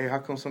tell me, hey, how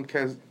come some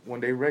cats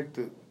when they wreck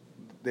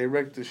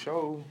the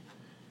show,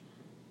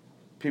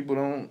 people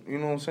don't, you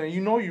know what I'm saying?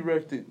 You know you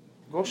wrecked it.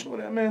 Go show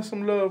that man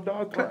some love,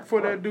 dog. Clap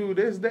for that dude.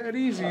 It's that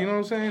easy, you know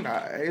what I'm saying?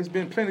 It's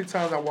been plenty of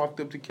times I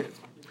walked up to cats.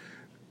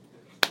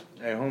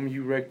 Hey, homie,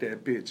 you wrecked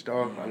that bitch,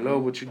 dog. I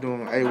love what you're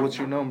doing. Hey, what's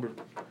your number?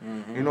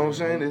 You know what I'm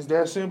saying? It's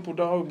that simple,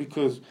 dog,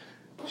 because,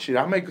 shit,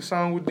 I make a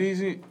song with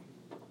DZ,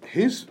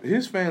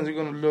 his fans are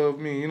going to love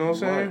me, you know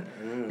what I'm saying?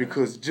 Yeah.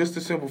 Because just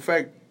the simple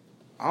fact,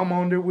 I'm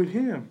on there with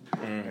him.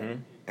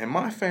 And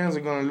my fans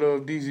are going to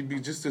love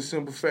DZB just the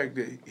simple fact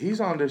that he's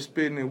on there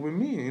spitting it with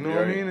me, you know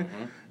what I mean?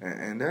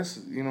 And that's,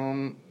 you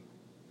know...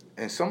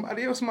 And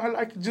somebody else might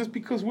like it just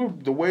because we're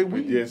the way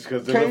we came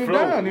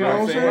down, you know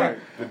what I'm saying? Right.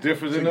 The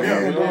difference in the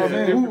flow.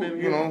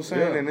 You know what I'm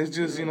saying? And it's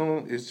just, you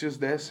know, it's just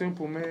that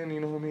simple, man,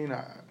 you know what I mean?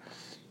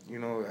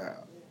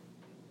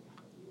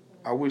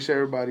 I wish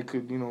everybody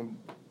could, you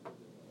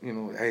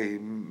know, hey,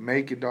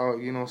 make it,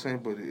 dog, you know what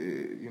I'm saying? But,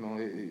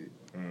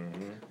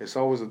 it's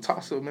always a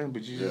toss-up, man,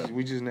 but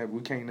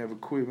we can't never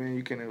quit, man.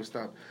 You can't never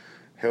stop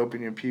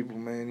helping your people,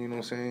 man, you know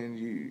what I'm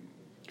saying?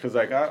 Because,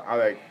 like, I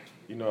like,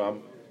 you know,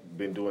 I'm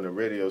been doing the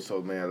radio,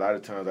 so man, a lot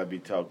of times I be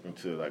talking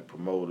to like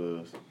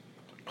promoters,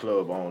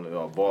 club owners,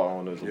 or bar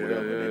owners, or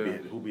whatever,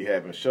 who be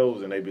having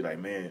shows, and they be like,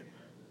 man,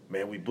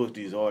 we book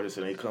these artists,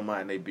 and they come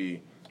out and they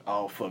be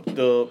all fucked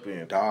up,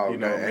 and dog, you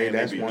know, man,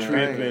 they be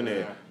tripping,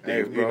 and they,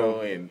 you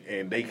know,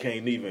 and they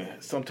can't even.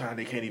 Sometimes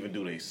they can't even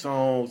do their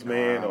songs,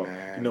 man, or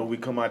man. You know, we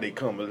come out, they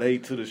come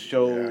late to the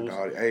shows,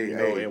 you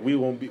know, and we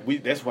won't be.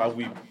 That's why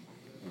we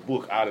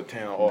book out of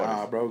town artists.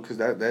 Nah, bro, because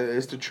that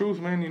it's the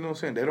truth, man. You know what I'm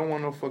saying? They don't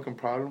want no fucking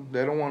problem.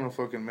 They don't want no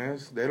fucking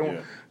mess. They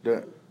don't.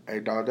 Hey,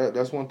 dog,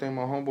 that's one thing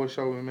my homeboy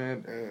showed me,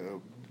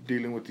 man.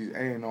 Dealing with these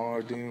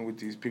A&Rs, dealing with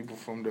these people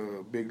from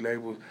the big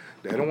labels.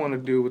 They don't want to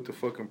deal with the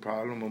fucking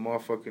problem, a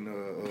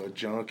motherfucking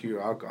junkie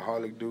or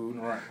alcoholic dude.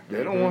 Right.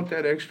 They don't want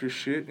that extra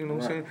shit, you know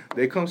what I'm saying?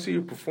 They come see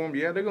you perform.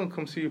 Yeah, they're going to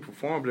come see you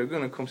perform, but they're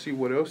going to come see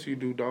what else you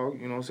do,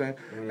 dog. You know what I'm saying?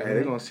 Hey,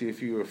 they're going to see if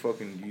you are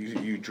fucking,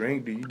 you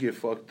drink, do you get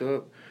fucked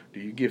up? Do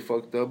you get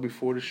fucked up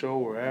before the show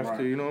or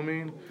after, you know what I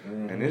mean?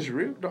 And it's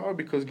real, dog,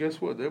 because guess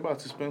what? They're about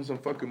to spend some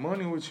fucking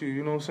money with you,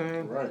 you know what I'm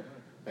saying? Right.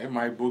 They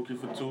might book you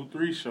for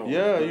 2-3 shows.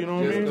 Yeah, you know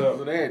what I mean?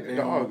 For that,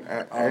 dog,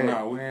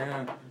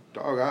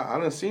 dog, I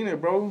done seen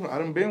it, bro. I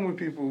done been with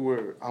people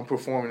where I'm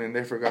performing and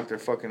they forgot their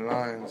fucking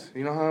lines.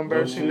 You know how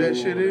embarrassing that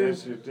shit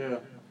is?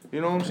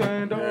 You know what I'm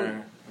saying,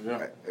 dog?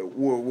 Yeah.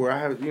 Where I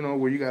have, you know,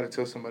 where you got to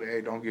tell somebody,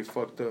 hey, don't get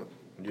fucked up.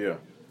 Yeah.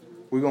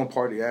 We're going to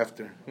party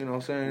after. You know what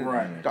I'm saying?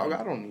 Right. Dog,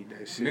 I don't need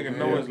that shit. Nigga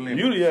know his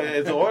limit.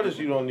 As an artist,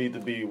 you don't need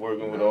to be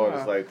working with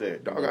artists like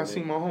that. Dog, I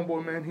seen my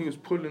homeboy, man, he was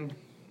pulling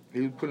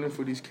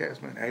for these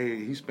cats, man.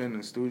 Hey, he's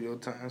spending studio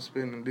time,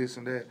 spending this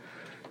and that.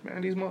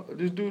 Man,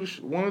 this dude,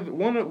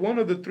 one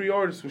of the 3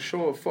 artists will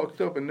show up fucked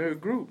up in their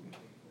group.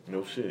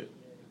 No shit.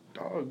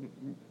 Dog,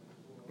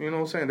 you know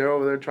what I'm saying? They're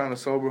over there trying to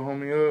sober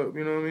homie up,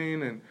 you know what I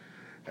mean? And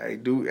hey,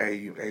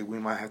 we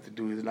might have to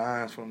do his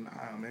lines from,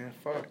 nah, man,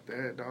 fuck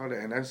that, dog.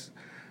 And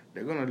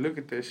they're gonna look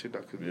at that shit,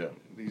 dog.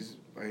 These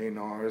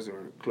A&Rs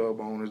or club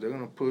owners, they're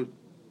gonna put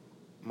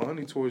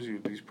money towards you.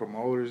 These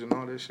promoters and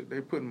all that shit,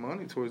 they putting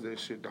money towards that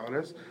shit, dog.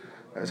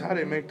 That's how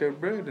they make their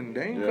bread, and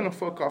they ain't gonna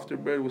fuck off their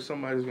bread with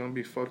somebody who's gonna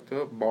be fucked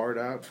up, barred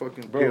out,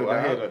 fucking bro.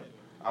 out.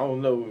 I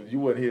don't know, you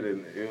wasn't here.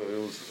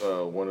 It was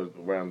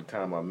around the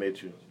time I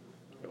met you.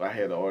 I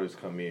had an artist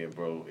come in,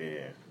 bro,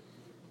 and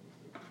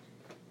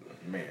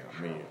man,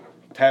 I mean,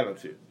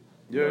 talented.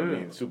 You know what I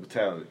mean, super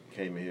talented.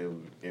 Came in here,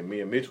 and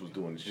me and Mitch was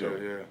doing the show.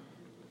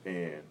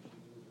 And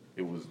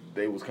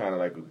they was kind of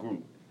like a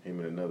group, him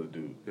and another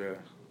dude. Yeah.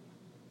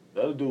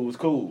 The other dude was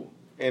cool.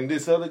 And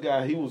this other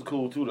guy, he was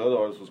cool too. The other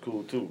artist was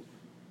cool too.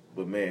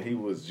 But man, he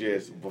was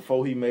just,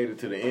 before he made it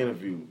to the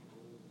interview,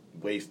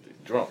 wasted,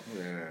 drunk.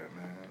 Yeah,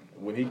 man.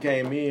 When he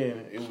came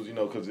in, it was, you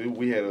know, because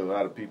we had a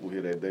lot of people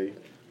here that day.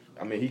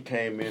 I mean, he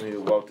came in here,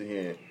 walked in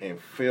here, and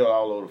fell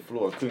all over the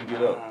floor, couldn't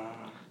get up.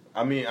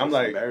 I mean, I'm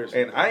like,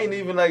 and I ain't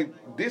even like,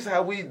 this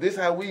how we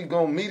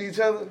gonna meet each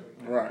other?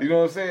 Right. You know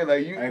what I'm saying?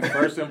 Like, you. Ain't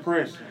first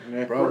impression.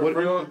 Bro,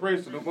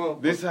 first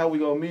impression. This is how we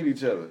gonna meet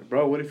each other.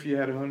 Bro, what if you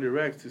had 100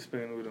 racks to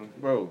spend with him?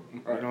 Bro. You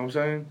know what I'm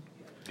saying?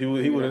 He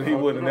would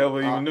have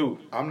never even knew.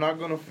 I'm not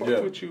gonna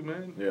fuck with you,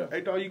 man. Yeah.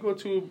 Hey, dog, you go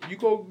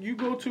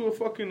to a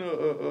fucking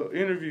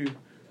interview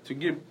to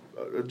get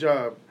a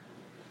job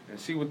and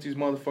see what these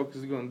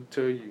motherfuckers are gonna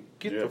tell you.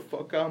 Get the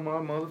fuck out of my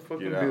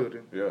motherfucking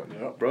building.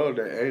 Yeah. Bro,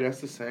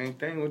 that's the same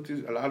thing with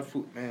this. A lot of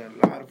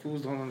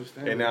fools don't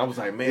understand. And I was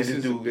like, man,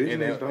 this dude.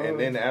 Business, and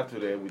then after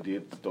that, we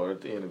did start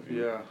the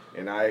interview. Yeah.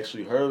 And I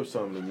actually heard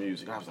some of the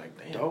music. I was like,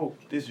 damn, dope.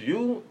 This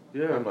you?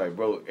 Yeah. I'm like,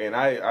 bro. And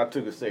I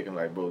took a second,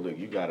 like, bro, look,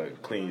 you gotta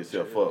clean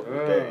yourself up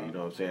with that. You know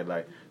what I'm saying?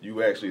 Like,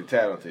 you actually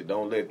talented.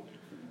 Don't let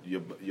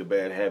your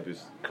bad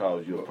habits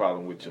cause you a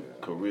problem with your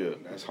career.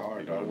 That's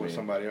hard, dog. When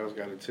somebody else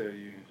got to tell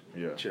you,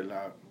 chill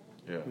out.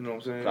 Yeah. You know what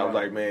I'm saying? So I was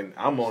like, man,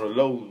 I'm on a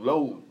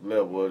low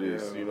level of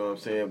this. You know what I'm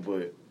saying?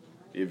 But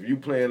if you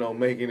plan on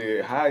making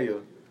it higher,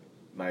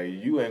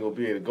 Like, you ain't gonna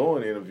be able to go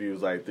in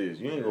interviews like this.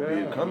 You ain't gonna be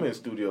able to come in the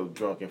studio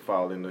drunk and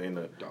fall in the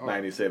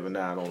 97.9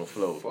 on the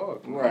floor.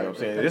 Fuck, you know what I'm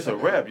saying? It's a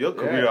wrap. Your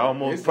career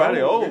almost it's probably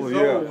over.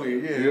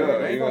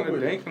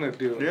 They ain't gonna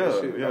deal with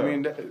this shit. Yeah. I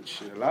mean,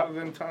 shit, a lot of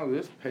them times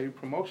it's paid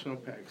promotional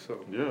packs.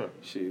 So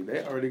shit,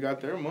 they already got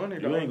their money.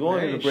 You ain't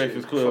going to the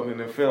Breakfast Club and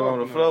then fell on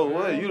the floor.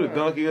 What? You the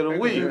donkey of the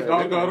week.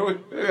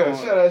 Yeah,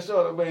 shout out,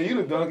 Shorty, man. You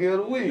the donkey of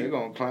the week. They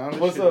gonna clown.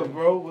 What's up,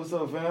 bro? What's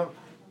up, fam?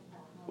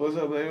 What's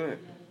up, baby?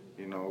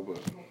 You know, but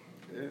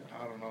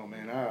I don't know,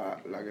 man.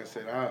 Like I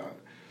said,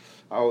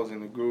 I was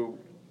in a group.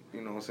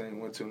 You know what I'm saying?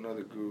 Went to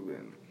another group,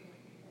 and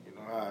you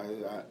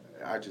know,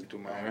 I just do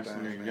my own thing.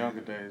 Nigga,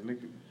 younger days,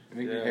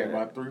 nigga had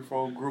about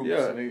 3-4 groups.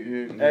 Yeah.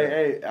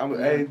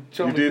 Hey,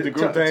 you did the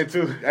group thing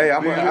too. Hey,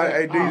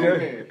 hey,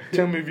 DJ,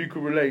 tell me if you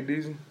could relate,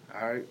 DJ.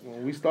 All right,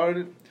 when we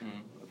started,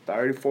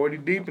 30, 40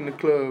 deep in the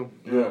club.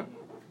 Yeah.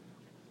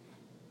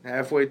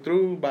 Halfway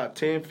through, about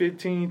 10,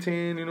 15,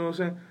 10, you know what I'm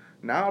saying?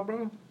 Now,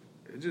 bro,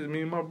 it's just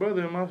me and my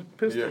brother and my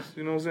pistols,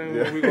 you know what I'm saying?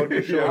 When we go to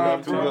the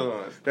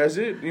show, that's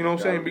it, you know what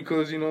I'm saying?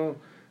 Because, you know,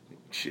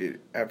 shit,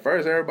 at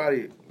first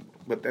everybody,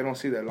 but they don't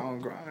see that long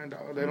grind,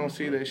 dog. They don't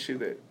see that shit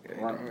that,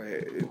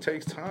 it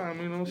takes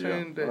time, you know what I'm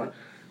saying? That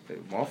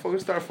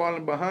motherfuckers start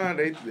falling behind,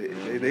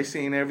 they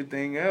seen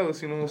everything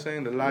else, you know what I'm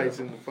saying? The lights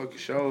and the fucking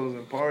shows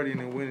and partying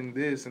and winning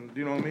this and,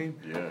 you know what I mean?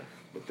 Yeah.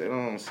 But they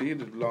don't see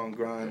the long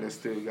grind that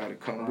still got to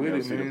come with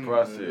it, man. The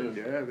process.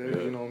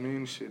 You know what I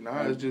mean? Shit,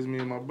 now it's just me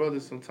and my brother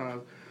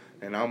sometimes.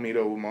 And I'll meet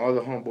up with my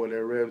other homeboy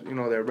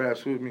that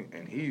raps with me,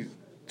 and he's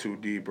too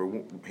deep, or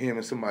him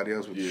and somebody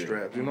else with the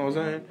straps. You know what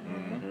I'm saying?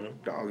 Mm-hmm.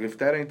 Dog, if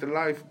that ain't the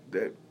life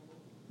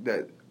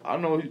that I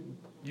know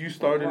you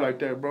started like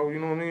that, bro, you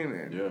know what I mean?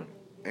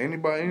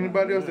 And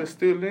anybody else that's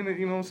still in it,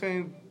 you know what I'm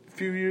saying, a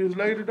few years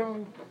later,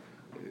 dog,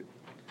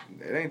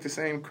 it ain't the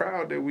same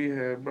crowd that we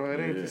had, bro. It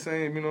ain't the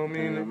same, you know what I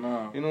mean?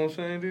 You know what I'm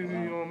saying? You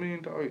know what I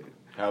mean, dog?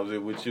 How was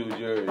it with you,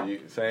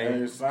 Jerry?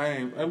 Same?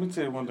 Same. Let me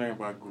tell you one thing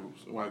about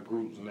groups. Why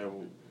groups never,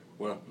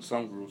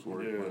 some groups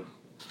work. Yeah. But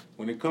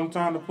when it come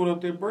time to put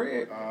up that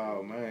bread,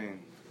 oh, man.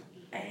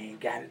 I ain't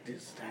got it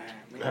this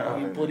time.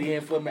 Man. You put it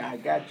in for me, I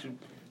got you.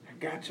 I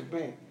got your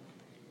back.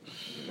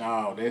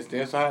 No,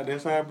 that's how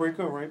it break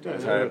up right there.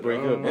 That's how it break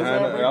up.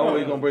 I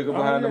always gonna break up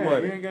behind the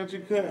money. You ain't got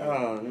your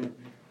cut.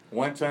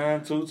 1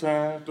 time, 2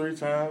 times, 3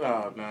 times.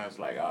 Oh, now it's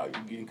like,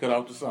 you getting cut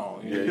off the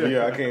song.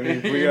 Yeah, I can't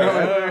even free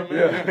out.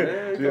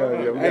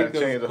 Yeah, we gotta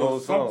change the whole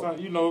song.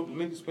 Sometimes, you know,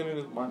 niggas spending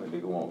his money,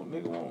 nigga won't.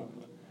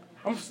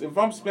 If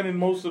I'm spending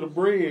most of the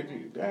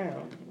bread,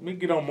 damn, let me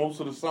get on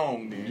most of the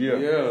song then.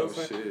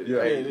 Shit.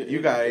 Yeah.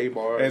 You got 8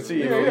 bars. And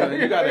see, you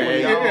got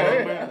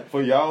to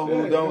for y'all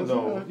who don't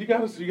know, you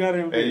gotta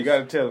invest. And you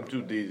gotta tell them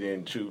too, DJ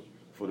and Chew,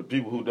 for the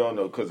people who don't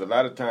know, because a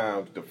lot of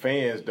times the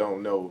fans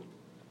don't know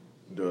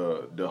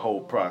the whole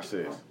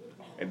process,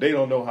 and they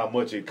don't know how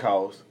much it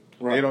costs.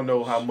 Right. They don't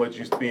know how much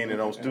you spending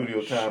on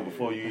studio time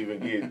before you even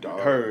get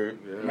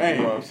heard. Man,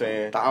 you know what I'm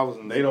saying?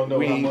 Thousands. They don't know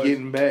we how ain't much,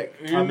 getting back.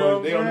 They don't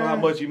know how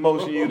much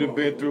emotion you've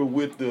been through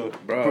with the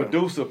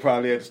producer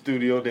probably at the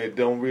studio that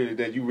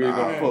you really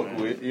don't fuck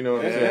with. You know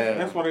what I'm saying?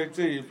 That's what they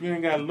tell you. If you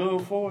ain't got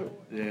love for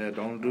it,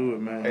 don't do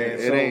it, man.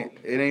 And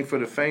it ain't for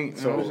the faint.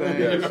 You know what I'm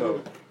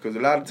saying? Because a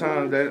lot of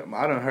times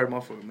I done heard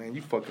motherfuckers, man,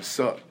 you fucking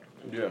suck.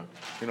 Yeah.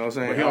 You know what I'm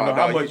saying? But he don't know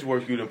how much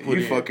work you done put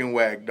in. You fucking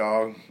whack,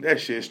 dog.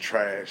 That shit's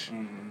trash.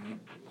 Mm-hmm.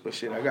 But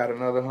shit, I got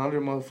another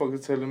 100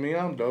 motherfuckers telling me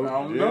I'm dope.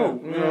 I'm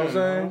dope. You know what I'm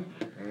saying?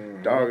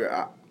 Mm-hmm.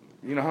 Dog,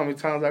 you know how many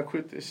times I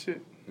quit this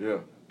shit? Yeah.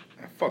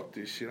 Man, fuck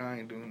this shit. I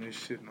ain't doing this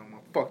shit no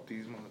more. Fuck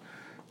these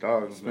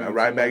motherfuckers. Dog,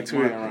 right back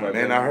to it.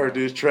 Man, I heard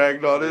this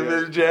track, dog. This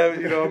bitch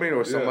jamming. You know what I mean?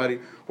 Or somebody,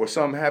 or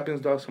something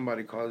happens, dog.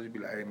 Somebody calls you, be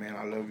like, hey, man,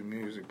 I love your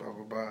music, blah,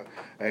 blah, blah.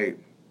 Hey.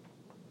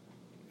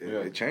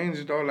 It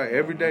changes, dog. Like,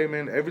 every day,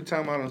 man. Every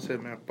time I done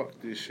said, man, fuck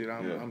this shit.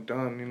 I'm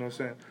done. You know what I'm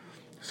saying?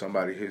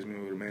 Somebody hits me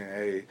with, man,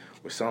 hey,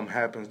 when something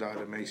happens, dog,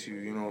 that makes you,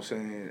 you know what I'm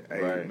saying?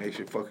 Hey, it makes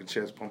your fucking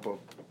chest pump up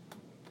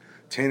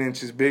 10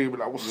 inches bigger. Be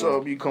like, what's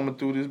up? You coming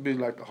through this bitch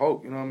like the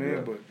Hulk, you know what I mean?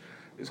 Yeah. But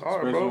it's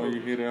hard, especially bro. When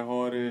you hear that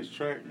hard-ass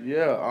track.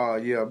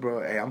 Yeah,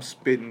 bro. Hey, I'm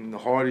spitting the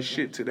hardest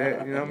shit to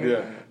that, you know what I mean?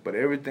 Yeah. But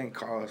everything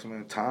costs,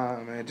 man.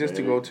 Time, man. Just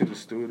to go to the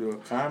studio.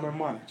 Time and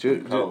money.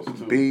 Just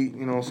beat,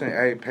 you know what I'm saying?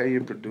 Hey, pay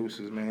your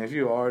producers, man. If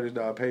you're an artist,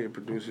 dog, pay your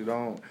producers.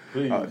 Don't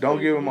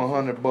give them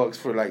 $100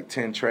 for like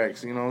 10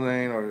 tracks, you know what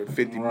I'm saying? Or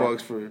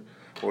 $50 for,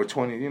 or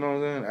 20, you know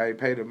what I'm saying? Hey,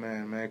 pay the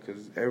man,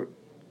 because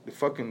the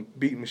fucking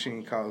beat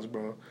machine costs,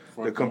 bro.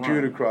 The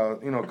computer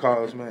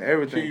costs, man.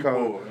 Everything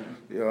costs.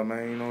 Yeah,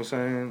 man, you know what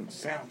I'm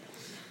saying?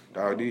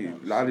 Dog, a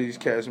lot of these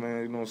cats,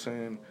 man, you know what I'm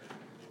saying?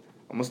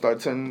 I'm going to start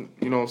telling,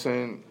 you know what I'm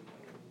saying?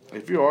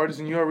 If you're an artist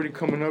and you're already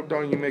coming up,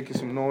 dog, and you're making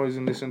some noise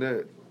and this and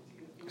that,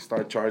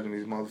 start charging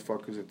these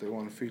motherfuckers if they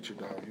want to feature,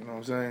 dog. You know what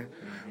I'm saying?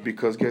 Mm-hmm.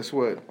 Because guess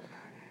what?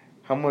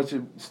 How much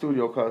a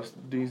studio cost,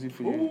 DZ,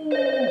 for you?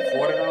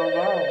 $40 an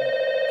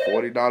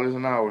hour. $40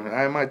 an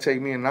hour. It might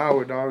take me an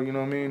hour, dog, you know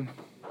what I mean?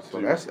 So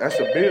that's a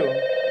bill.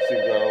 Let's see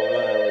if y'all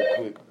online right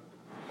quick.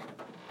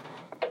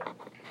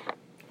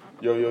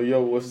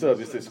 Yo, what's up?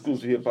 It's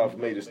exclusive hip hop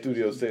from Major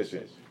Studio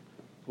Sessions.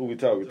 Who we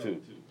talking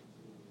to?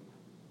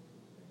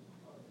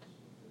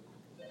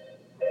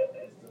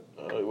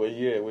 Where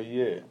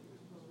you at?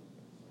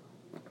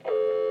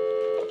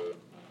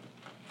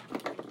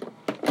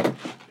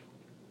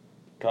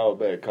 Call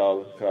back,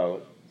 call it.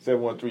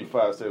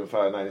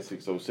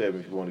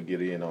 713-575-9607 if you want to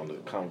get in on the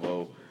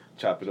convo.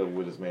 Chop it up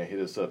with us, man. Hit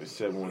us up at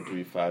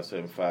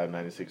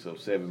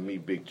 713-575-9607. Me,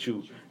 Big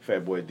Chew,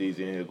 Fat Boy DZ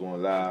in here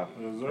going live.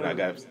 Yes, and I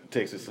got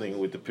Texas Slinger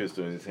with the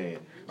pistol in his hand.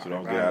 So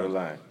don't get out of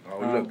line. Oh,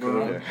 look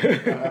good.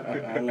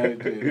 I like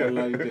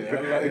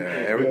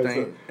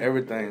that.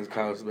 Everything's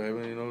cost,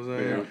 baby. You know what I'm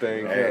saying?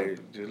 Everything. Hey,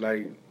 just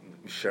like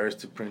shirts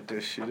to print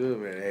this shit up.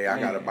 And, hey, I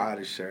gotta buy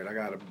this shirt. I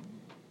gotta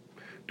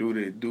do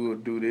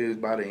this,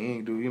 buy the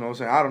ink, you know what I'm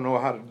saying? I don't know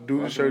how to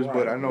do the shirts,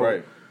 but I know.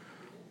 Right.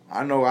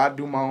 I know I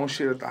do my own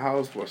shit at the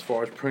house as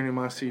far as printing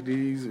my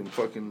CDs and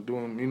fucking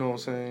doing, you know what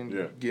I'm saying?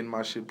 Yeah. Getting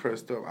my shit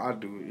pressed up. I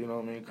do it, you know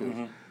what I mean? Cause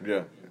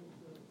yeah.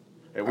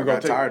 And we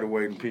got tired of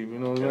waiting people, you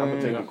know what I'm saying? I'm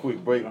going to take a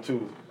quick break,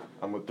 too.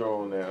 I'm going to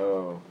throw on that.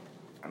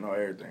 I know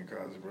everything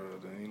costs, bro.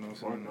 You know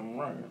what I'm saying?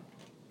 Right.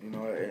 You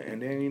know,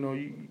 and then, you know,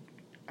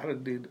 I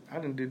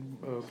done did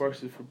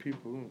verses for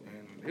people,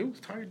 and it was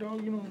tight,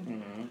 dog, you know,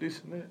 this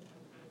and that.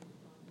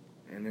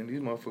 And then these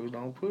motherfuckers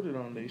don't put it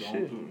on their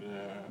shit.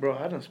 Bro,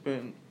 I done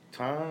spent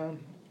time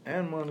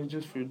and money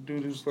just for do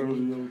this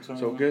first.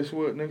 So guess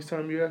what? Next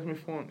time you ask me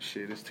for it,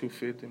 shit, it's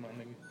 $250, my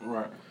nigga.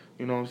 Right.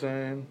 You know what I'm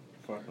saying?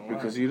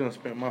 Because you done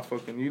spent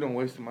you done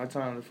wasted my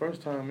time the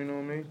first time, you know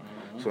what I mean?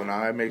 So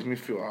now it makes me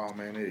feel, oh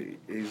man,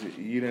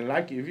 you didn't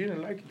like it. If you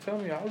didn't like it, tell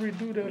me. I'll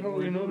redo that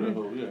whole, you know what I mean?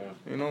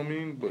 You know what I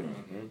mean? But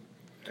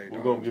hey,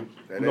 we're gonna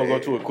go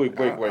to a quick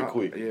break right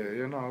quick.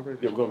 We're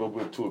gonna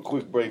go to a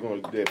quick break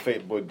on that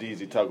Fat Boy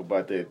DZ talk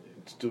about that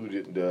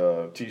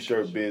the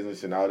t-shirt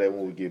business and all that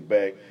when we get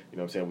back. You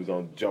know what I'm saying? We're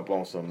gonna jump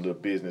on some little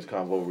business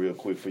convo real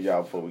quick for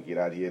y'all before we get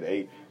out of here at 8.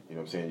 You know what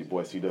I'm saying? Your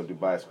boy CW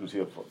Bicycles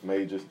here for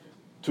Majors.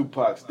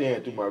 Tupac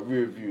stand through my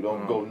rear view.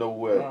 Don't go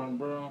nowhere.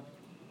 Bro.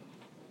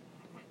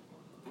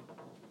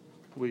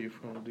 Where you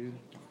from, dude?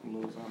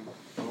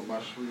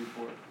 By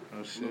Shreveport.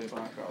 Oh shit!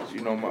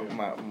 You know my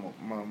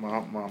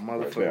motherfucker, my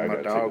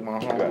dog, my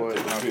homeboy,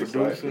 my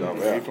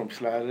producer. He from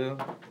Slidell.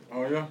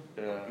 Oh yeah.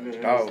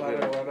 Yeah. Dog.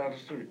 Right down the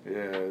street.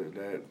 Yeah,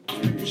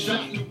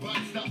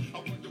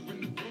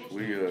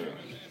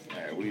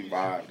 we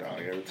vibe,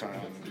 dog, every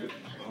time.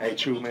 Hey,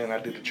 true man, I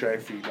did the track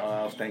for you, dog.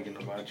 I was thinking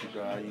about you,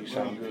 dog. You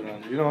sound good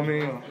on it. You know what I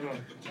mean?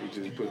 He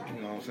just put, you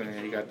know what I'm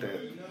saying? He got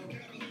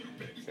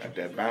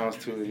that bounce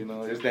to it, you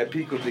know. It's that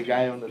Pico, the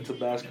guy on the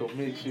Tabasco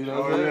mix, you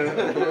know what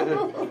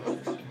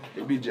I'm saying?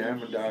 He be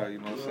jamming, dog, you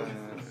know what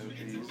I'm saying?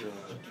 He's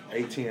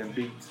ATM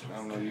Beats. I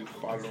don't know, you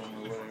can follow him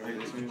or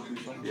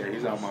whatever. Yeah,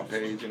 he's on my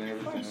page and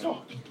everything.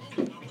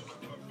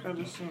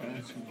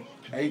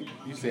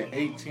 You said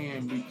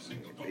ATM Beats.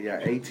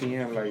 Yeah,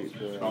 ATM, like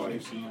the...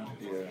 ATM.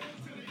 Yeah.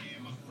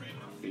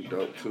 He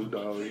dope too,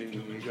 dog.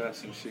 He got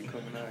some shit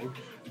coming out.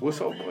 What's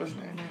old boy's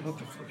name, man? What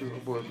the fuck is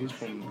old boy? He's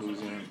from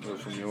Louisiana,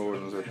 from New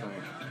Orleans, I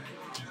think.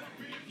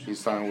 He's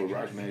signed with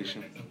Rock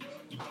Nation.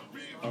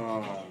 I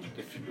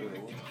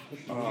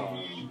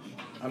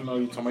know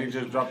you told me he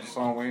just dropped a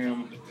song with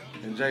him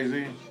and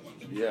Jay-Z.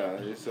 Yeah,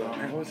 it's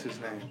man, what's his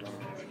name, dog?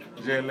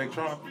 Jay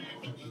Electronic?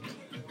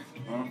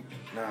 Nah,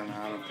 I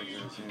don't think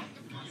that's him.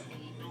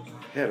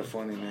 He had a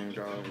funny name,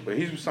 dog. But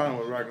he's signed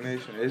with Rock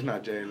Nation. It's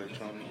not Jay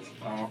Electronic.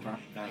 Oh, okay.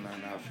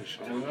 Nah, for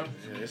sure. Oh, yeah?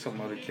 Yeah, it's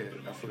some other cat.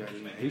 I forgot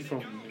his name. He's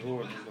from New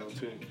Orleans, though,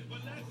 too.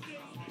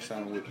 He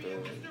signed with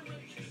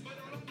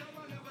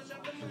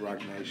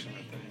Rock Nation,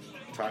 I think.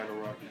 Title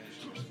Rock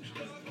Nation or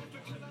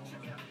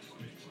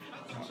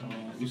some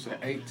shit. You said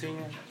 18?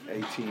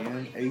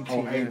 ATM.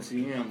 Oh,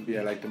 ATM.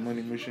 Yeah, like the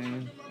money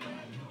machine.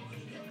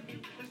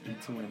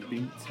 ATM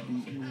Beats.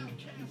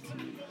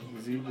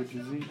 Z with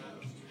the Z.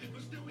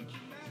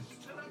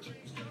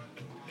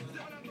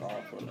 Oh, I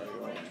feel like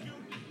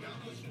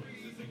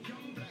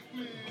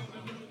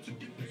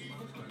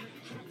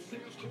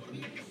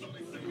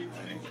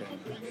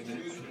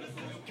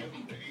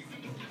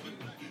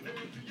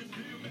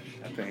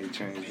I think he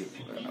changed it.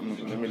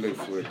 Let me look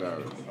for it,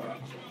 dog.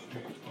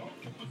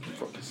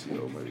 Fucking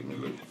CO, baby. Let me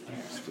look.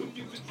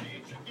 Stupid.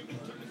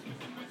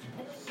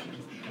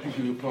 Thank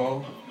you,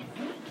 Paul.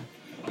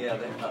 Yeah,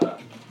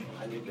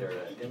 I need their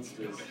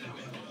Instas.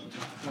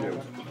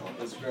 Yeah.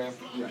 Instagram.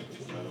 Yeah.